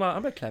hamsteren da?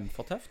 Han ble klemt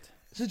for tøft.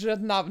 Synes du det er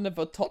et navnet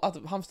på at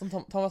hamsteren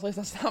Thomas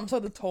Lystad hamster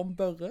heter Tom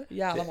Børre?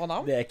 Jævla bra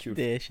navn. Det er kult.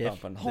 Det er sjef.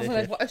 Han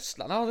er fra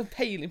Østlandet, han har en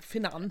peiling på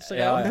finans.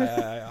 Ja.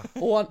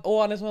 Og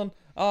han er sånn,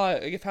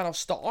 jeg er fan av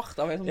Start,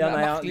 av en sånn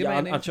merkelig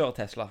mening. Han kjører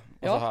Tesla,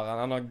 og så har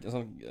han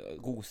sånn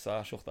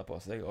rosa skjorta på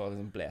seg, og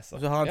liksom blazer.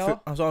 Og så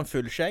har han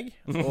full skjegg,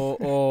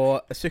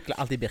 og sykler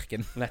alltid i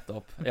Birken.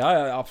 Nettopp.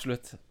 Ja,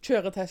 absolutt.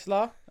 Kjører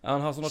Tesla,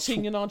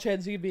 synger når han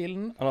kjeder seg i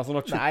bilen. Han har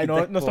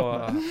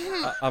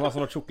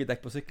sånne tjukke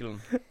dekk på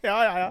sykkelen.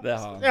 Ja. Det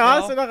har han.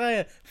 Ja, så der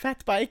er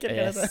fat bike.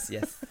 Yes.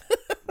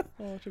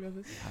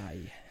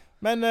 Hei.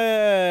 Men,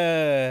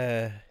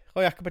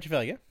 Roy Jakob er ikke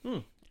ferdig.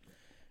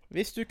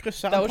 Hvis du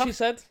krysser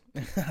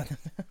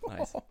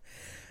Nice.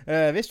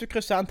 Hvis du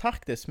krysser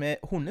Antarktis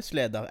med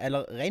hundesleder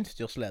eller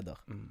reinsdyrsleder,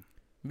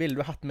 ville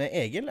du hatt med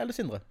Egil eller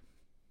Sindre?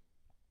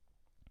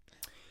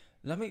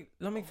 La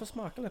meg få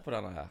smake litt på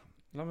denne her.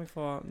 La meg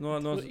få nå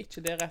tror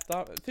ikke det er rett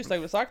da. Først jeg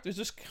ville sagt, hvis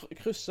du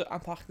krysser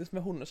Antarktis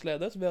med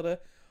hundeslede, så blir det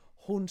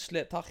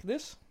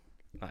hundsledarktis.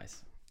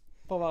 Nice.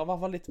 For å være i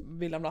hvert fall litt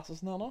William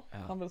Lassersen her nå.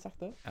 Ja. Han ville sagt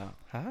det. Ja.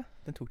 Hæ?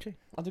 Den tok ikke jeg.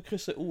 At du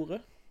krysser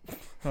ordet.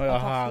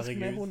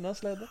 Herregud. Med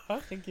hundeslede.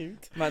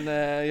 Herregud. Men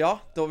ja,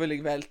 da ville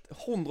jeg valgt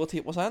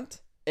 110%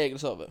 Egil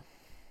Sørve.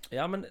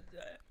 Ja, men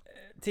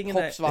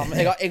tingene Kroppsvarme.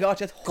 Jeg har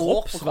ikke et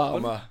hår på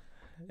kroppen. Kroppsvarme.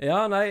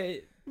 Ja,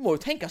 nei Du må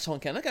jo tenke sånn,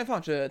 Kenneth. Kan jeg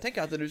faen ikke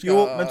tenke at du skal... Jo,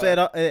 men så er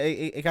det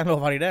jeg kan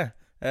love deg det.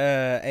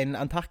 En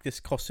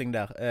antarktisk crossing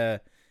der.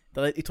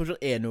 Jeg tror ikke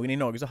det er noen i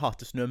Norge som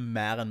hater snø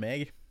mer enn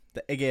meg.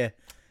 Det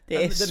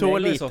er så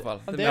lite.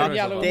 Det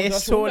er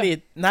så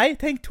lite. Nei,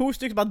 tenk 2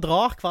 stykker som bare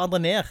drar hverandre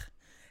ned.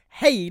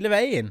 Hele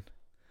veien.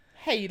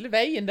 Hele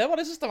veien, det var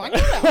det som Stavanger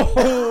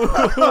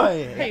der.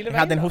 Jeg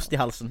hadde en host i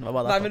halsen.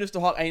 Nei, men hvis du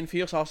har en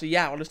fyr som har så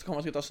jævlig lyst til å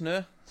komme seg ut av snø,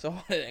 så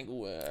har det en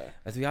god...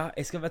 Vet du hva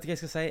jeg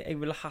skal si? Jeg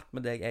ville hatt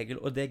med deg, Egil,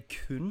 og det er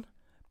kun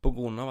på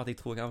grunn av at jeg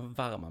tror jeg kan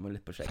varme meg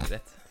litt på skjegget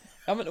ditt.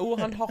 Ja, men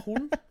han har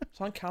hund,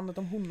 så han kan litt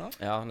om hunder.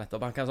 Ja,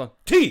 nettopp. Han kan sånn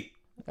Ty!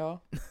 Ja.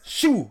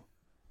 Sjo!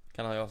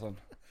 Kan han gjøre sånn.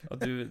 Og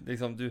du,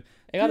 liksom,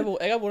 Jeg har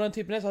vært den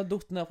typen der som har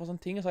dott ned på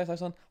sånne ting, og så har jeg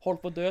sagt sånn,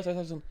 holdt på å dø, så har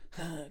jeg sagt sånn,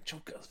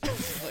 tjokkas, så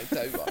har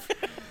jeg daua.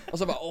 Og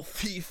så bare,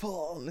 fy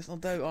faen,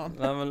 liksom daua han.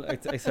 Nei, men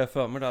jeg ser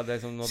for meg da, det er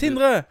liksom når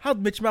Sindre,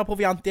 hadde vi ikke mer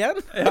proviant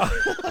igjen? Ja.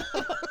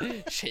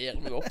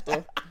 Skjer meg opp da.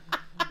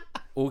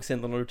 Og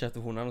Sindre, når du chatter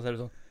hundene, så er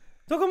det sånn,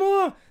 dere må,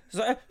 så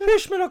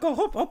hysj med dere,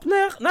 hopp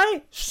ned, nei,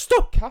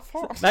 stopp! Hva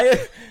faen? Nei,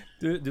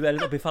 du er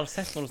litt oppe i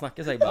falsett når du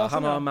snakker, så jeg bare,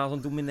 han har mer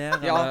sånn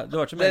dominerende. Ja, det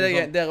var ikke mer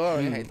sånn. Det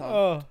rører jeg helt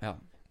av. Ja.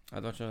 Ja,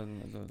 det var ikke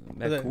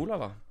mer cola,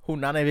 da.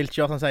 Hundene vil ikke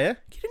gjøre som han sier.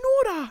 Hva er det nå,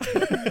 da?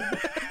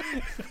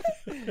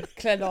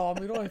 Kledd av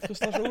meg da, i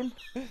frustrasjon.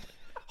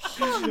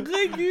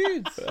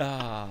 Herregud!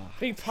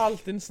 Ringt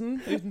Haltinsen,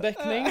 uten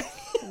dekning.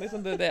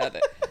 Liksom det. Har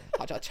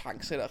ikke hatt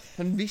sjanse der.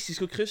 Men hvis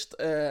jeg skulle kryst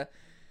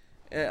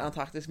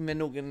Antarktis med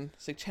noen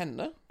som jeg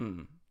kjenner,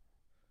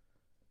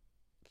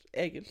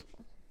 Egil.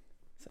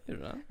 Sier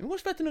du det? Vi må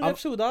spille noen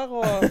episoder,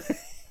 og...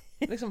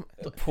 Liksom,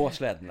 på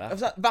sleden der.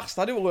 Verst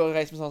hadde jo vært å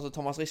reise med sånn som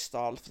Thomas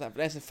Risdal, for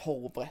eksempel. Det er så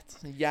forberedt.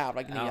 Sånn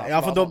jævla gnier. Ja,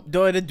 for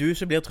da er det du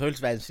som blir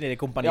Truls Svendsen i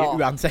det kompaniet,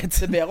 uansett.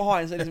 Det er bedre å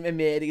ha en som liksom er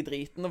med i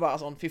driten og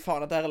bare sånn, fy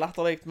faen, dette er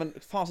latterligt, men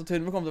faen så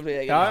tynn vi kommer til å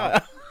bli, Egil.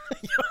 Ja.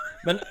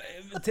 Men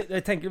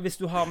jeg tenker, hvis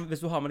du har med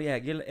deg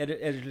Egil, er det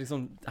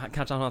liksom,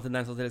 kanskje han har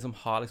tendenser til liksom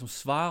ha liksom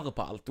svaret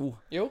på alt ord?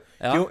 Jo.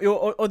 Ja. Jo,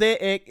 og det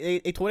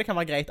jeg tror det kan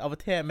være greit av og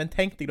til, men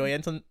tenk deg da i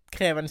en sånn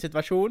krevende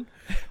situasjon,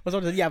 og så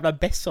er det sånn jævla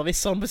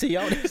besserwisser på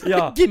siden, og det er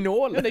sånn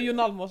gnål. Men det er jo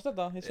Almås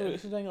dette,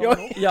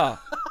 Ja.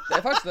 Det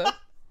er faktisk det.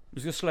 Du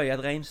skal sløye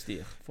et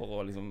reinsdyr for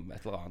å liksom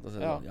et eller annet. Så,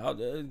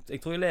 jeg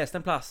tror jeg leste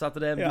en plass at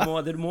det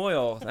du må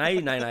gjøre.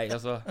 Nei,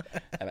 altså.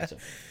 Jeg vet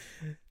ikke.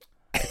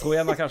 Jeg tror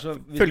jeg kanskje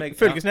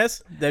Fylkesnes,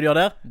 det du gjør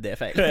der, det er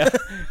feil.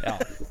 Ja.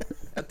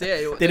 Det er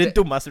jo det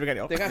dummeste du kan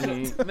gjøre. Det er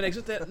kanskje, men jeg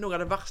synes det er noe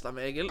av det verste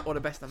med Egil, og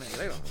det beste med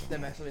Egil, da. Det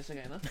er mest av visse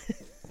greiene.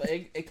 For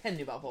jeg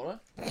tenner jo bare på det.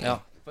 Ja.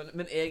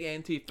 Men jeg er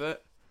en type,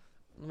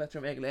 nå vet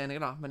ikke om Egil er enig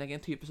da, men jeg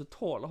er en type som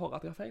tåler å høre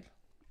at jeg har feil.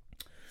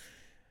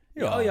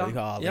 Ja. Jeg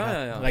har aldri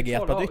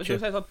reagert på at du ikke. Hvis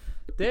du sier sånn,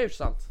 det er jo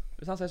ikke sant.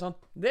 Hvis han sier sånn,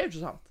 det er jo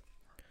ikke sant.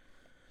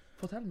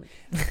 Fortell meg.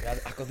 Ja,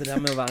 akkurat det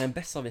der med å være en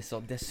besserwisser,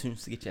 det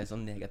synes jeg ikke er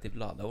sånn negativt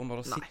ladet. Og når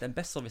det sitter en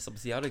besserwisser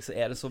på siden av deg, så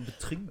er det så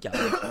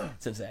betryggende,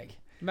 synes jeg.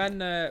 Men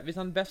hvis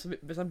han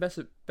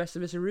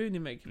besserwisser-run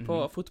i meg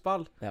på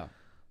fotball,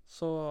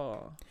 så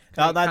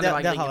kan det der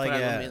være har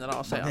jeg mine da,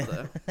 og si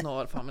at nå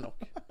er det faen meg nok.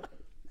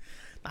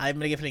 Nei,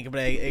 men jeg er flink på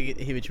det. Jeg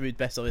hiver ikke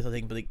ut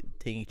besserwisser-ting på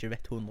ting jeg ikke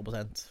vet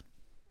 100%.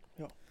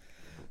 Ja.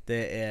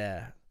 Det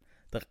er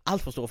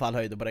alt for stor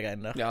fallhøyde på det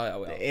greiene der. Ja.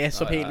 Det er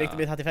så pinlig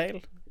å bli tatt i feil.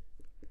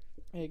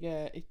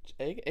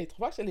 Jeg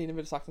tror faktisk Eline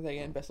ville sagt at jeg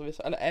er en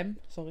besserwisser. Eller M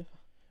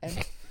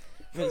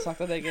ville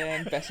sagt at jeg er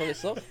en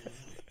besserwisser.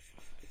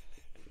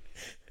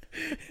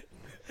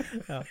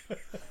 Ja.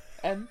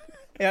 M.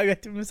 Jeg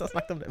vet ikke om vi har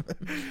snakket om det.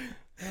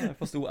 Jeg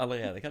forstod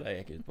allerede hva det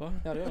gikk ut på.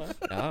 Ja, det gjør det.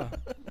 Ja.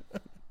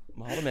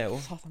 Vi har det med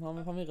også. Satan, har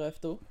vi faen meg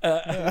røft ord.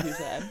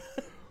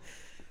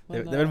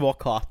 Det er vel vår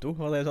Kato,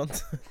 var det sånt?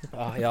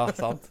 Ja,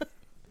 sant.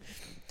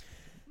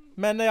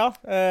 Men ja,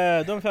 da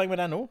er vi ferdig med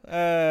den nå.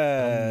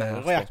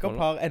 Roy Jakob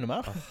har enda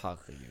mer.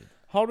 Herregud.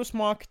 Har du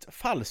smakt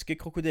falske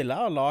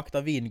krokodiller lagt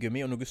av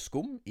vingummi og noe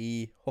skum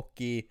i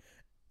hockey...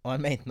 Og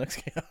han mente nok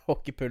skal gjøre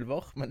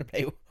hockeypulver, men det ble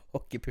jo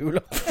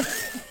hockeypuler.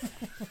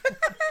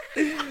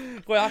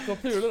 Roy Jakob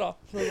puler da.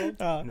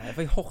 Ja. Nei,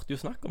 for jeg hørte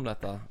jo snakk om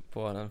dette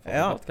på den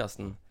forrige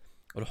podcasten.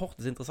 Og det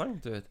hørtes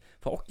interessant ut.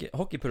 For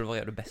hockeypulver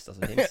er det beste som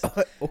finnes.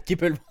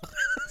 Hockeypulver.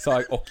 Sa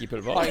jeg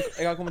hockeypulver?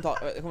 Jeg har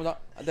kommentar.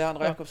 Det han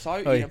Roy Jakob sa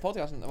jo i den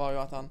podcasten, var jo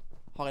at han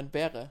har en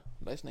bedre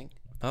løsning.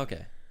 Ok.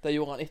 Det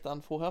gjorde han etter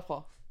han for herfra.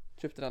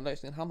 Kjøpte den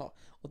løsningen han har.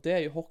 Og det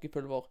er jo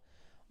hockeypulver.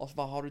 Og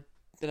så har du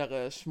det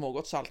der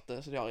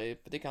smågodtsaltet som de har i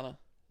butikkene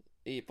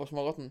på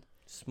smågodten.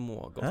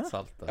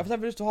 Smågodtsaltet? Ja, for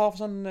eksempel hvis du har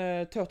sånn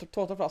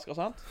tårteflasker,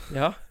 sant?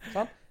 Ja.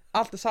 Sånn?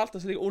 Alt det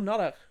saltet som ligger under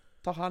der,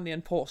 tar han i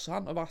en pose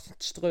han, og bare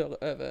strør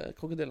over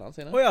krokodillene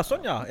sine. Åja,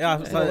 sånn ja.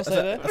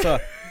 Altså,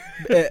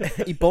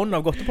 i bånd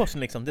av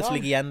godteposten liksom, det som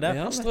ligger igjen der.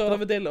 Ja, han strør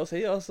over dilla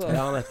si, og så...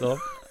 Ja,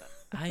 nettopp.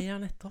 Ja,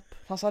 nettopp.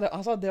 Han sa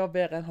det var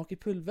bedre enn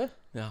hockeypulver.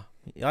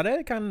 Ja, det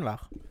kan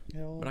være.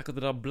 Men akkurat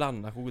det der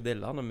blanda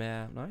krokodillene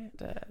med... Nei,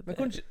 Men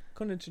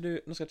kunne ikke du...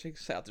 Nå skal jeg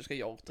ikke si at du skal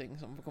gjøre ting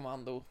som på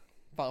kommando,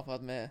 bare for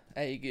at vi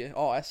eier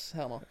AS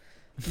her nå.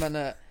 Men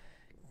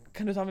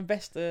Kan du ta min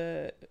beste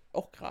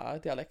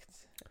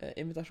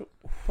okra-dialekt-imitasjon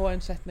på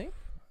en setning?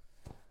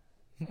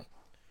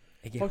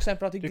 For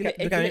eksempel at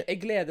jeg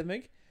gleder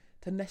meg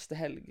til neste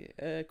helg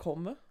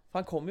kommer. For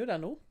han kommer jo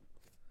der nå.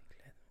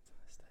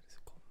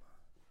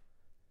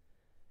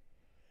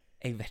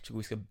 Jeg vet ikke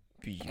hvor jeg skal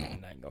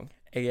begynne en gang.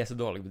 Jeg er så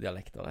dårlig på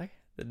dialekter, jeg.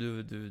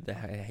 Det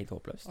er helt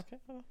håpløst. Okay,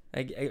 ja.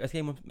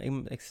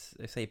 Jeg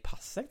sier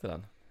pass jeg til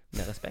den,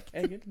 med respekt.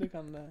 Egil, du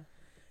kan...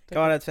 Hva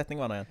var det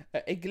setningen var nå igjen?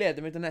 Jeg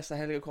gleder meg til neste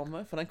helg å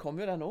komme, for den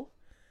kommer jo der nå.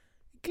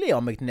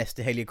 Gleder meg til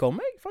neste helg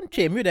kommer jeg, for den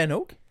kommer jo den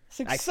også.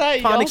 Suksess!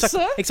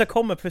 Jeg sa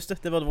komme først,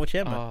 det var det hvor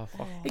kommer.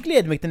 Jeg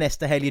gleder meg til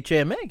neste helg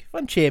kommer jeg, for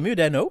den kommer jo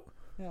den også.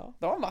 Ja,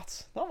 det var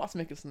Mats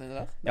Mikkelsen inne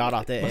der. Ja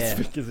da, det er... Mats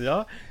Mikkelsen, ja.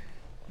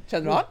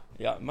 Kjenner du han?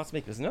 Ja, Mats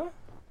Mikkelsen, ja.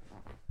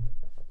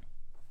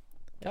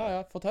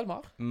 Ja, fortell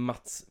mer.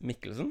 Mats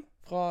Mikkelsen?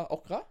 Fra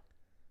Okra?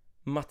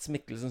 Mats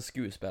Mikkelsen,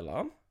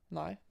 skuespilleren?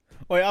 Nei.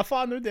 Ja,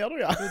 faen, du der du,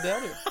 ja. Du der,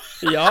 du.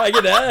 Ja, jeg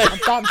er der. Han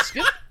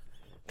dansken?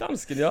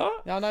 Dansken, ja.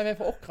 Ja, nei, vi er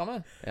fra Okra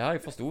med. Ja,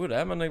 jeg forstod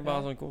det, men jeg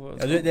bare sånn...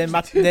 Ja, det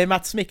er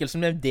Mats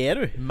Mikkelsen, men det er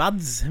du.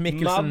 Mads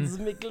Mikkelsen. Mads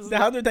Mikkelsen. Det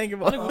er han du tenker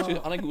på. Han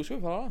er god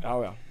skuespiller, da.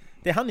 Ja.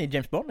 Det er han i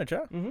James Bond,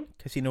 ikke?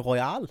 Casino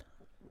Royale.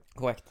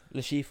 Korrekt.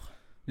 Le Chiffre.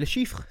 Le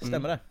Chiffre,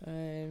 stemmer det.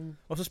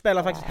 Og så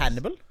spiller faktisk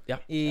Hannibal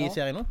i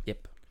serien nå.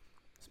 Jepp.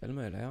 Spiller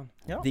mye det, ja.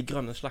 Ja. De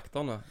grønne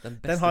slakterne.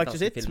 Den har jeg ikke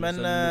sett, men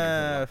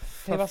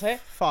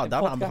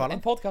faderen anbefaler.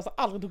 En podcast har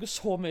aldri drukket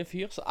så mye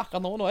fyr, så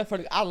akkurat nå jeg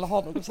føler jeg alle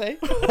har noe å si.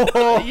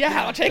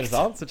 Jævla kjekt. Er det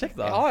sant? Så kjekt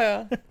da. Ja.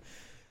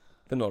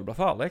 Det er når det blir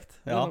farlig.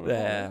 Ja.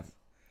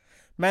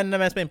 Men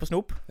mens vi er inne på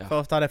snop,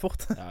 for å ta det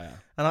fort. Ja.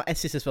 Han har et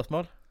siste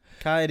spørsmål.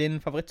 Hva er din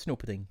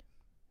favorittsnopeting?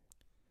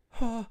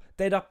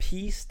 Det er der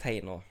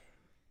peace-tegner.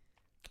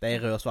 Det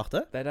er røde og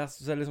svarte? Det er der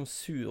som er liksom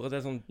sure. Det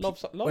er sånn...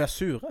 Åja,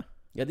 sure?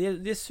 Ja, de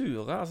er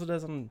sure, altså det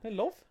er sånn... Det er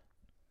love?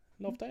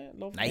 Love-tegn?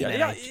 Nei.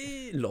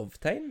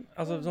 Love-tegn?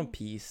 Altså sånn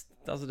peace,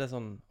 altså det er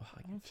sånn...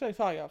 Forskjellige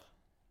farger.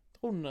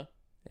 Runde.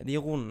 Ja, de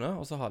er runde,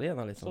 og så har de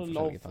gjerne litt sånn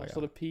forskjellige farger.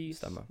 Så det er peace.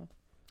 Stemmer.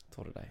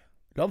 Tror du det?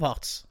 Love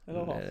hearts.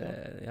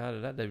 Ja,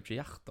 det er jo ikke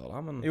hjerter da,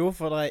 men... Jo,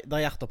 for det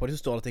er hjerter på det,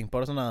 så står det ting på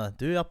det sånn at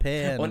du er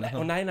pen.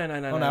 Nei,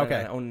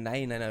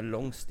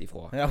 langst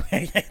ifra. Ja, ok.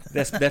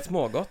 Det er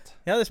smågodt.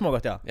 Ja, det er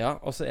smågodt, ja. Ja,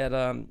 og så er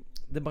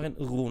det bare en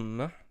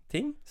runde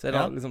ting. Så er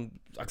det liksom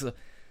altså,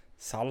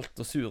 salt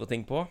og sure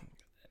ting på.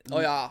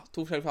 Ja,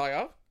 2 forskjellige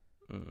farger.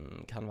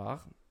 Kan være.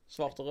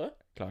 Svart og rød.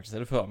 Klarer ikke å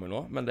se det før meg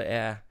nå, men det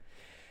er...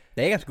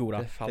 Det er ganske god da.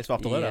 Det er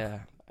svart og rød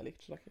der. Jeg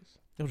liker ikke lakris.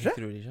 Gjør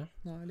du ikke? ikke?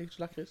 Nei, jeg liker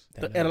ikke lakris.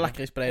 Er det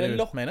lakris på det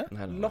du mener?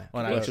 Nei.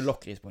 Det er ikke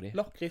lokkris på de.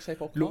 Lokkris er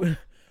på Okra.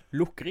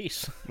 Lokkris.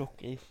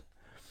 Lokkris.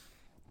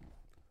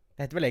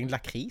 Det heter vel egentlig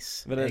lakris.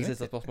 Var det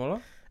siste spørsmålet?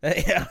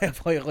 Ja,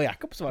 fra Roy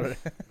Jakobs var det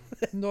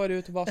det. Nå er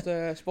det jo tilbake til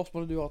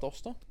spørsmålet du har til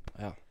oss da.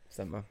 Ja,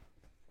 stemmer.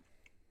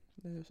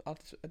 Det er jo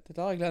alltid det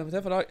der jeg gleder meg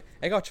til, for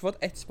jeg har ikke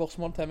fått ett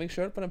spørsmål til meg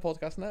selv på den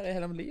podcasten her i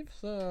hele mitt liv,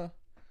 så...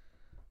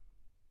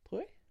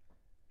 Tror jeg.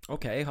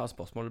 Ok, jeg har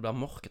spørsmål. Det blir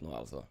mørkt nå,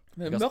 altså.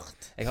 Det er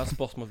mørkt? Jeg har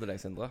spørsmål til deg,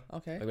 Sindre.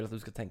 Ok. Jeg vil at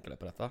du skal tenke litt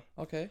på dette.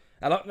 Ok.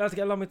 Eller, la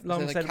meg si det.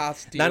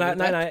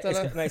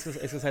 Nei, jeg skal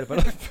si det på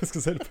en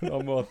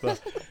annen måte.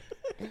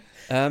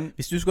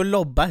 Hvis du skal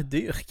lobbe et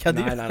dyr, hva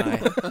dyr? Nei.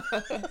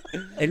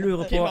 Jeg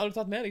lurer på... Hvem har du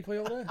tatt med deg for å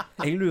gjøre det?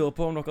 Jeg lurer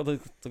på om dere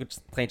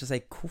trenger ikke å si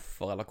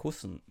hvorfor eller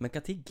hvordan, men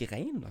hva tid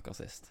grein dere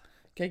sist?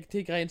 Hva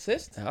tid grein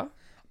sist? Ja.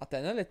 At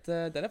den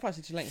er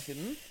faktisk ikke lenge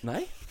siden.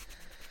 Nei?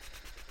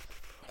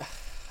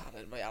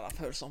 Det var jævla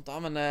følsomt da,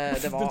 men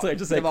det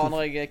var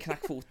når jeg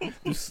knakk foten.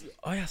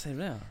 Ja, sier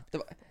du det,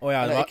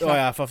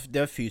 ja? For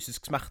det var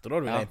fysisk smerte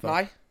da du ville inn for.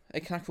 Nei,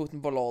 jeg knakk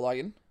foten på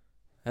lørdagen.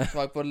 Så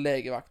var jeg på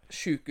legevakt,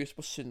 sykehus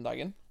på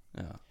søndagen.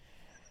 Ja.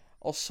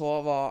 Og så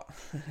var...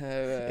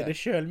 Er det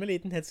selv med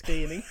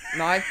litenhetsskrining?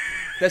 Nei,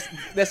 det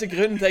som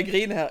grunnen til jeg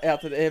griner her er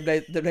at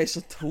det ble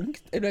så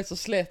tungt. Jeg ble så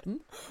sleten.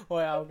 Ok.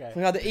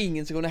 For jeg hadde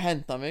ingen som kunne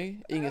hente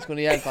meg, ingen som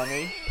kunne hjelpe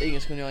meg, ingen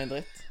som kunne gjøre en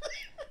dritt.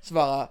 Så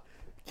bare...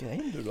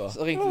 Grein du da?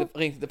 Så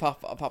ringte til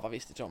pappa, og pappa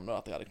visste ikke om det,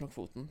 at jeg hadde knokket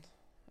foten.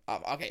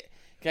 Ok,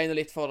 grein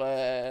litt på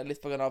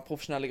grunn av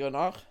profesjonelle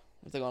grunner.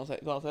 Hvis det går an å si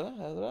det? Er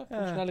det det?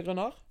 Profesjonelle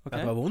grunner. Okay.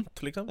 Det var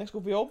vondt, liksom? Jeg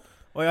skulle på jobb.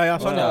 Ja,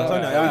 sånn ja.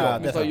 Jeg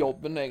mistet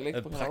jobben egentlig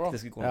på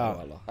praktiske grunner,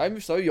 eller? Ja, jeg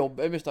mistet jo jobb.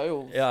 Jeg mistet jo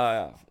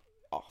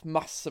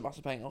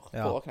masse penger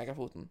på å knekke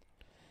foten.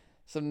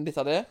 Så litt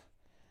av det.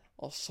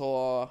 Og så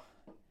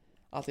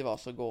alltid var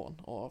så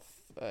gåen og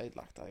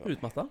ødelagt.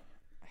 Utmattet?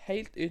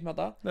 Helt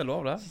utmattet. Det er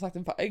lov, det. Så sagt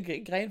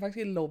jeg grein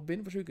faktisk i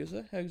lobbyen på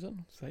sykehuset, Haugesund.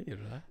 Sier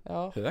du det?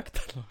 Ja. Høyt,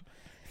 eller?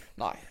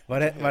 Nei.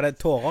 Var det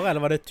tårer,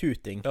 eller var det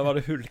tuting? Ja, var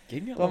det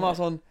hulking, eller? Det var mer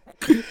sånn...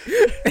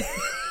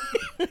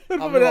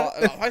 Når det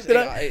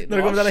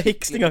kommer til denne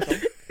hikstinga.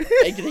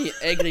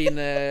 Jeg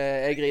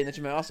griner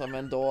ikke mer, altså,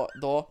 men da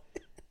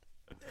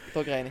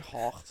grein jeg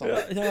hardt, sånn.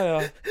 Ja.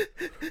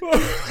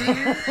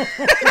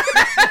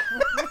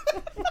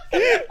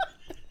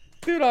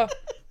 Du da?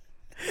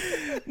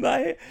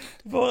 Nei,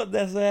 for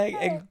det som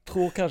jeg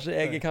tror kanskje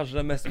jeg er kanskje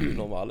den mest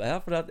unormale her,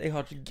 for jeg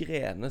har ikke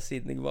grenet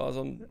siden jeg var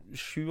sånn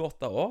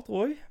 7-8 år,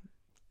 tror jeg.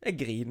 Jeg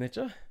griner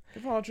ikke. Hva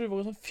faen har ikke du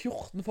vært i sånn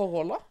 14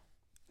 forhold da?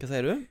 Hva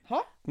sier du? Hæ?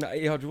 Nei,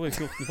 jeg har ikke vært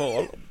i 14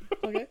 forhold.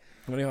 Ok.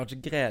 Men jeg har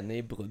ikke grenet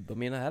i bruddene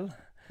mine heller.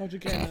 Har du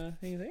ikke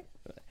grenet ingenting?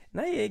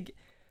 Nei, jeg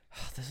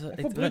det er så,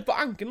 Jeg får brudd på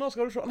ankelen nå,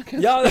 skal du se.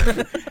 Ja,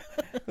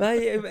 nei,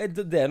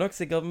 det er nok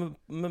sikkert hva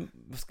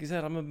skal jeg si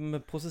det,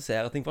 vi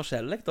prosesserer ting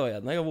forskjellig da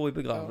igjen. Jeg har vært i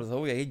begravelse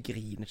også. Jeg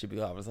griner ikke i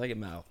begravelse. Jeg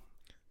er mer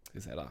skal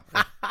jeg si det.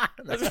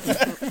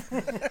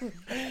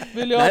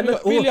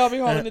 William,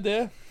 jeg har en idé.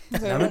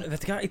 Nei, men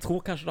vet du hva? Jeg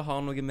tror kanskje det har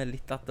noe med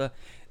litt at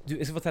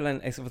jeg skal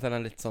fortelle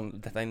en litt sånn.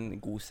 Dette er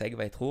en god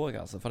segway, tror jeg,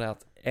 altså. For det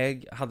at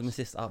jeg hadde min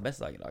siste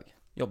arbeidsdag i dag.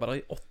 Jobbet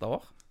der i 8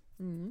 år.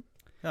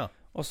 Ja.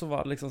 Og så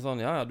var det liksom sånn,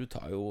 ja, du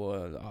tar jo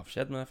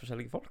avskjed med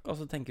forskjellige folk. Og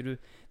så tenker du,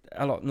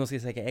 eller nå skal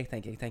jeg si hva jeg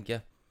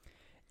tenker.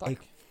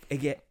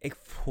 Jeg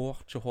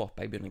får ikke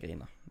håpe jeg begynner å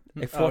grine.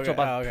 Jeg får ikke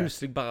håpe at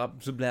plutselig bare,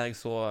 så blir jeg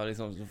så,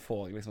 liksom, så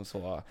får jeg liksom så,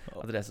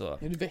 at det er så.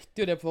 Ja, du vet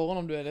jo det på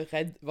forhånd om du er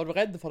redd. Var du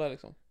redd for det,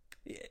 liksom?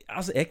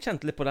 Altså, jeg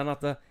kjente litt på den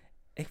at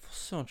jeg får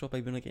søren ikke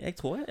håpe jeg begynner å grine. Jeg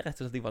tror rett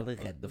og slett jeg var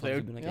litt redd for at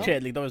jeg begynner å grine.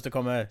 Kjedelig da hvis det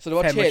kommer 25. Så det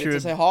var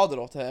kjedelig å si ha det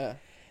da til...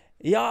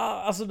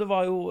 Ja, altså det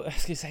var jo,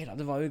 skal jeg si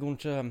det var jo i grunnen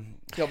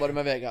ikke... Jobber du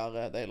med Vegard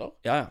Deiler?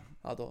 Ja.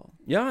 Ja, da...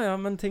 Ja,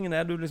 men tingen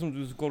er, du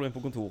går inn på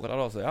kontoret der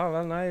da, så ja,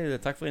 vel, nei,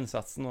 takk for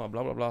innsatsen og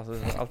bla bla bla, så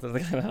alt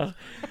det greiene her.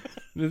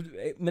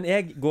 Men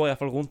jeg går i hvert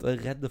fall rundt og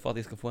er redd for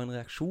at jeg skal få en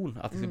reaksjon,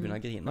 at jeg skal begynne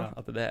å grine. Ja.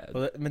 At det...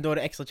 Men da er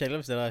det ekstra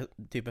kjedelig hvis det er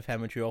type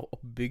 25 år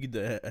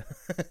oppbygde...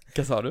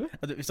 Hva sa du?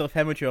 Hvis det er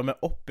 25 år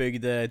med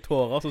oppbygde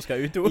tårer som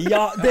skal ut.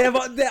 Ja, det er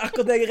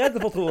akkurat det jeg er redd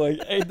for, tror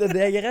jeg. Det er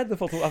det jeg er redd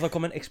for, tror jeg. Altså, det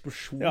kommer en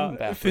eksplosjon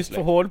der. Først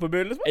for hål på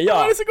begynnelsen.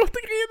 Ja. Det er så godt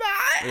å grine.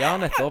 Ja,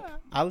 nettopp.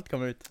 Alt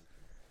kommer ut.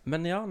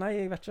 Men ja, nei,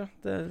 jeg vet ikke.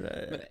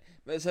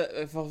 Men så,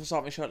 for å sa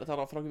meg selv dette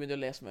da, for dere begynte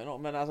å lese meg nå,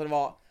 men altså det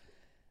var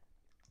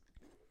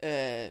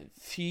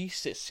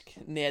fysisk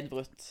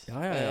nedbrutt. Ja.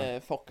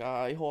 Fokka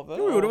i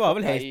hovedet. Jo, det var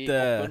vel fokka helt, i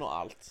kroppen og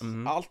alt.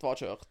 Alt var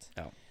kjørt.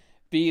 Ja.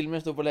 Bilen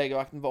min stod på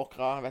legevakten på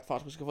Åkra. Jeg vet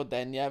faen ikke hvordan jeg skal få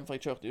den hjem, for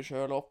jeg kjørte jo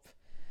selv opp.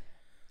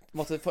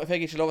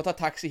 Fikk ikke lov å ta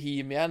taxi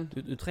hjem igjen.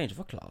 Du trenger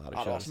ikke forklare det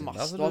Ja, det var selv.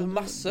 masse.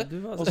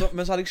 Det var masse.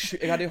 Men så hadde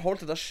jeg hadde jo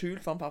holdt dette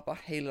skjult for en pappa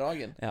hele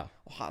dagen. Ja.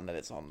 Og han er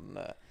litt sånn...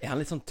 Er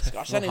han litt sånn tøff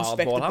Skal ikke og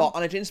hardball, han?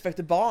 han er ikke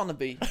Inspektør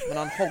Barnaby, men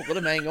han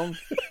hører det med en gang.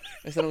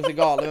 Hvis det er noe som er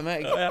gale med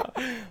meg. Ja.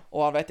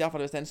 Og han vet i hvert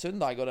fall hvis det er en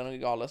søndag og det er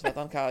noe gale, så vet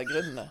han hva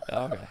grunnen er.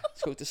 Ja, ok.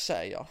 Skal jo ikke si,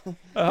 ja.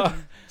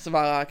 Så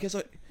bare, hva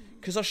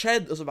som har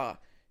skjedd? Og så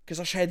bare, hva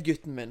som har skjedd,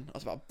 gutten min?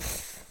 Og så bare,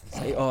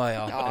 Ja,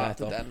 ja,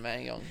 til den med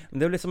en gang. Men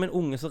det er jo litt som en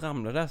unge som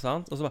ramler der,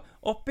 sant? Og så bare,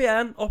 opp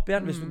igjen.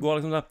 Hvis du går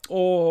liksom der,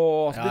 så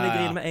begynner jeg å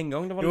grine med en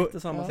gang. Det var litt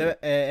det samme.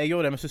 Jeg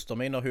gjorde det med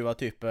søsteren min når hun var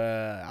type,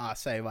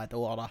 sier hun var et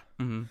år da.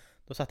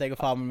 Da satt jeg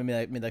og far med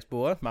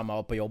middagsbordet. Mamma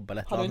var på jobb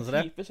eller et eller annet. Hadde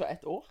du en type som var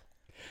 1 år?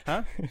 Hæ?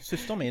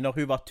 Søsteren min når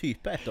hun var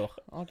type 1 år.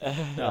 Okay.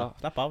 Ja,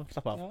 slapp av.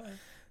 Ja.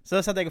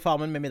 Så satt jeg og far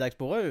med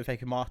middagsbordet. Hun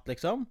fikk jo mat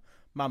liksom.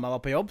 Mamma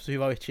var på jobb, så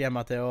hun var jo ikke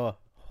hjemme til å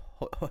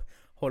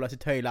holde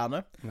seg tøylende.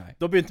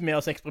 Da begynte vi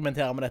å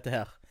eksperimentere med dette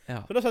her.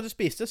 Ja. Så da satt jeg og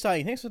spiste, sa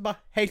ingenting, så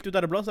bare helt ut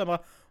av det blå, så jeg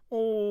bare,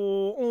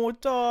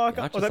 takk.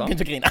 Ja, Og så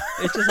begynte jeg å grine.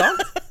 Ikke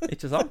sant?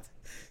 Ikke sant?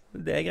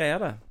 Det er greia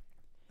det.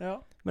 Ja.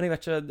 Men jeg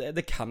vet ikke,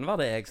 det kan være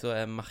det jeg som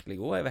er merkelig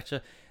god. Jeg vet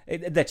ikke,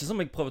 det er ikke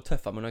som jeg prøver å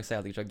tøffe meg når jeg sier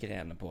at jeg ikke har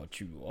grenet på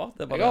 20 år.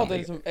 Det er bare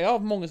jeg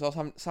har mange som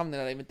har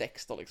sammenlignet deg med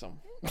Dexter, liksom.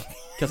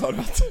 Hva sa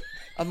du?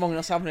 At mange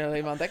har sammenlignet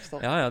deg med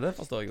Dexter. Ja, det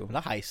forstår jeg jo. Det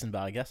er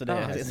Heisenberg, så det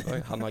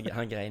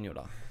Han grein jo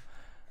da.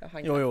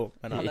 Jo.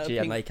 Men ikke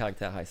gjerne i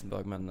karakter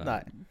Heisenberg, men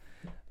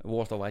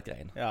Walter White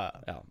grein. Ja.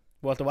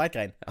 Walter White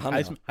grein.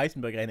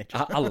 Heisenberg grein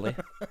ikke. Aldri.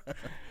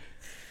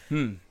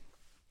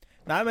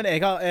 Nei, men jeg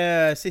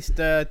har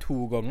siste 2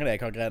 ganger jeg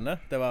har grenet.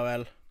 Det var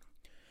vel...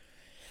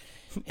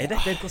 Er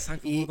dette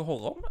interessant for noe å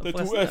høre om? Det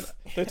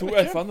er 2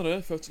 F-ene det.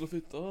 Fødsel og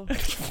fytter.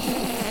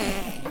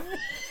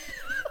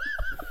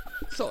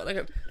 Så, det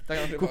kan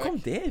Hvor kom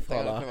det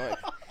ifra da?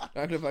 Jeg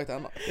har klippet vekk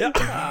den da.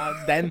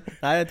 Den.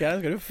 Nei, det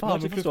skal du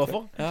faen ikke forstå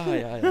for. Ja.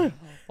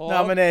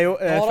 Nei, men det er jo...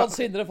 Nå har han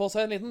Sindre for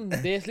seg en liten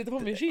desiliter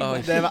for mye ski.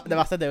 Det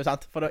verste er det jo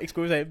sant. For jeg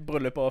skulle jo si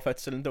bryllup og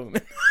fødselen til ungen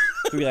min.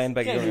 Du grein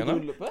begge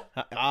gangene?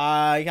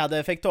 Ja,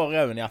 jeg fikk tårer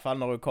i øynene i hvert fall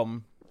når hun kom,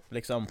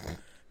 liksom...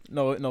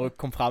 Når hun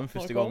kom frem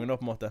første gangen da,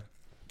 på en måte.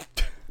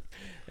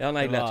 Ja,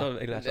 nei, jeg lærte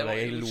det.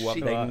 Jeg lo av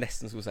det jeg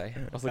nesten skulle si.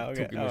 Og så tok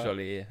jeg meg selv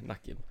i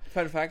nakken.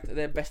 Fun fact,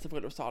 det er beste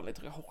bryllupstalen jeg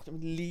tror jeg har hørt i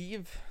mitt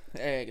liv.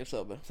 Egil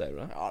Sørbø. Sier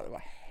du det? Ja, det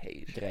var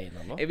helt... Grein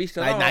han da? Nei. Jeg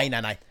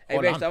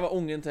visste det var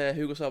ungen til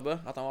Hugo Sørbø,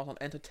 at han var sånn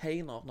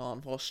entertainer når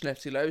han får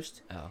sløpt seg løst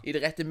i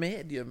det rette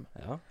medium.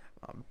 Ja.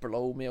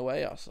 Blow me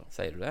away, altså.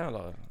 Sier du det,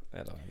 eller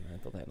er det en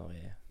entertainer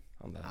i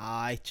han der?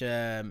 Nei, ikke...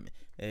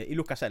 I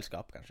lukket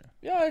selskap, kanskje.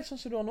 Ja,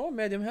 sånn som du har nå,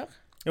 medium her.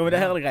 Jo, men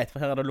det her er det greit,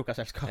 for her er det lukket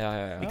selskap. Ja.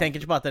 Jeg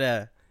tenker ikke på at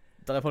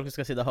det er folk som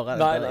skal sitte og høre.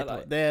 Nei.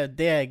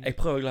 Jeg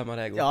prøver å glemme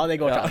deg også. Ja, det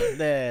går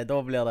ikke. Da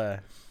blir det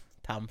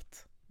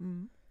tamt.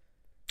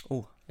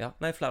 Ja.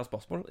 Nei, flere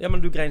spørsmål. Ja, men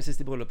du grein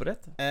sist i bryllupet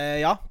ditt?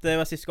 Ja, det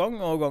var siste gang,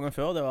 og gangen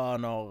før, det var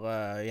når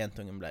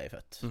jentungen ble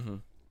født.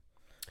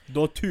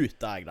 Da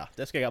tuta jeg, da.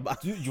 Det skal jeg bare.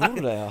 Du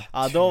gjorde det, ja.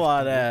 Ja, da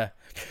var det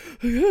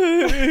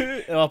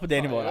Det var på det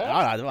nivået.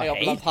 Ja, det var Jeg var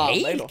på helt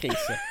lantanen, da.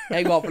 krise.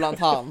 Jeg var på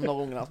lantanen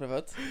når ungen hans ble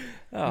født.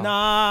 Ja. Nei,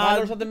 når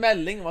Nei, du satte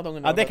melding om at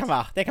ungen ja, ble det født. kan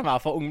være. Det kan være,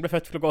 for ungen ble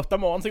født klokka 8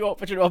 om morgenen, så jeg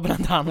håper ikke du var på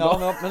lantanen Ja,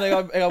 da. men jeg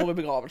har vært i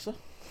begravelse.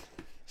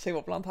 Så jeg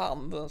var på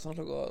lantanen sånn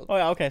klokka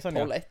Å ja, ok, sånn,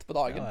 ja. 12-1 på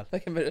dagen. Ja,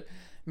 Det kan bli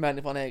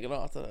melding fra en Egil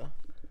da, at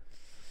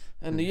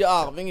en ny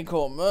arving er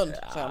kommet,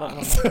 sier han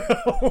med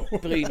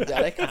sånn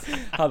bryndialekt.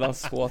 Hadde han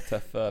så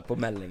tøff på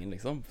meldingen,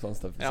 liksom? Sånn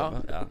tøff Ja.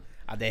 stemme? Ja.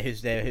 Ja, det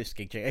husker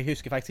jeg ikke. Jeg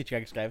husker faktisk ikke hva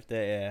jeg skrev. Det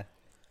er...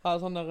 Her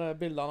er sånne der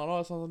bildene da,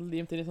 sånn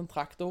limt inn i sånn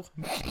traktor.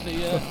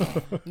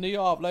 Nye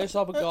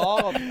avløser på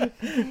gard.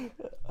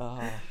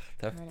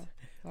 Tøft.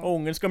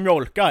 Ungen skal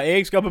mjolke,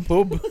 jeg skal på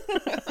pub.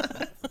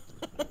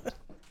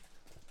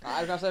 Nei,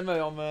 du kan si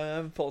mye om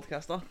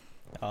podcaster.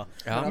 Ja.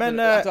 Ja. Men,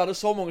 at du hadde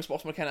så mange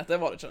spørsmål, Kenneth, det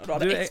var det ikke. Du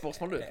hadde Du, ett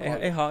spørsmål, du.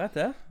 Jeg har et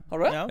til. Har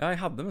du det? Ja. Ja, jeg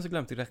hadde, men så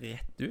glemte jeg det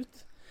rett ut.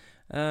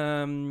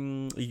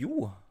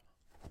 Jo.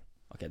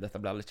 Ok, dette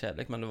blir litt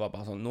kjedelig, men det var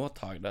bare sånn, nå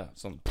tar jeg det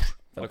sånn,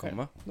 før det Ok.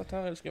 kommer. Dette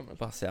er litt skummelt.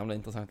 Bare se om det er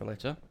interessant eller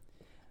ikke.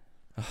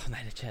 Åh,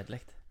 nei, det er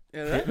kjedelig.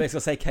 Er det? Men jeg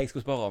skal si hva jeg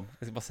skulle spørre om.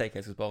 Jeg skal bare si hva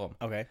jeg skulle spørre om.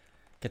 Ok.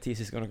 Hva tid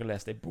sist gang dere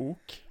leste en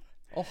bok?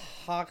 Å,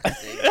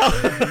 herregud.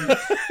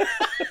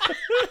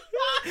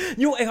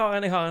 Jo, jeg har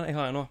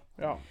en nå.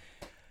 Ja.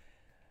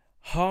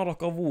 Har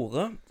dere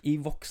vært i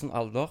voksen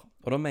alder,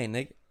 og da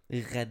mener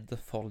jeg redd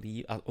for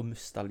å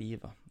miste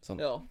livet? Sånn,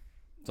 Ja.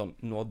 sånn,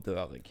 nå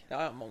dør jeg.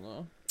 Ja,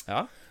 mange.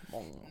 Ja?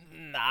 Mange.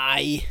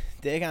 Nei,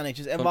 det kan jeg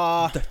ikke si. Jeg Sånn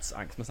var...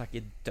 dødsangst. Vi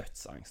snakker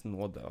dødsangst.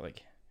 Nå dør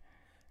jeg.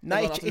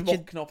 Nei, Sånn at du ikke...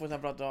 våkner opp for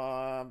eksempel at du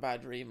har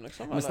bad dream,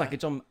 liksom. Vi snakker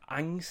ikke om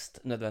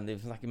angst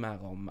nødvendigvis. Vi snakker mer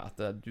om at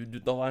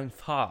det var en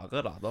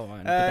fare, da. Det var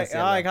en Ja,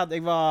 potensiell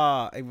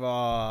jeg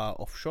var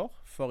offshore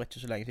for ikke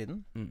så lenge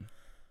siden. Mm.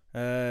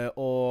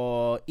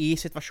 Og i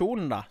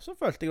situasjonen da, så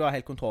følte jeg var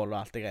helt kontroll og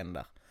alt det greiene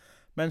der.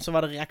 Men så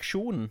var det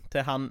reaksjonen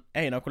til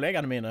en av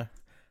kollegaene mine.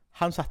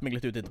 Han satte meg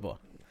litt ut etterpå.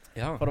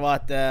 Ja. For det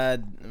var at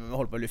vi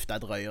holdt på å lufte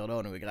et røyer da,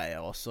 og noe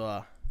greier, og så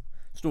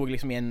sto jeg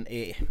liksom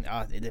ja,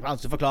 det er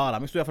vanskelig å forklare det,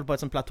 men jeg sto i hvert fall på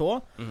et sånt platå,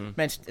 med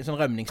en sånn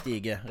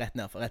rømningsstige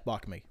rett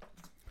bak meg.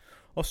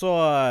 Og så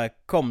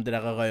kom det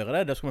der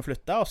røyret, det skulle vi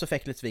flytte, og så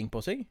fikk litt sving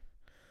på seg.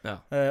 Ja.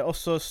 Og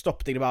så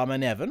stoppet jeg det bare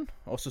med neven,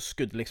 og så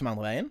skudde liksom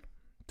andre veien.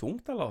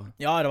 Tungt, eller?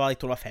 Ja, jeg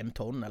tror det var 5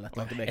 tonn eller et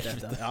eller annet.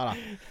 Helvete. Ja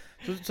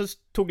da. Så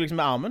tok jeg liksom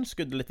med armen,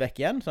 skudde litt vekk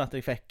igjen, sånn at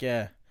jeg fikk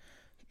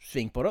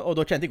sving på det. Og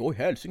da kjente jeg, oi,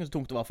 helsing, så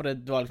tungt det var. For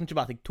det var liksom ikke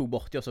bare at jeg tok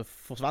borti, og så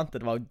forsvant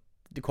det.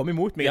 Det kom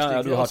imot meg. Ja,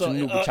 du har ikke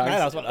noen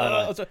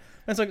chance.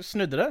 Men så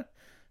snudde det,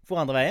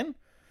 for andre veien.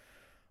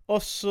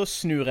 Og så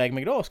snur jeg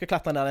meg da, og skal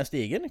klatre ned den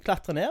stigen.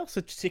 Klatre ned,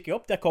 så kikker jeg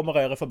opp, der kommer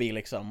røret forbi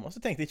liksom. Og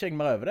så tenkte jeg ikke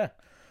mer over det.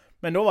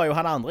 Men da var jo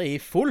han andre i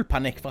full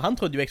panikk, for han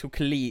trodde jo jeg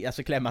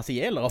skulle klemme seg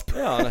ihjel der opp.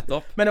 Ja,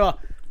 nettopp. Men det var,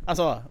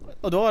 altså,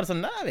 og da var det sånn,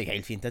 nei, det gikk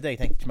helt fint dette, jeg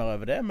tenkte ikke mer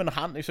over det. Men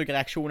når jeg så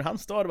reaksjonen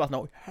hans, da var det bare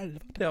sånn, oi,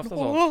 helvete. Det er ofte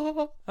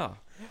sånn. Ja.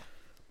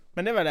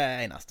 Men det var det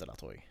eneste da,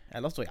 tror jeg.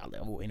 Ellers tror jeg aldri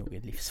jeg har vært i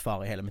noen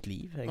livsfare i hele mitt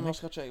liv. Men nå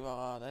skal ikke jeg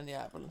være den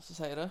jævelen som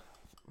sier det.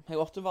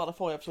 Jeg åtte var det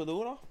forrige episode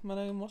også, da. Men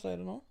jeg må si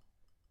det nå.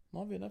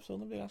 Nå begynner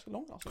episoden å bli ganske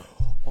lang, altså.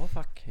 Å,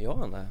 fuck. Gjør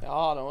han det? Ja,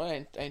 det var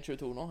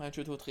 1.22 nå.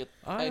 1.22.3.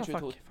 Ah, ja,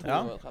 fuck. Ja.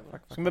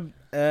 Skal vi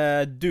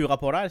dure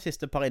på det, de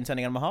siste par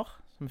innsendingene vi har,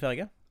 som er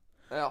ferdige?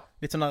 Ja.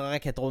 Litt sånn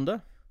rakettrunde.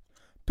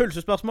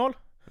 Pulsespørsmål.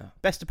 Ja.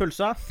 Beste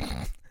pulser.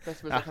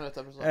 Beste Ja.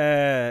 kanøttepølse.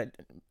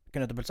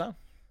 Kanøttepølser?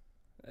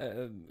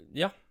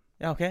 Ja.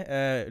 Ja, ok.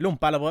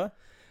 Lompe eller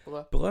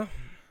brød? Brød.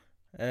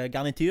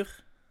 Garnityr?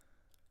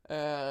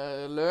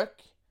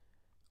 Løk.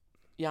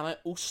 Gjerne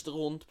ost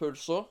rundt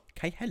pølser.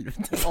 Hva i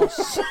helvete? Og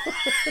så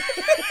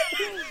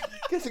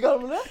Hva er så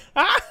galt med det?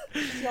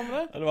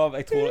 Det var,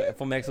 jeg tror,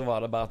 for meg så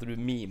var det bare at du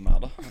mima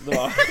det. Det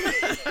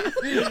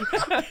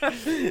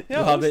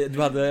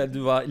var du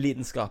var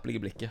lidenskapelig i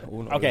blikket.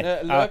 Ok.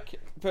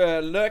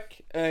 Løk,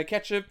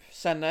 ketchup,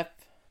 sennep,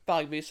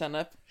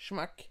 Bergby-sennep,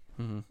 smakk.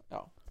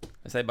 Ja.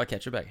 Jeg sier bare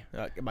ketchup, jeg.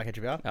 Ja, bare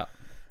ketchup, ja. Ja.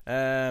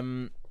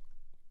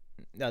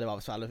 Ja, det var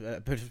så alle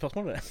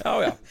pulsespørsmål, det. Ja,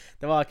 ja.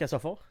 Det var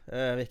Kristoffer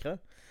Vikre.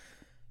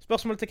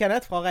 Spørsmål til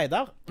Kenneth fra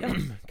Reidar.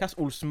 Hvilken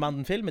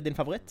Olsenbanden-film er din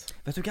favoritt?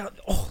 Vet du hva?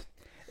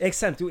 Jeg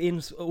sendte jo inn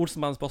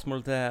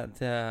Olsenbanden-spørsmålet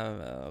til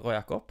Roy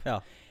Jakob. Ja.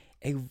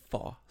 Jeg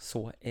var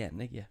så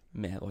enig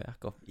med Roy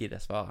Jakob i det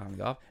svaret han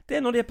gav. Det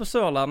er når de er på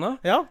Sørlandet.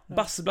 Ja.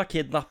 Basse blir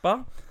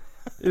kidnappet.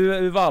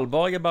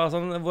 Valborg er bare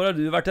sånn, hvor har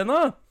du vært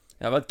henne?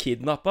 Jeg har vært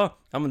kidnappet.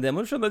 Ja, men det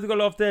må du skjønne at du ikke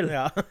har lov til.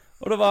 Ja.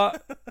 Og det var...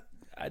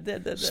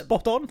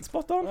 Spot on.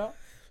 Spot on. Ja.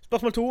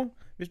 Spørsmål 2.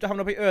 Hvis du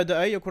havner på ei øde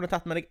øy og kunne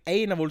tatt med deg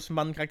en av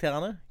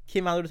Olsenbanden-karakterene,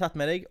 hvem hadde du tatt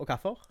med deg, og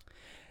hvorfor?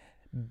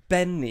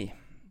 Benny.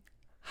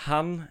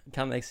 Han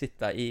kan jeg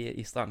sitte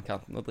i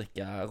strandkanten og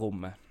drikke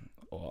rommet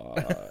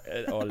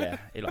og le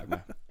i lag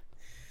med.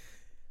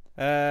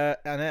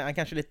 Han er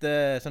kanskje litt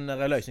sånn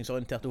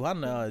løsningsorientert,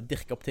 han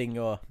dirker opp ting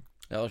og...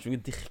 Jeg har ikke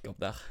noe dirke opp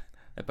der.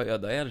 Jeg er på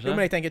øde øy, er det Jo, ikke?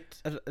 men jeg tenker,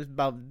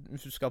 bare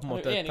hvis du skal på en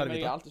måte Jeg er ta enig det med deg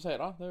i videre. alt du sier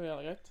da. Det er jo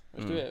gjerne greit.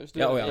 Hvis du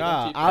Ja, er ja. Ja,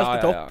 den typen. alt er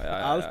Ja, topp. ja, ja,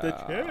 ja, Alt er ja, ja,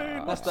 ja.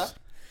 kjent. Neste.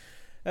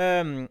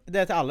 Det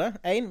er til alle.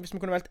 Hvis vi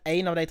kunne valgt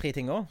en av de 3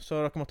 tingene, så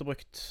dere måtte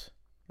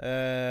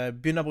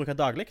begynne å bruke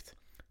daglig,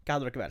 hva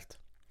hadde dere valgt?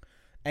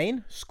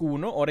 1.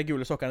 Skoene og de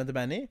gule sokkene til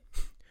Benny.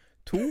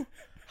 2.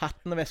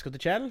 Hatten og veska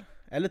til Kjell.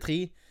 Eller 3.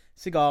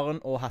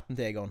 Sigaren og hatten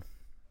til Egon.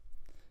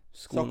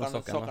 Skoene og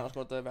sokkene. Sokkene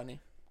skal til Benny.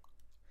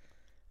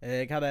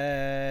 Jeg hadde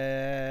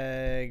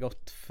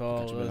gått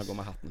for Du kan ikke begynne å gå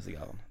med hatten og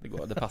sigaren.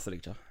 Det passer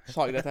deg ikke.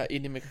 Sa jeg dette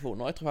inn i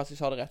mikrofonen? Jeg tror faktisk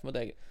jeg sa det rett med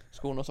deg.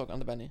 Skoene og sokkene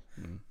til Benny.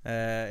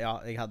 Ja,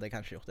 jeg hadde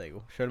kanskje gjort det, jeg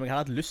òg. Selv om jeg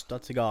hadde hatt lyst til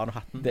at sigaren og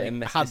hatten Det er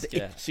mest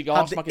diskret.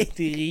 Sigar smaker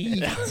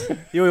drit.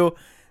 Jo,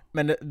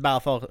 men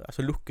bare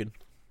for looken.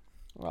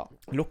 Ja.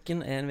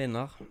 Lukken er en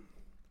vinner.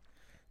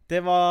 Det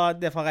var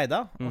det fra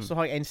Reidar. Og så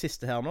har jeg en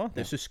siste her nå.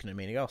 Det er søskene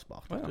mine jeg har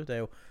spart. Ja. Det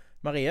er jo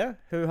Marie.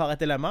 Hun har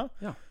et dilemma.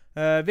 Ja.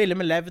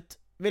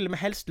 Ville vi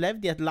helst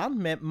levd i et land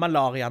med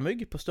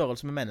malariamygg på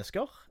størrelse med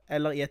mennesker,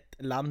 eller i et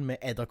land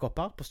med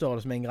edderkopper på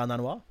størrelse med en Grand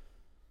Danois?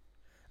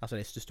 Altså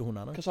de største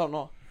hundene. Hva sa du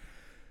nå?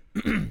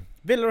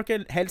 Ville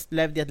dere helst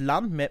levd i et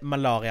land med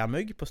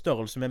malariamygg på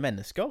størrelse med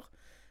mennesker,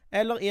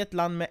 eller i et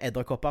land med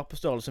edderkopper på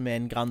størrelse med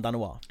en Grand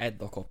Danois?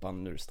 Edderkopper,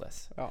 null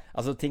stress. Ja.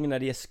 Altså, tingene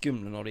de er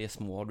skumle når de er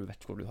små, og du vet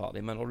ikke hvor du har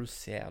dem, men når du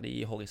ser dem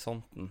i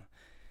horisonten,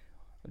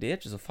 de er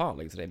ikke så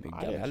farlige som de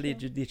bygger. Nei,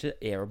 de er ikke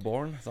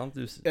airborne, sant?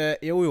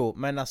 Jo,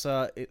 men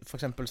altså, for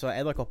eksempel så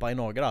edderkopper i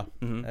Norge da,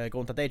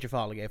 grunnen til at de er ikke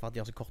farlige er for at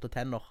de har så korte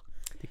tenner.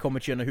 De kommer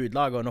ikke gjennom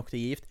hudlaget og nok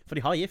til gift, for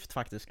de har gift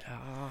faktisk.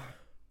 Ja.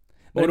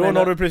 Og da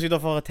når du plutselig da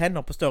får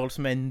tenner på størrelse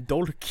med en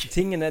dolk.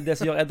 Det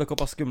som gjør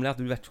edderkopper skumle er at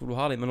du vet ikke hvor du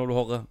har dem, men når du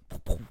hører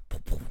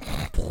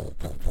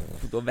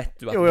da vet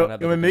du at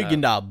Jo, med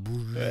myggen da.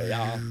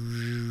 Ja.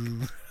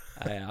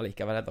 Jeg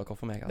liker vel edderkopp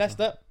for meg, altså.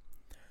 Neste.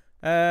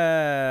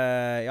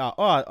 Ja,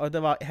 og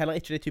det var heller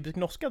ikke de typisk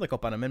norske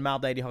edderkoppene, men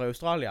mer de har i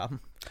Australia.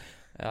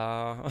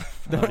 Ja.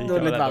 Det var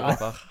litt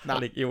verre.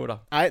 Nei. Jo da.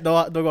 Nei,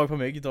 da går jeg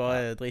på mygg. Da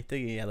driter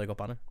jeg i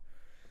edderkoppene.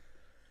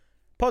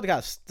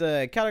 Podcast.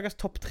 Hva er deres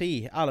topp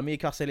 3? Alle mye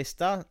hver sin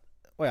liste.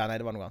 Åja, nei,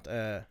 det var noe annet.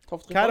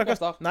 Topp 3 hva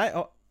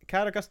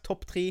er deres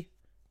topp 3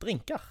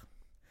 drinker?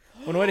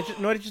 Og nå er det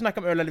ikke snakk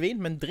om øl eller vin,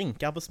 men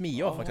drinker på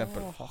smia, for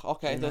eksempel.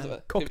 Ok,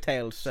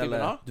 Cocktails,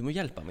 eller... Du må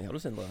hjelpe meg, har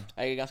du, Sindre?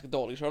 Jeg er ganske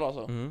dårlig selv,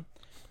 altså.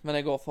 Men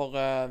jeg går for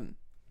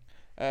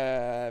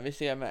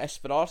hvis jeg er med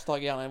Espedal, så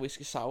tar jeg gjerne en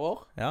whisky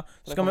sour. Ja.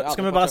 Skal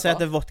vi bare si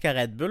at vodka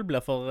Red Bull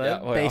blir for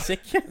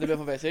basic? Det blir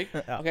for basic.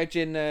 Ok,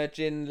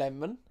 gin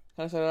lemon.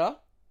 Kan jeg si det da?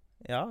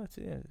 Ja.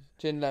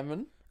 Gin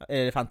lemon.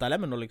 Er det Fanta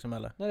Lemon nå, liksom,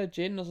 eller? Nei, det er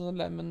gin og sånn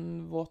lemon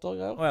water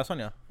greier. Åja,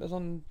 sånn, ja. Det er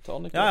sånn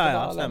tonic.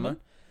 Ja, stemmer.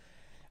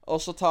 Og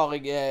så tar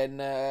jeg en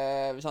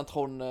hvis han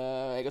Trond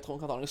jeg og Trond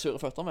kan ta noen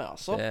sure føtter med,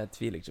 altså. Det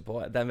tviler jeg ikke på.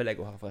 Den vil jeg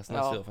også ha, forresten.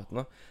 Den sure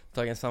føttene.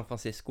 Tar jeg en San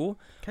Francisco.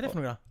 Hva er det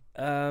for noe, da?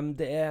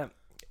 Det er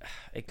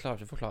Jeg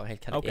klarer ikke å forklare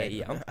helt hva det er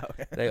igjen.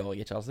 Det gjør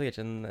jeg ikke, altså. Jeg er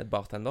ikke en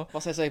bartender.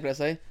 Hva sier jeg pleier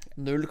å si?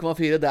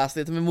 0,4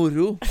 deciliter med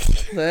moro.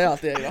 Det er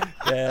alltid jeg, da.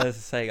 Det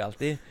sier jeg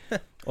alltid.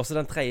 Og så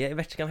den tredje, jeg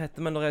vet ikke hva den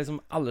heter, men det er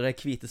liksom alle de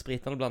hvite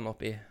spritene blander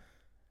oppi.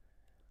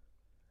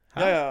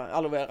 Ja,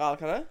 aloe vera,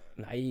 hva er det?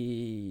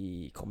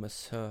 Nei, kommer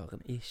søren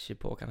ikke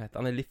på hva den heter.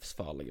 Den er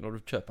livsfarlig. Når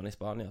du kjøper den i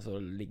Spania, så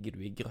ligger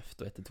du i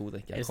grøfta etter 2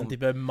 drikker. Er det sånn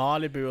type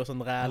Malibu og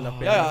sånn ræl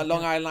oppi? Ja,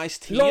 Long Island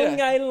Ice Tea. Long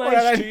Island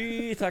Ice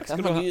Tea, takk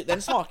skal du ha.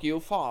 Den smaker jo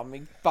faen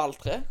meg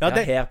balltre. Ja,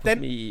 her på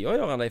smia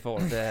gjør han det i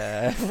forhold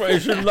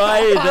til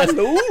Nei,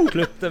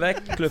 Klupp det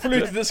vekk.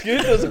 Flytte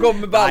skudd, og så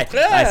kommer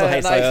balltre. Nei, så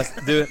helt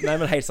seriøst. Nei,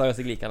 men helt seriøst,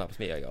 jeg liker den her på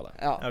smia. Jeg gjør det.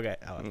 Ja. Ok,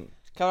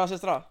 Hva var det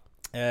siste da?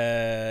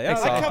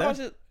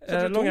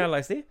 Long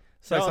Island Ice Tea.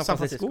 Så jeg San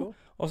Francisco.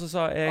 Og så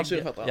sa jeg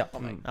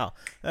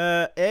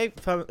jeg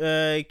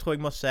tror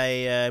jeg må si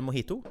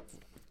Mojito.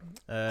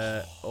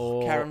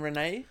 Og Karen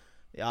Renee.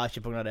 Ja,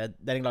 ikke på grunn av det.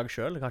 Den jeg lager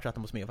selv. Jeg har ikke hatt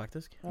den på smia,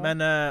 faktisk.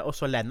 Men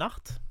også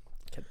Lennart.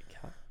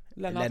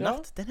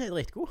 Lennart, den er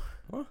dritgod.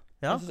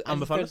 Ja,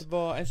 anbefales.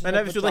 Men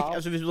hvis du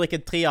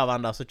drikker 3 av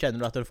den da, så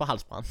kjenner du at du får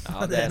halsbrann.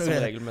 Ja, det er som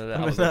regel med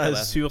det. Med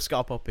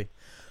surskap oppi.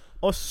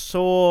 Og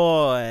så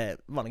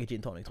vanlig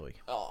gin tonic, tror jeg.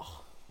 Ja,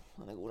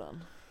 den er god,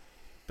 den.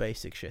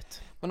 Basic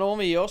shit. Men nå må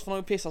vi gi oss, for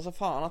nå pisser så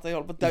faen at jeg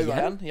holder på å dø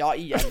igjen. Ja,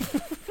 igjen.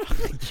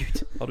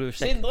 Herregud.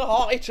 Sindre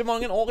har ikke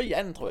mange år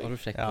igjen, tror jeg. Har du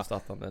sjekket på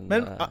starten din?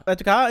 Men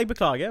vet du hva, jeg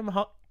beklager. Vi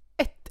har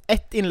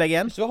ett innlegg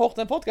igjen. Hvis du har hørt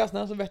den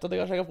podcasten her, så vet du at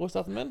jeg har sjekket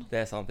prostaten min.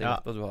 Det er sant, jeg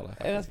vet at du har det.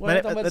 Jeg har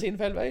tatt medisin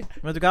feil vei.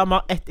 Vet du hva, vi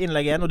har ett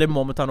innlegg igjen, og det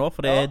må vi ta nå,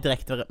 for det er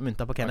direkte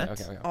myntet på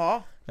Kenneth.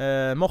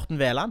 Okay. Morten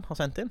Veland har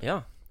sendt inn.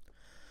 Ja.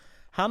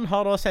 Han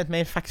har da sendt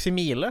meg en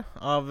faksimile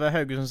av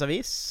Haugesunds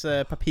Avis,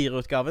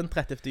 papirutgaven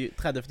 30.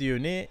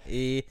 juni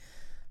i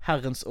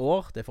herrens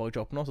år. Det får jeg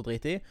ikke opp nå, så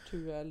drit i.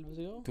 2011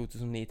 sikkert?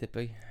 2009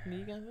 tipper jeg. 9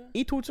 kanskje?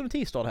 I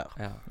 2010 står det her.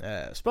 Ja.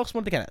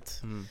 Spørsmål til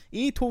Kenneth.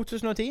 I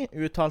 2010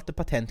 uttalte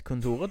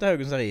patentkontoret til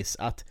Haugesunds Avis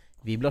at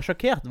vi blir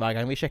sjokkert hver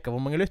gang vi sjekker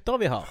hvor mange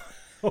lyttere vi har.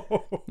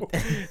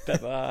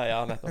 Det var,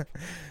 ja, nettopp.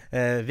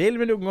 Vil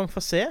vi noen gang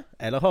få se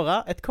eller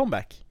høre et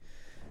comeback?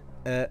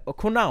 Og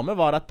hvor nærme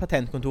var det at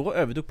patentkontoret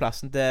overtok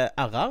plassen til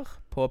RR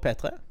på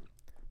P3?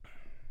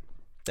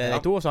 Det er de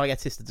to, og så har jeg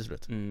et siste til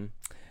slutt.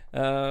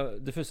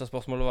 Det første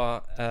spørsmålet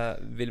var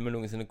vil vi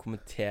noensinne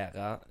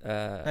kommentere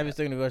Nei, hvis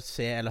du kunne gå og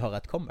se eller høre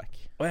et comeback.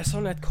 jeg sa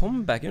et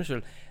comeback,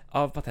 unnskyld,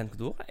 av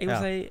Patentkontoret. Jeg vil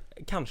si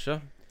kanskje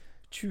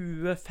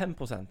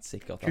 25%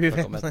 sikkert.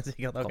 25%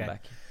 sikkert, ok.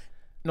 Comeback.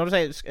 Når du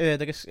sier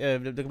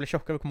dere blir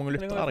sjokket over hvor mange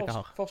lyttere dere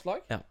har. Forslag?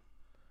 Ja.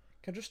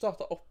 Kan du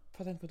starte opp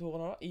Patentkontoret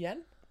nå,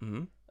 igjen?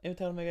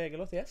 Invitere meg og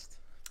Egil til gjest?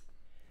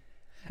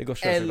 Det går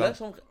ikke Eller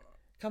som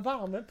kan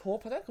være med på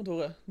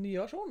Patentkontoret. Nye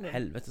versjonen.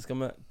 Helvete, skal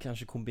vi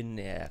kanskje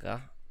kombinere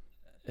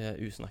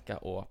usnakka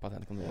og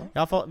Patentkontoret?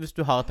 Ja, for hvis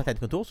du har et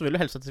patentkontor, så vil du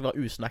helst at det skal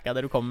være usnakka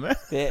det du kommer med.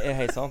 Det er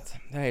helt sant.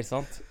 Det er helt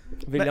sant.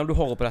 William, du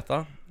hører på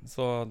dette,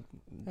 så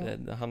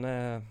han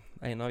er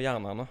en av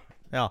hjernene.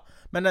 Ja,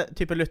 men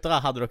type lyttere,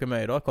 hadde dere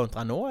mye da,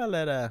 kontra nå, eller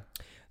er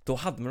det... Da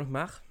hadde vi nok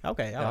mer. Ja, ok.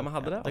 Ja, vi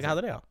hadde det. Dere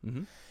hadde det, ja.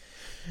 Mhm.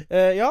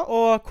 Ja,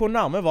 og hvor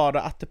nærme var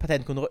det at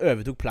patentkontoret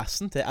overtok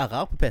plassen til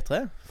RR på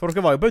P3? For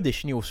dere var jo på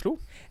audition i Oslo.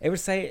 Jeg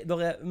vil si, det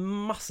er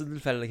masse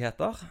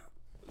tilfeldigheter,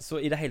 så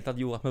i det hele tatt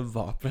gjorde at vi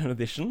var på den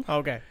audition.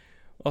 Ok.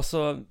 Og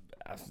så,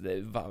 altså, det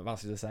er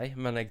vanskelig å si,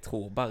 men jeg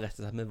tror bare rett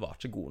og slett at vi var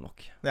ikke gode nok.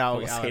 Ja,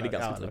 For å si det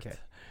ganske trygt. Ok.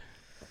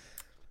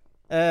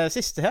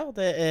 Siste her,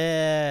 det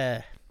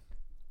er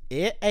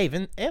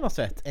Eivind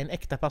Enersvedt en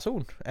ekte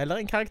person,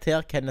 eller en karakter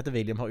Kenneth og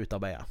William har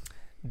utarbeidet?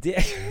 Det...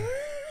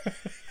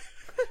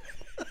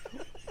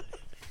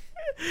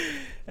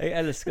 Jeg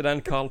elsker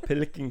den Carl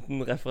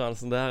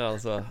Pilkington-referansen der,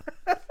 altså.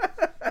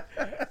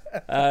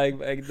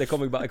 Jeg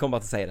kommer bare til å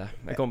si det.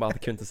 Jeg kommer bare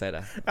kun til å si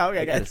det. Ja, ok,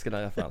 Jeg greit. elsker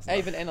den referansen.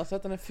 Eivind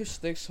Enerseth, den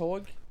første jeg så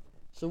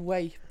som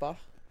wapa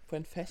på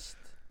en fest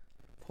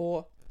på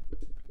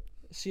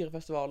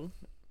Syrefestivalen.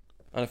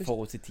 Han er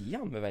forut i tida,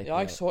 vi vet. Ja,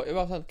 jeg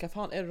var sånn, hva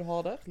faen er det du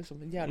har der? Liksom,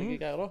 jævlige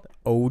greier da.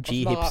 OG Og så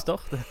bare- hipster.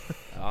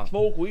 Ja.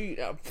 Smoke weed,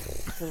 ja.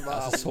 Så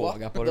Altså, så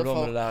jeg på det da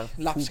med det der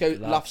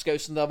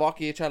Lapskausen der bak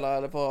i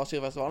kjelleren på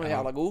Syrefestivalen er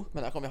jævla god,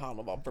 men der kommer han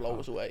og bare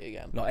blows away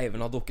igjen. Når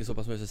Eivind har drukket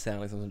såpass mye, så ser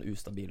han liksom sånn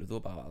ustabil ut.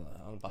 Han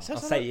Ser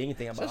sånn- sier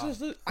ingenting. Han Så jeg bare synes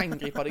du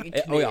angriper deg i Å,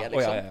 ja, kneet, å, ja,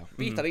 liksom. ja, ja.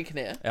 Biter deg i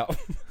kneet. Ja.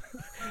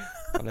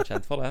 Han er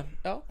kjent for det.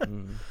 Ja.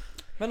 Mm.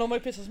 Men nå må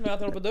jeg pisse så mye at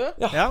jeg holder på å dø.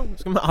 Ja,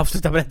 skal vi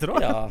avslutte på dette da?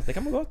 Ja, det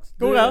kan vi godt.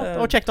 God ja,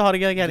 og kjekt å ha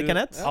deg,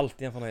 Kenneth.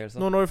 Alltid en fornøyelse.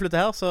 Nå når du flytter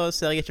her, så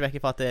ser jeg ikke vekk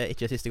fra at det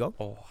ikke er siste gang.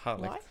 Å,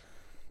 herlig. Nei.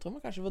 Tror vi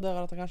kanskje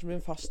vurderer at det kanskje blir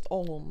en fast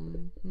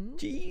ovn.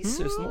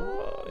 Jesus,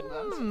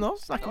 Nå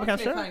snakker vi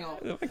kanskje.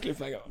 Det var en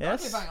cliffhanger.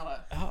 Yes.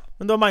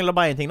 Men da mangler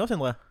bare en ting nå,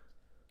 Sindre.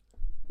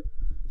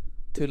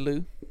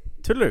 Toodaloo.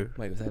 Tullu.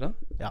 Må jeg jo si det?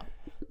 Ja.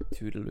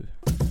 Toodaloo.